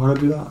 Yeah. Why would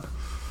I do that?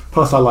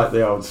 Plus, I like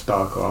the old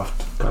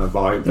StarCraft kind of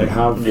vibe they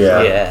have.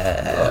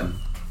 Yeah.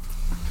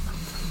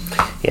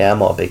 Yeah, I'm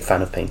not a big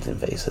fan of painting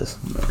faces.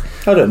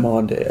 I don't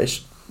mind it.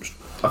 It's,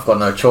 I've got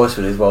no choice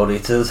with these world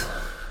eaters.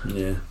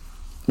 Yeah.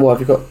 what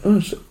have you got? Oh,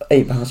 it's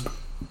 £8.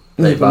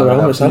 £8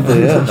 helmets, have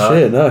they? Yeah, No.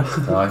 shit, no.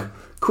 No.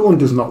 Corn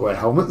does not wear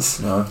helmets.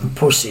 No.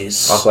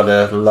 Pussies. I've got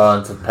to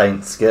learn to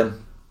paint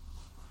skin.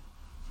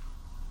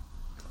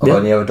 I've Yeah.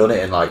 only ever done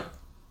it in like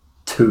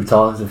 2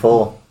 times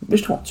before.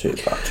 It's not too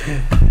bad.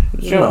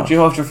 Do you know what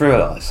I've just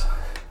realised?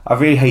 I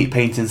really hate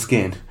painting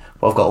skin,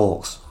 but I've got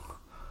orcs.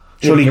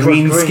 Surely Yeah,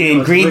 green what's skin,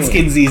 what's green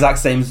skin's the exact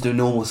same as the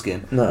normal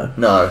skin. No.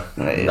 No.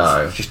 It is.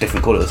 No. It's just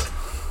different colours.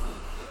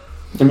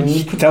 I mean,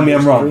 you could Tell me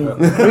I'm wrong.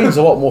 Green's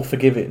a lot more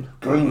forgiving.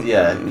 Green,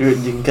 yeah, you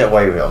can get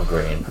away with it on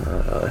green.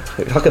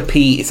 It's like a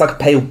pea. It's like a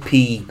pale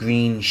pea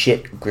green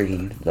shit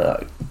green.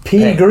 Like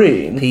Pea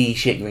green? Pea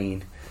shit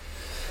green.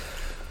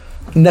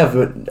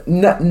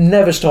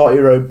 Never start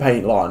your own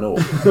paint line up.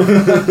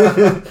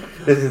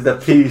 This is the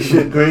pea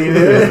shit green.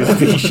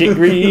 Pea shit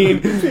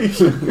green.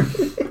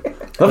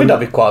 I think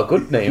that'd be quite a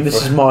good name. This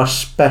for is my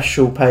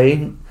special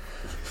paint.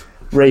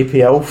 Rapey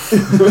elf.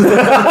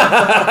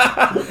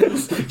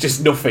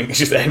 just nothing. It's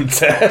just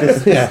empty.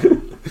 Yeah.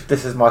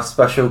 This is my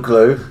special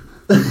glue.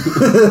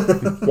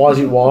 Why is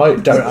it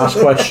white? Don't ask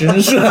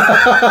questions.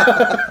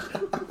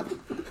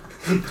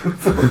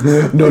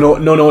 None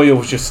oil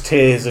was just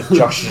tears of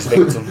Josh's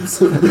victims.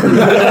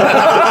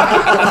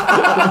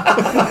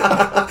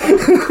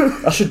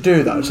 I should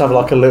do that. Just have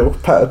like a little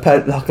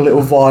like a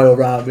little vial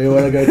around me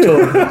when I go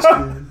toilets.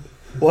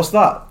 What's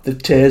that? The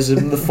tears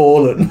of the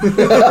fallen.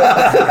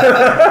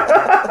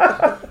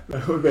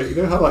 You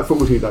know how like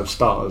football teams have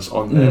stars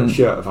on their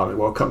shirt of how many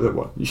World Cup they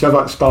won? You should have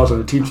like stars on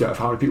the team shirt of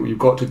how many people you've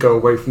got to go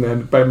away from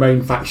their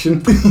main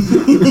faction.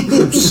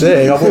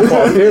 Sick. I've got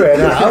quite a few here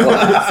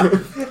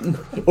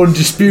now.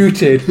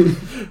 Undisputed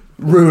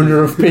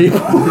ruiner of people.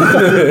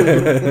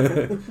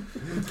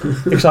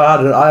 Because I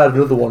had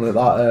another one at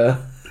that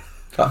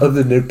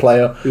other new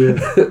player.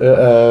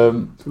 Yeah.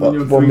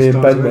 One me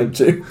and Ben went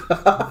to.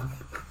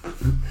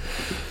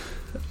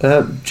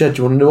 Jed,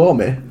 do you want a new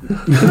army?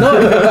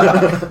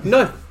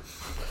 No.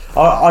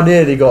 I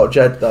nearly got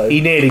Jed though.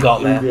 He nearly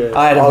got there. Yeah.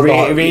 I had a I really,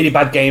 got- really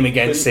bad game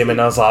against him, and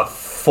I was like,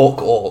 "Fuck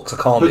orcs! I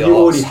can't But be you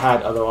already arsed."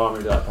 had other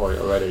armies at that point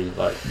already.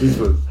 Like these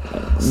were.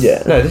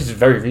 Yeah. No, this is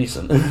very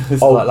recent. This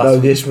is Oh like last no,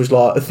 week. this was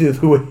like the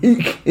other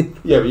week.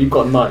 Yeah, but you've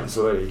got knights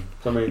already.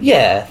 I mean.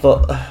 Yeah,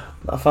 but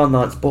I found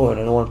knights boring,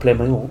 and I want to play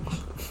my orcs.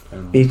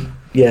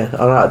 Yeah,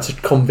 and I had to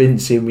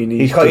convince him we need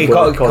He to can't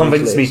work on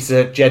convince me his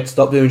list. to Jed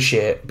stop doing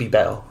shit, be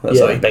better. That's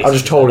Yeah, what he basically I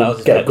just told said. That him was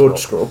his get head good talk.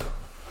 scrub.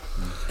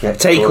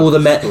 Take all the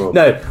meta.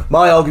 No,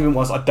 my argument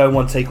was I don't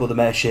want to take all the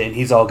meta shit, and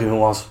his argument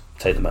was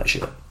take the meta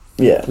shit.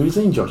 Yeah. Have you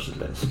seen Josh's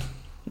list?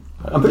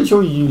 I'm pretty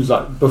sure you use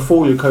like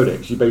before your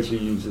codex, you basically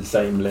use the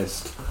same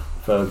list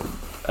for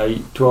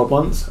 12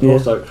 months. And Yeah.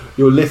 also,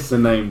 your lists are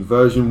named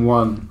version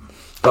 1.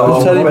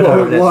 Oh, tell you we've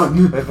what, been over one.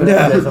 this. We've been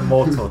over this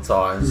multiple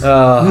times.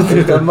 Uh,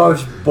 He's the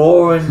most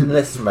boring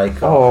list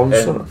maker Oh, I'm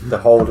in sorry. the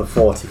whole of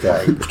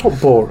 40k. It's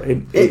not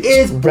boring. It It's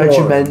is boring.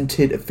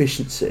 regimented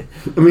efficiency.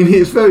 I mean,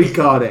 it's very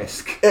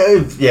guard-esque.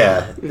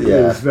 Yeah.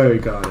 It's very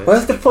guard-esque.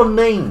 Where's the fun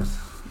names?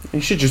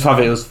 you should just have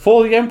it as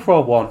for the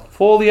Emperor 1,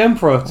 for the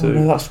Emperor 2. Oh,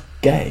 no, that's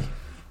gay.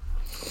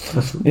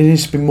 It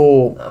needs to be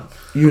more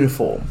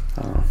uniform.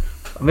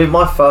 I mean,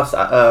 my first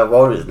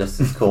Warriors list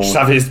is called Just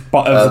have his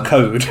a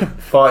code.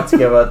 Fight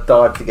Together,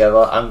 Die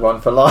Together, and Run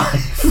for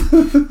Life.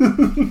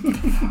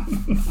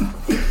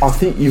 I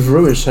think you've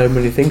ruined so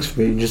many things for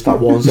me in just that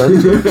one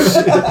sentence.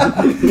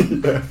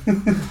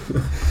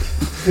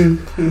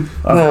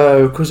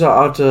 No, because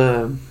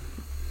I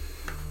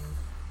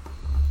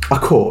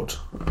could,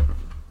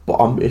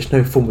 but it's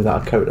no fun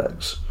without a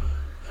codex.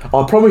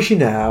 I promise you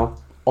now,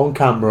 on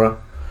camera,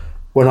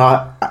 when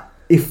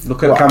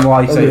Look at the camera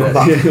while you say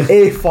this.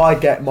 if I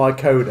get my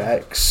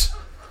codex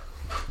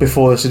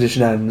before this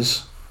edition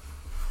ends,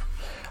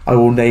 I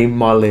will name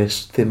my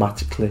list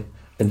thematically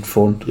and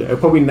fun. Yeah, I'll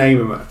probably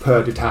name them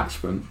per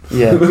detachment.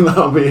 Yeah.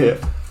 That'll be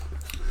it.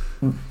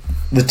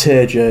 The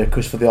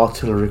Tearjerkers for the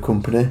artillery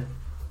company.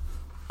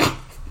 But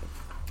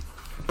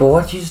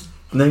why do you just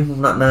name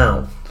them that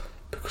now?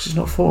 Because it's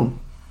not fun.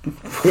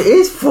 It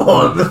is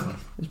fun!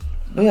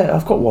 But yeah,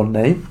 I've got one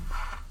name,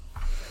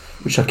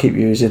 which I keep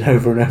using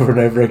over and over and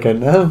over again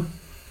now.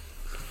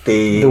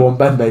 The one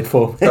Ben made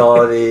for me.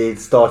 The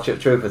Starship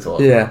Troopers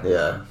one? Yeah.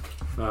 Yeah.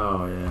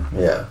 Oh, yeah.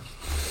 Yeah.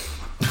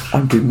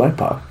 I'm doing my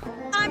part.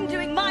 I'm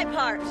doing my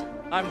part.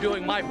 I'm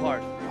doing my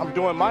part. I'm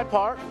doing my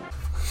part.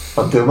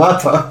 I'm doing my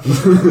part.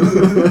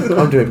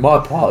 I'm doing my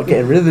part,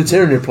 getting rid of the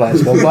tyranny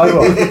players one by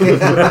one.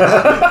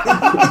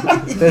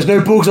 There's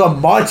no bugs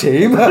on my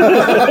team.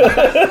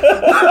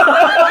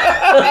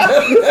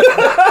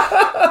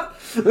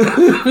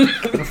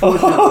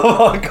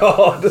 Oh my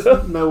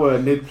god. No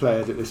NID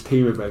players at this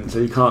team event, so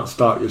you can't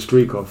start your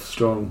streak off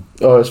strong.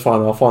 Oh, it's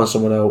fine. I'll find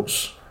someone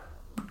else.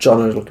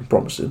 Jono's looking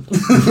promising.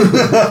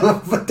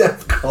 For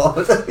Death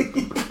God.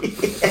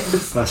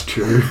 Yes. That's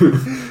true.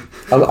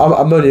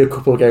 I'm only a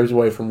couple of games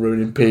away from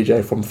ruining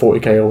PJ from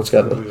 40k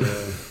altogether.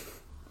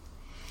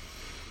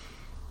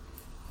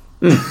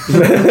 We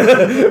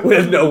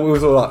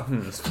was all like,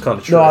 it's kind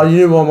of true. No,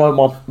 you know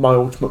what my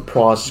ultimate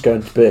prize is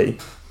going to be?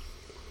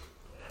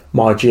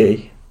 My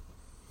G.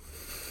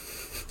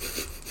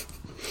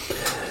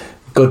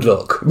 Good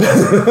luck.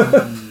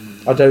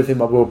 I don't think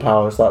my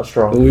willpower is that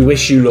strong. We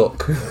wish you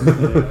luck.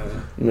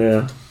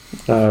 Yeah.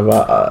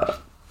 But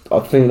I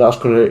think that's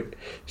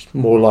it's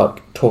more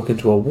like talking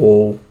to a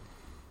wall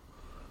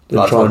than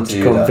Like trying talking to to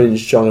you,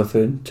 convince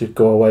Jonathan to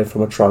go away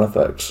from a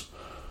Tranafex.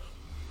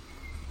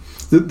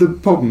 The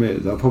problem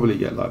is, I'll probably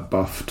get like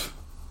buffed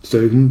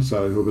soon,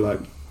 so he'll be like,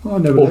 oh, I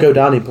never Or know. go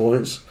down in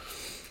points.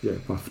 Yeah,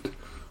 buffed.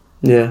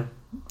 Yeah.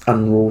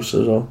 And rules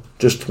as well.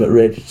 Just to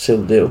ready to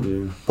seal the deal.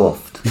 Yeah.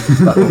 Buffed.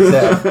 That was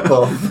it.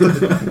 Buffed.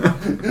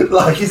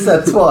 Like you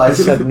said twice.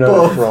 I said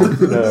nerf Buffed. wrong.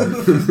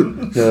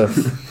 Nerf.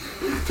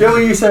 Do you know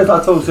when you said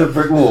that talk to a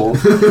brick wall?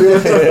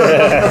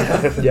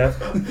 Yeah.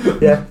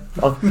 Yeah.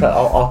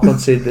 I'll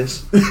concede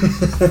this.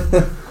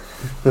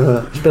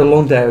 It's been a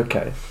long day,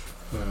 okay.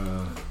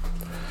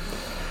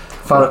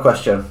 Final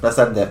question. Let's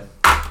end it.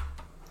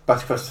 Back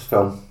to Christmas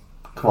film.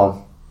 Come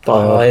on. Die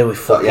Hard. Here we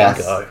fucking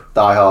Yes. go.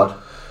 Die Hard.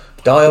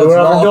 Die Hard's We're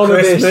having not a none of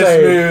this, Christmas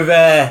eh?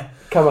 movie.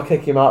 Can I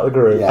kick him out of the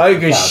group? Yeah. I don't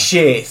give a Yeah.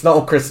 shit. It's not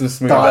a Christmas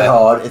movie. Die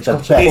Hard. It's the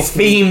best. It's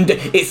themed.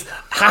 It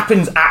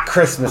happens at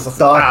Christmas. That's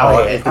Die out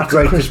Hard here. is the That's a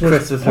greatest Christmas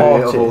Christmas movie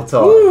of party. all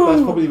time.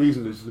 That's probably the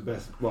reason this is the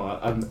best. Well,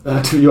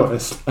 to be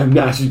honest, I'm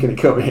not actually going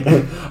to kill me.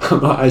 I'm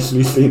not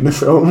actually seeing the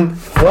film.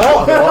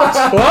 What?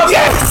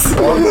 Yes!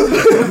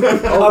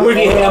 I'm with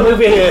you here. I'm with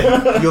you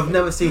here. You've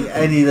never seen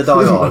any of the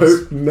Die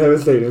Hards? No, never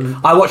seen him.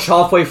 I watched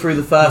halfway through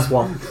the first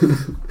one.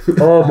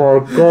 Oh my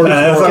god.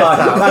 That's a lie.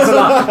 That's a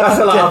lie. That's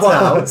a lie.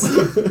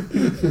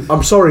 Get out.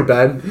 I'm sorry,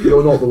 Ben.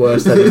 You're not the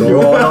worst You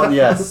anymore. are not,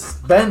 yes.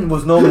 Ben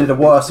was normally the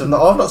worst. I've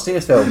not seen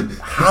this film.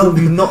 How have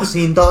you not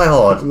seen Die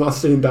Hard? I've not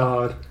seen Die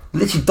Hard.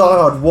 Literally Die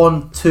Hard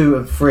 1, 2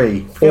 and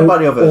 3. Forget about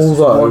the others.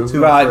 Although- 1,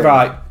 2 Right, and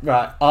 3.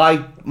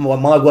 right.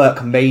 My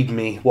work made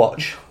me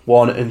watch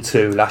 1 and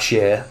 2 last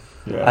year,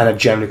 and I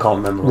generally can't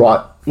remember. them.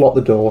 Right, lock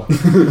the door.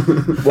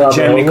 Generally we're can't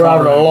having a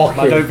remember. lock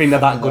I don't in. think they're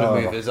that good at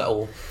movies at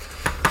all.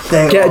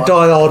 Get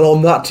Die Hard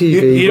on that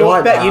TV You know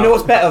right now. you know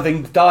what's better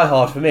than Die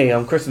Hard for me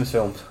on Christmas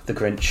films? The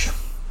Grinch.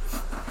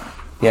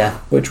 Yeah,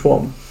 Which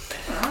one?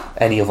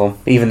 any of them,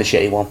 even the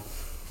shitty one.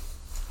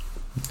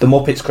 The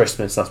Muppets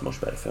Christmas. That's a much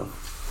better film.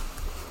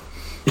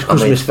 It's I mean,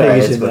 Christmas fair,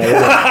 figures it's in good. there.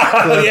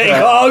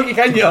 Yeah, you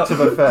can. To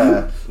be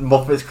fair,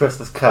 Muppets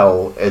Christmas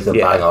Carol is a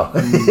Yeah. banger.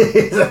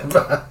 It's a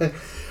banger.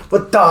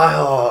 But Die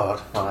Hard,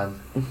 man.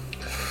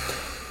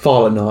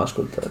 Violent Night's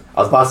good though. I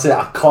was about to say,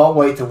 I can't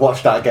wait to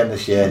watch that again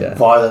this year. Yeah.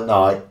 Violent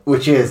Night,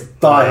 which is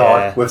Die Yeah.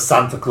 Hard with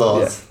Santa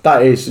Claus.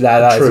 That is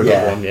that is true. a good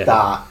Yeah, one, yeah.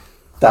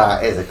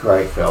 that is a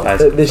great film.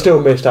 That They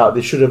still missed out.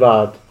 They should have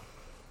had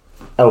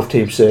Elf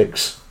Team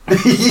 6.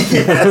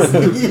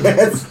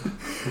 yes.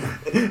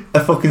 A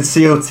fucking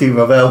SEAL team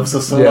of elves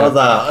or something Yeah. like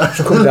that.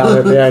 Come down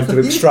at the end to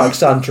extract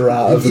Santa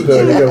out of the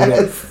burning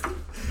building.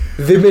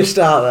 They missed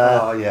out there.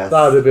 Oh yes.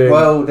 That would have been.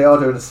 Well, they are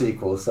doing a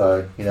sequel,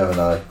 so you never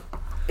know.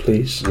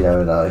 Please. You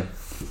never know.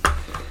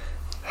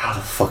 How the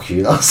fuck are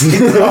you not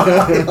seeing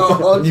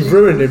that? You've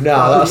ruined him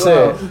now, that's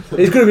it.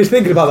 He's going to be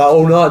thinking about that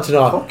all night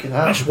tonight. Fucking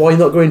hell. Ash, why are you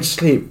not going to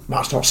sleep?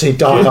 Matt's not seen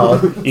Die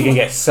Hard. You can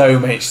get so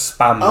much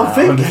spam now. I'm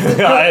thinking-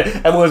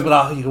 Everyone's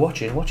like, oh, you're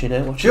watching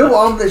it. Do you know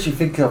what I'm literally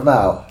thinking of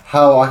now?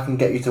 How I can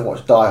get you to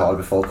watch Die Hard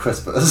before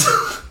Christmas.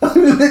 I'm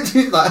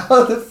literally like,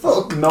 how the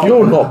fuck?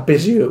 You're not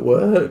busy at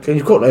work and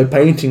you've got no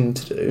painting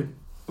to do.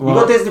 You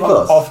got Disney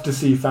Plus? Off to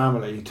see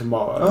family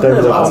tomorrow. Oh,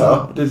 doesn't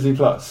matter. Disney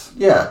Plus.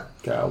 Yeah.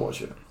 Okay, I'll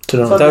watch it.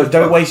 Tonight.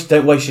 Don't waste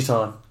your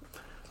time.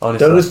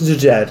 Honestly. Don't listen to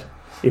Jed.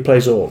 He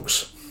plays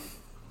orcs.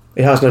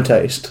 He has no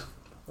taste.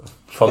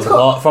 From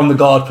the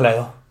guard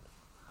player.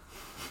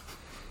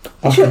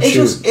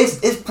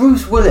 It's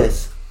Bruce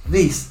Willis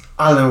vs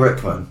Alan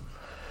Rickman.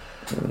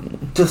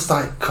 Just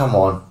like, come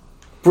on.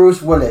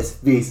 Bruce Willis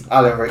vs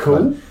Alan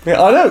Rickman. Cool.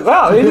 Yeah, I know.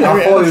 Wow. I thought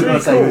you were going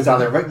to say it was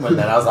Alan Rickman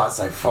then. I was like,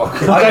 so fuck.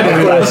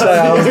 I was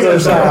going to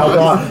say,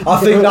 I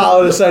think that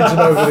would have sent him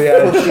over the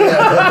edge.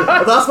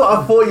 Yeah. That's what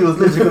I thought you was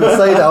literally going to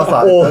say. That I was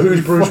like, Or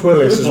who's Bruce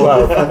Willis as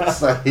well. For fuck's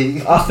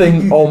sake. I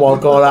think, oh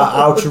my god,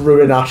 how to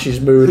ruin Ash's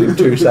mood in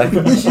 2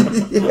 seconds.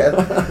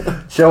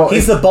 Yeah. Show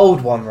He's the bold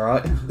one,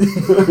 right?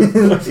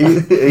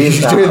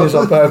 He's doing this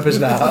on purpose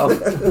now. Do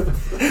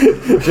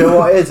you know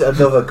what is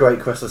another great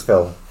Christmas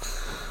film?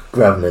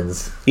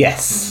 Gremlins.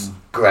 Yes.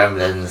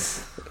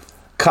 Gremlins.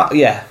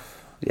 Yeah.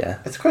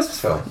 It's a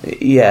Christmas film.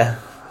 Yeah.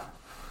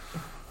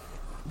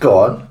 Go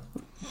on.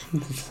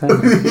 Go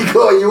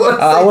on, you want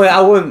to say?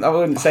 I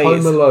wouldn't say Home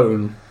it's.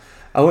 Alone.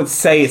 I wouldn't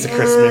say it's a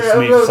Christmas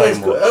movie so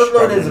much. Home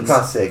Alone is a Gremlins.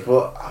 classic,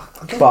 but I'm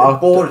getting But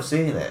bored of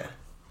seeing it.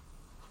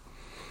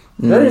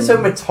 There's only so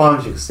many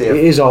times you can see It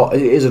it.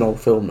 is an old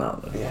film now,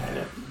 though.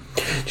 Yeah.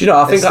 Do you know?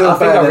 I think It's still I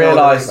better than all the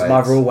realised my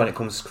remakes. rule when it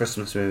comes to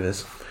Christmas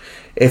movies.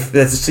 If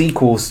there's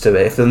sequels to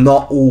it, if they're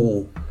not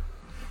all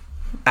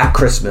at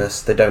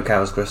Christmas, they don't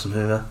count as a Christmas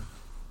movie.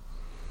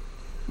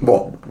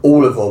 What?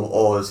 All of them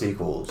or the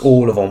sequels?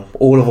 All of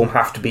them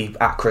have to be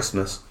at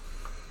Christmas,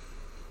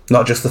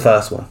 not just the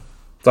first one.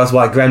 That's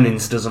why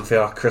Gremlins doesn't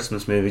feel like a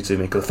Christmas movie to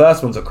me, because the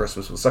first one's at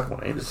Christmas, but the second one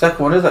The ain't.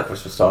 second one is at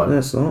Christmas time. No,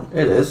 it's not.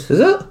 It is. Is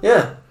it?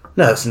 Yeah.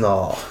 No, it's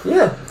not.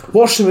 Yeah.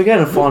 Watch them again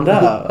and find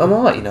out. I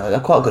might, they're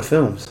quite good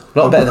films. A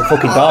lot better than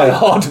fucking Die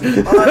Hard.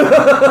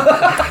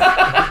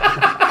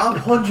 I'm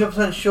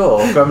 100% sure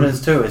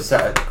Gremlins 2 is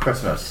set at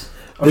Christmas.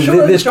 I'm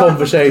sure This there's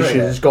conversation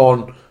Christmas has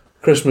gone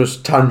Christmas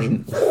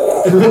tangent. I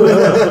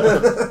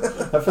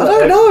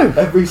don't know.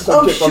 Every I'm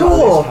subject on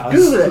sure. that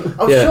list has. Google it.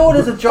 I'm Yeah. sure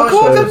there's a giant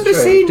can't Christmas remember tree.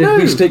 seeing- Did No.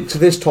 we stick to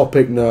this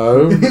topic?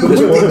 No. This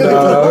one?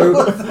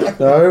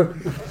 No.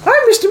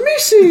 I'm Mr.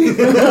 Missy.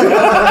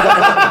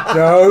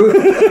 No.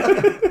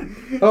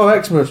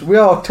 Oh, Xmas. We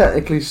are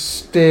technically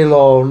still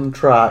on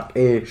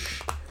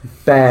track-ish.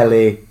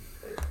 Barely.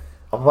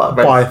 I'm about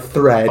By a ready,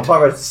 thread. I'm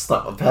about ready to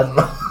snap my pen.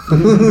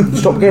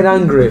 Stop getting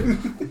angry.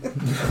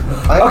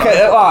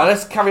 Okay, alright,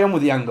 let's carry on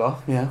with the anger.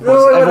 Yeah. No,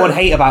 What's wait, everyone wait.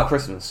 hate about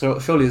Christmas? So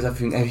surely there's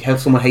everything.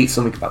 Have someone hate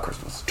something about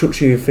Christmas?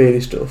 Touchy and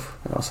feely stuff.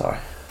 Oh, sorry.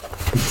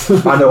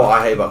 I know what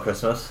I hate about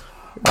Christmas.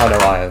 I know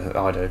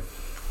I do.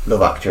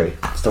 Love Actually.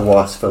 It's the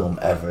worst film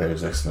ever in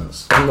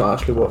existence. I've not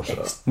actually watched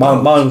that.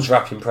 Mine's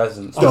wrapping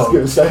presents. I was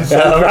going to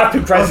say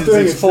Wrapping presents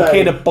doing is it today.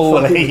 fucking a ball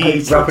Fucking ache.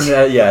 hate Wrapping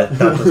it, yeah,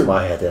 that was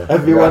my head. Yeah.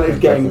 Everyone Wrapping is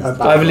getting presents.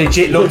 a I've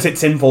legit looked at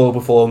tinfoil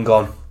before and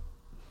gone,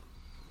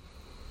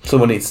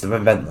 someone needs to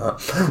invent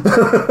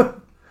that.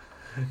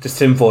 Just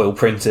tinfoil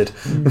printed.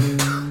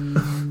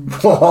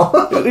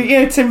 What?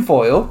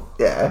 Tinfoil.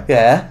 Yeah.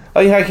 Yeah.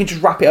 Oh, you can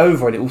just wrap it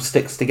over and it all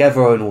sticks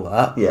together and all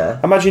that. Yeah.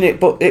 Imagine it,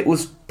 but it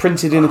was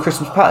printed in a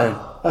Christmas pattern.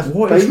 That's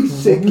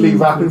basically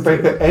wrapping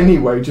paper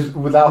anyway, just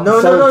without No.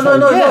 Yeah,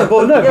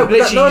 but no, yeah, but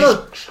literally no. you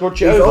just scrunch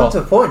it He's over. on to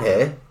a point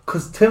here,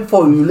 because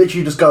tinfoil, you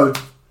literally just go,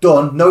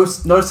 done, no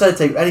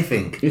sellotape,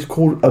 anything. It's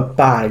called a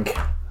bag.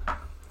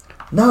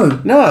 No.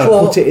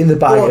 Put it in the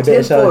bag, a bit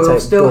of tinfoil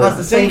sellotape, still done. has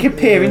the So you same. can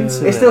peer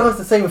into It it. still has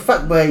the same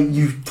effect where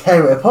you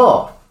tear it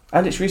apart.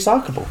 And it's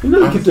recyclable. You know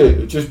what you could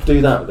do? Just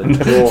do that with a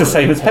draw. It's the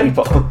same as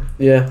paper.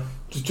 Yeah.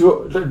 Just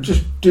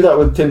do that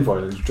with tinfoil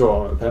and just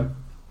draw on a pen.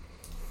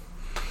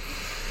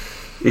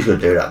 He's going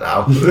to do that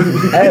now.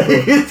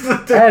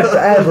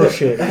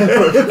 Airbrush it.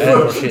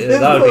 Airbrush it,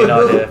 that would be an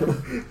idea.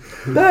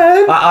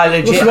 Then, I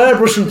what's legit some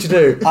airbrushing to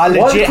do? I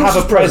legit Why the have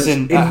a Christmas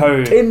present in at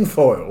home.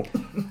 Tinfoil.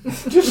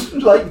 Just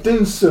like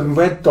do some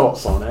red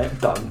dots on it.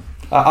 Done.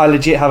 I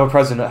legit have a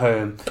present at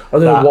home. I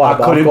don't know that why, I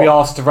but couldn't I've be got-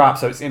 asked to wrap,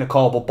 so it's in a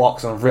cardboard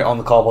box and I've written on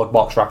the cardboard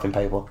box wrapping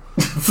paper.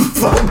 For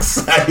fuck's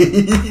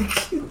sake.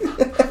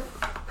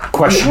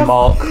 Question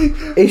mark.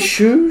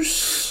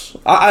 issues.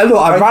 I don't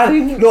like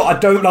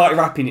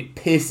wrapping. It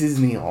pisses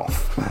me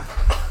off.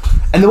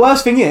 And the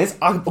worst thing is,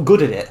 I'm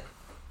good at it.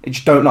 I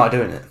just don't like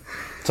doing it.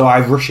 So I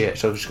rush it.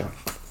 So I just go,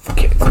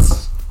 fuck it,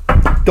 it's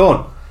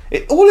done.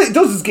 All it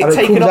does is get And it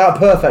taken comes off. out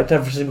perfect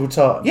every single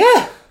time.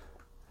 Yeah.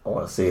 I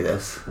want to see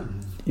this.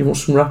 You want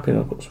some wrapping?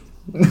 I've got some.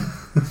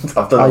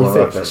 I've done Are all you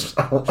my fixed?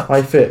 reference.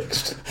 I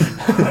fixed.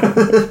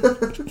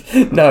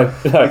 No,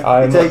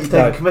 I'm You take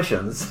not.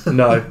 commissions?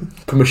 No.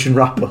 Commission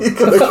wrapper.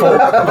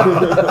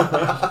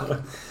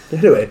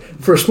 Anyway,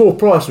 for a small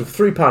price of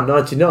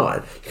 £3.99,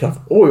 you can have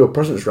all your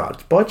presents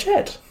wrapped by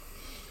Jed.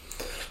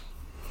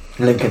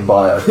 Link in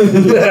bio.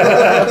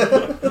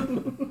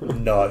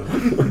 No.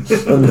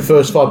 And the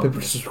first 5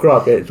 people to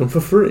subscribe get it done for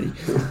free.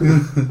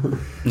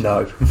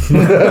 No.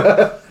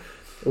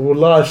 We'll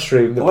live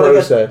stream the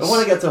process. I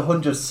want to get to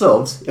 100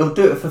 subs. He'll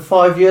do it for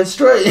 5 years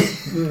straight.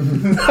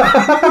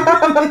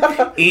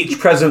 Each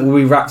present will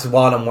be wrapped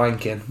while I'm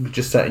wanking.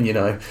 Just letting you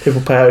know.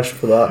 People pay extra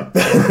for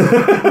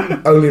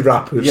that. Only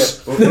rappers. Yeah.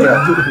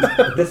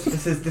 This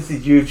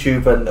is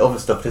YouTube and other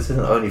stuff. This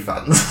isn't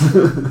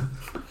OnlyFans.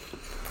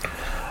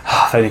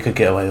 If only could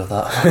get away with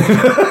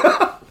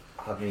that.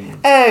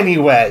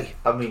 Anyway.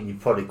 I mean, you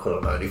probably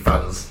could on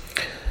OnlyFans.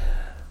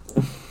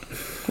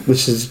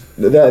 This is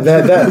there's a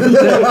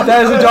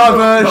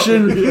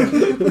diversion.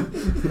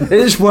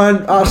 It's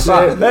when that's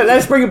it.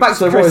 Let's bring it back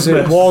to What is it?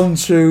 Christmas. 1,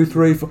 2,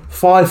 3, 4,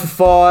 5 for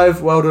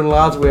 5. Well done,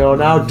 lads. We are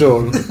now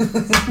done.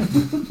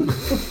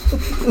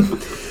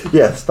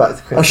 Yes, back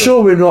to Christmas. I'm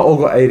sure we've not all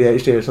got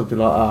ADHD or something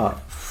like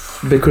that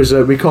because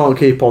we can't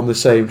keep on the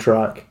same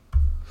track.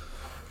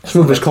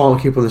 Some of us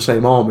can't keep on the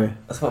same army.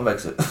 That's what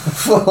makes it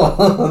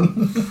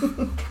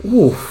fun.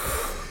 Woof.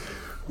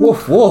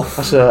 Woof, woof.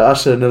 That's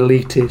an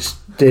elitist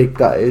dig,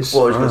 that is.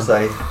 What was you going to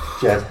say,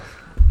 Jed?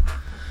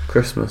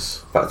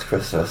 Christmas. Back to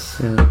Christmas.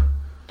 Yeah.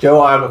 Do you know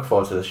what I look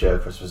forward to this year,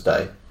 Christmas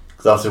Day?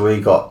 Because obviously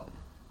we got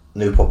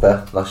new puppy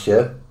last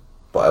year,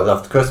 but it was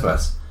after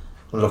Christmas.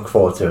 I look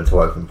forward to him to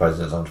open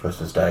presents on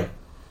Christmas Day.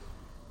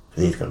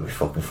 Because he's going to be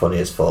fucking funny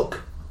as fuck.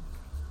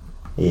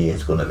 He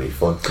is going to be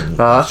fun.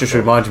 That's just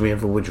reminded me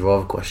of a would you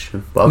rather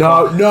question. But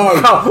No, I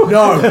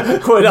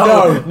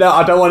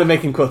don't want to make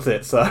him cut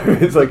it, so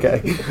it's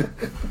okay.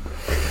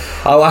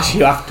 I'll ask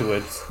you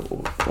afterwards.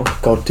 Oh,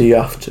 God, do you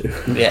have to?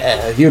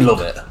 Yeah, you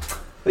love it.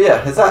 But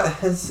yeah, is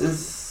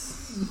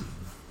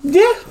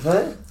Yeah,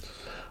 that it?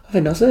 I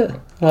think that's it.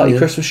 Like your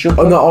Christmas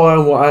jumper. Oh,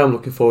 no, what I am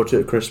looking forward to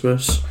at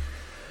Christmas.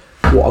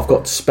 What I've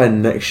got to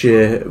spend next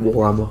year at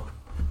Warhammer.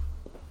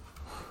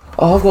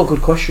 Oh, I've got a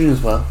good question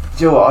as well.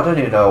 Do you know what? I don't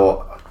even know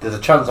what. There's a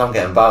chance I'm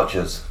getting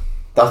vouchers.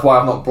 That's why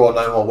I've not brought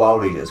no more WoW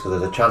Leaders, because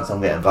there's a chance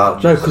I'm getting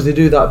vouchers. No, because they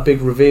do that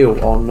big reveal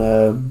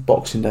on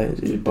Boxing Day.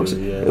 Is it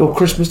Boxing? Or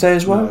Christmas Day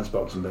as well? No, it's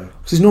Boxing Day.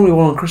 Because there's normally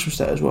one on Christmas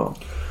Day as well.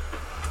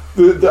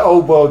 The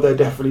old world they're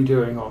definitely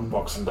doing on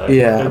Boxing Day.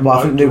 Yeah, They but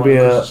I think might there'll do be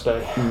one a- on Christmas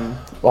Day.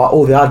 Like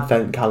all the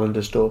advent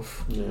calendar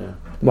stuff. Yeah.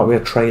 Might be a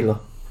trailer.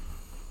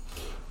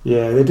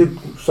 Yeah, they did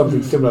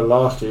something similar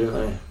last year,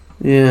 didn't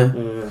Yeah.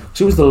 they? Yeah.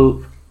 So it was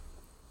the...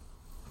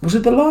 Was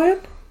it the lion?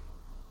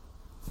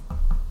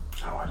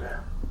 No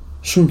idea.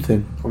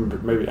 Something. Or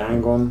maybe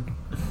Angon.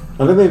 I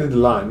don't think they did the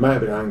line. It might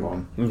have been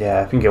Angon.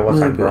 Yeah, I think it was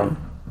Maybe. wrong.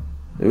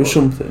 It was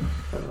something.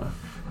 I don't know.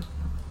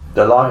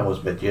 The line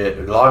was mid-year.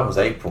 The line was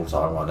April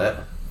time, wasn't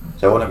it?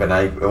 So it wouldn't have been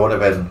April. It would have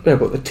been. Yeah,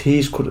 but the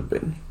tease could have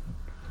been.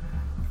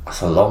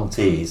 That's a long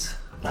tease.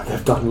 No,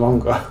 they've done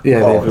longer.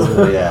 Yeah, Oh,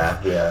 they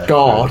yeah.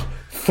 God,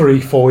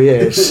 3-4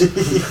 years.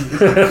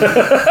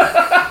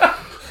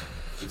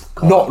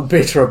 Not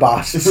bitter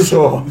about it.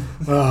 So,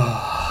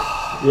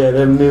 Yeah,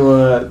 them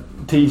new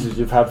teasers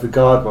you've had for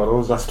guard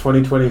models, that's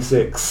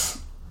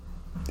 2026.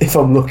 if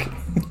I'm lucky.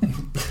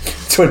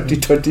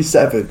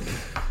 2027.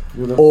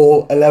 You're the,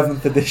 Or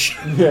 11th edition.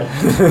 yeah.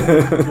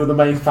 You're the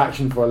main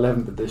faction for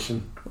 11th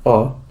edition.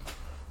 Oh.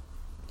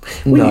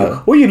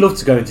 No. Well, you'd love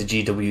to go into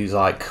GW's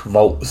like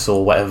vaults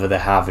or whatever they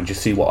have and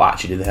just see what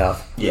actually they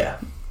have. Yeah.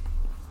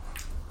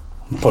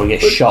 Probably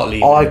get shot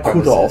leaving. I the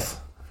could premises. have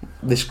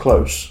this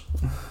close.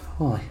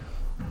 Why?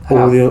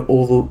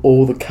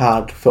 All the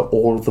CAD for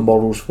all of the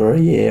models for a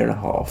year and a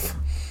half.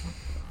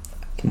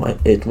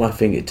 At my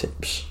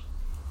fingertips.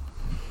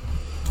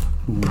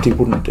 But he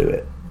wouldn't do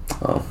it.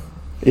 Oh.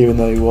 Even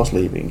though he was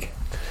leaving.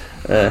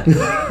 Yeah,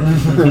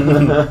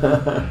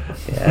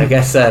 I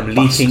guess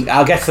leaking.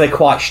 I guess they're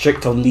quite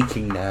strict on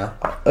leaking now.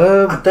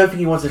 I don't think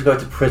he wanted to go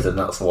to prison,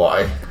 that's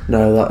why.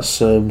 No, that's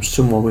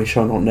someone we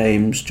shall not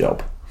name's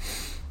job.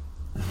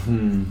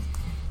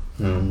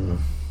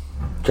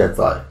 Jed's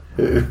like,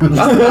 who?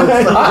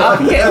 I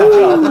can get a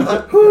job.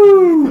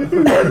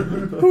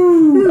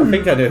 I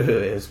think I know who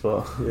it is,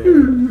 but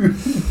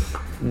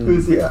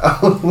Who's he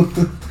out?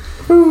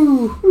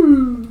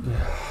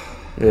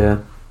 Yeah.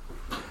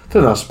 I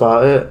think that's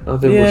about it. I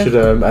think we should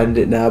end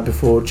it now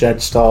before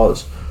Jed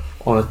starts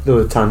on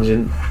another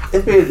tangent.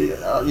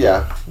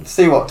 Yeah.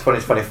 See what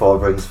 2024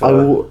 brings for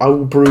I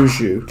will bruise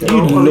you.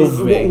 You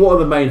love me. What are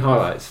the main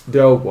highlights? The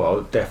old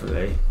world,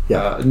 definitely.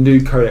 Yeah.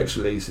 New codex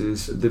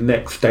releases, the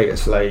next data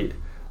slate.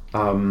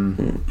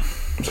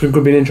 It's going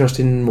to be an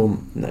interesting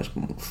month next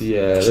month.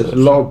 Yeah, there's a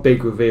lot of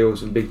big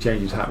reveals and big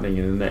changes happening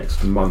in the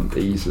next month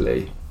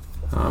easily.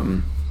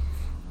 And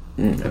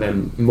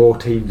then more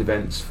teamed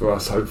events for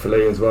us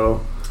hopefully as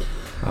well.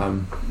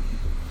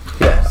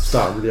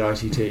 Start with the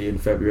ITT in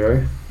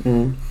February.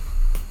 So,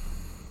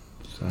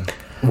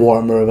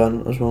 Warhammer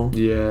event as well.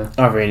 yeah.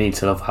 I really need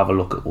to have a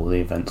look at all the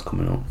events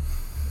coming up.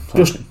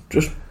 Just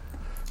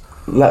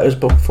let us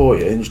book for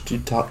you and just do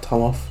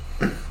time off.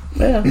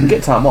 Yeah, I can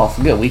get time off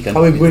and get a weekend.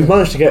 I mean, we've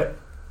managed to get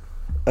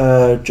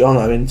John,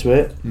 I'm into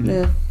it.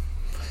 Yeah.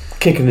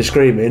 Kicking and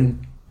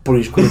screaming, but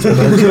he's coming to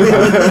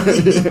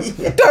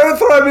an Don't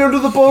throw me under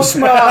the bus,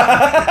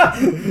 Matt!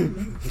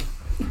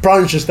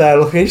 Bran's just there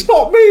looking, it's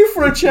not me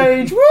for a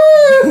change, woo!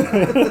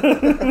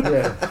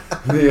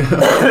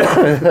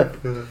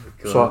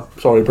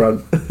 Sorry,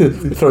 Brant.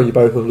 Throwing you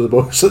both under the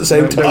bus at the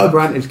same time.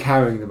 Brant is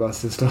carrying the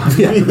bus this time.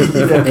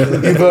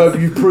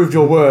 You've proved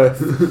your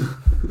worth.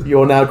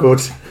 You're now good.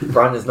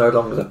 Brand is no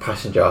longer the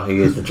passenger, he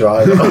is the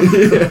driver.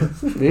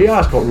 He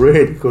has got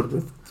really good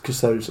with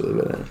Custodes at the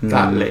minute.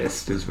 That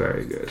list is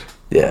very good.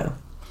 Yeah.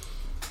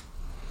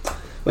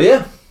 Well,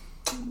 yeah.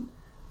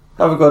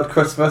 Have a good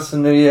Christmas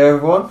and New Year,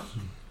 everyone.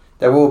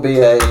 There will be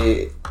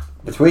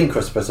between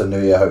Christmas and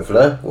New Year,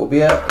 hopefully, will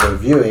be a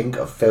reviewing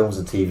of films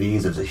and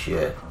TVs of this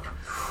year.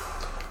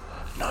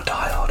 Not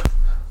Die Hard.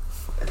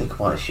 I think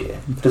quite this year.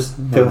 Just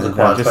films that come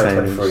out in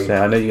 2023.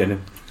 I know you're going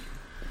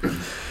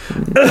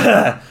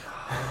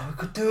We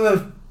could do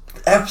an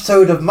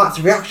episode of Matt's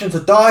reaction to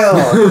Die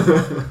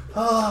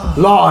Hard.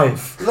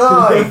 Live!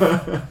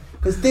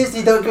 Because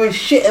Disney don't give a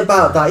shit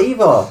about that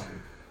either.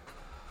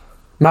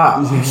 Matt,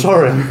 I'm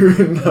sorry.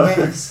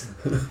 Yes.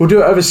 We'll do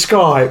it over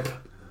Skype.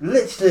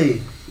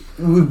 Literally.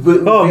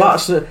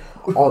 Matt's... Did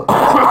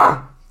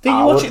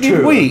you watch it the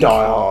other week?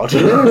 Die Hard.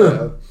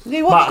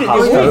 You watched it the Matt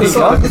other week,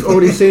 I've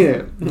already seen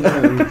it.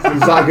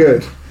 It's that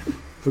good.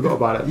 Forgot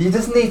about it. You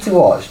just need to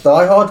watch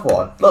Die Hard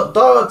 1. Look, Die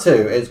Hard 2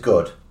 is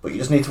good, but you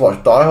just need to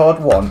watch Die Hard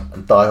 1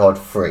 and Die Hard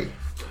 3.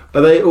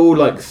 Are they all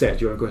like set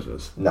during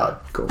Christmas? No.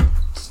 Cool.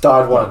 Die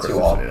Hard 1 and 2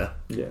 are.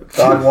 Yeah.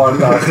 Die Hard 1 and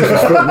Die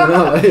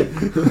Hard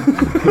 2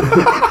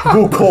 are.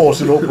 We'll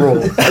cause an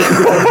uproar.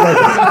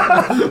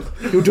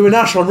 You're doing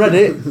Ash on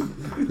Reddit.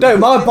 No,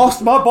 my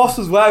boss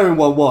was wearing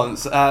one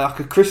once, like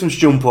a Christmas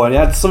jumper, and it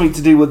had something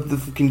to do with the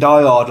fucking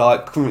Die Hard,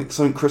 like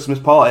some Christmas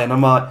party, and I'm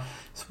like,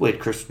 it's a weird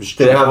Christmas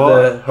Did jumper.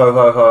 it have the ho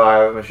ho ho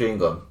Iron machine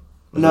gun?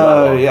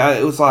 No, yeah,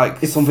 it was like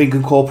something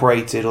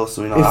incorporated or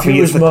something like that. I If think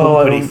you it's the was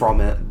my- company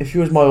from it. If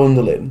you was my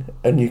underling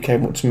and you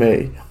came up to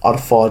me, I'd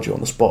have fired you on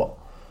the spot.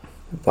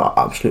 That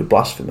absolute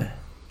blasphemy.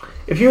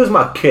 If you was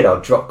my kid,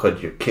 I'd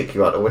kick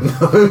you out the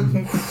window.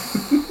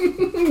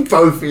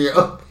 Both of you.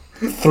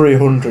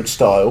 300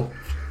 style.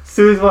 As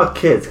soon as my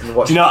kids can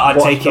watch. Do you know what? I'd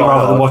watch take it Die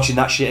rather than Hard. watching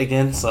that shit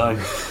again, so.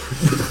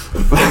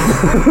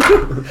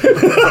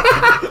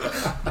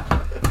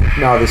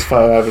 Now there's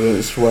photo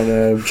evidence when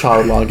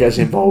Childline gets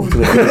involved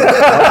with it.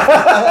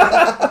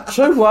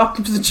 So what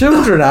happened to the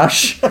children,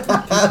 Ash?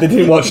 They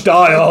didn't watch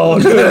Die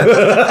Hard.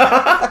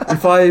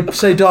 If I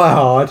say Die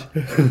Hard,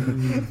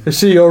 I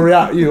see your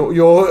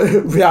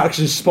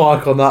reaction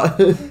spike on that.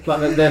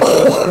 Like their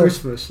first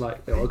Christmas,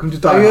 like, welcome to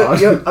Die Hard.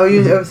 Have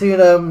you ever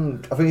seen, I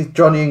think it's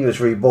Johnny English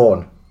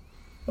Reborn?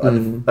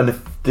 And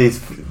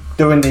he's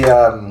doing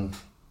the,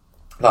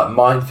 like,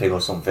 mind thing or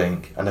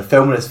something, and they're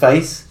filming his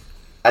face,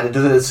 and he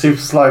does it in super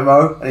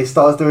slow-mo, and he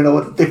starts doing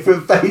all the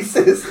different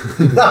faces.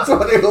 That's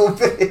what it will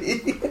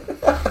be.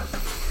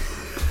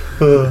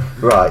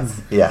 Right,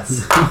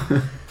 yes.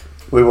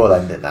 We will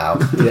end it now.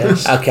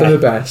 Yes, Okay. for the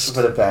best.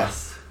 For the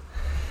best.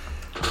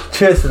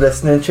 Cheers for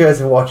listening, cheers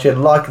for watching,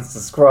 like and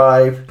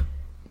subscribe.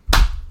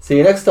 See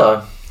you next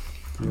time.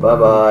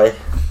 Bye-bye.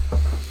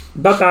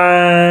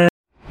 Bye-bye.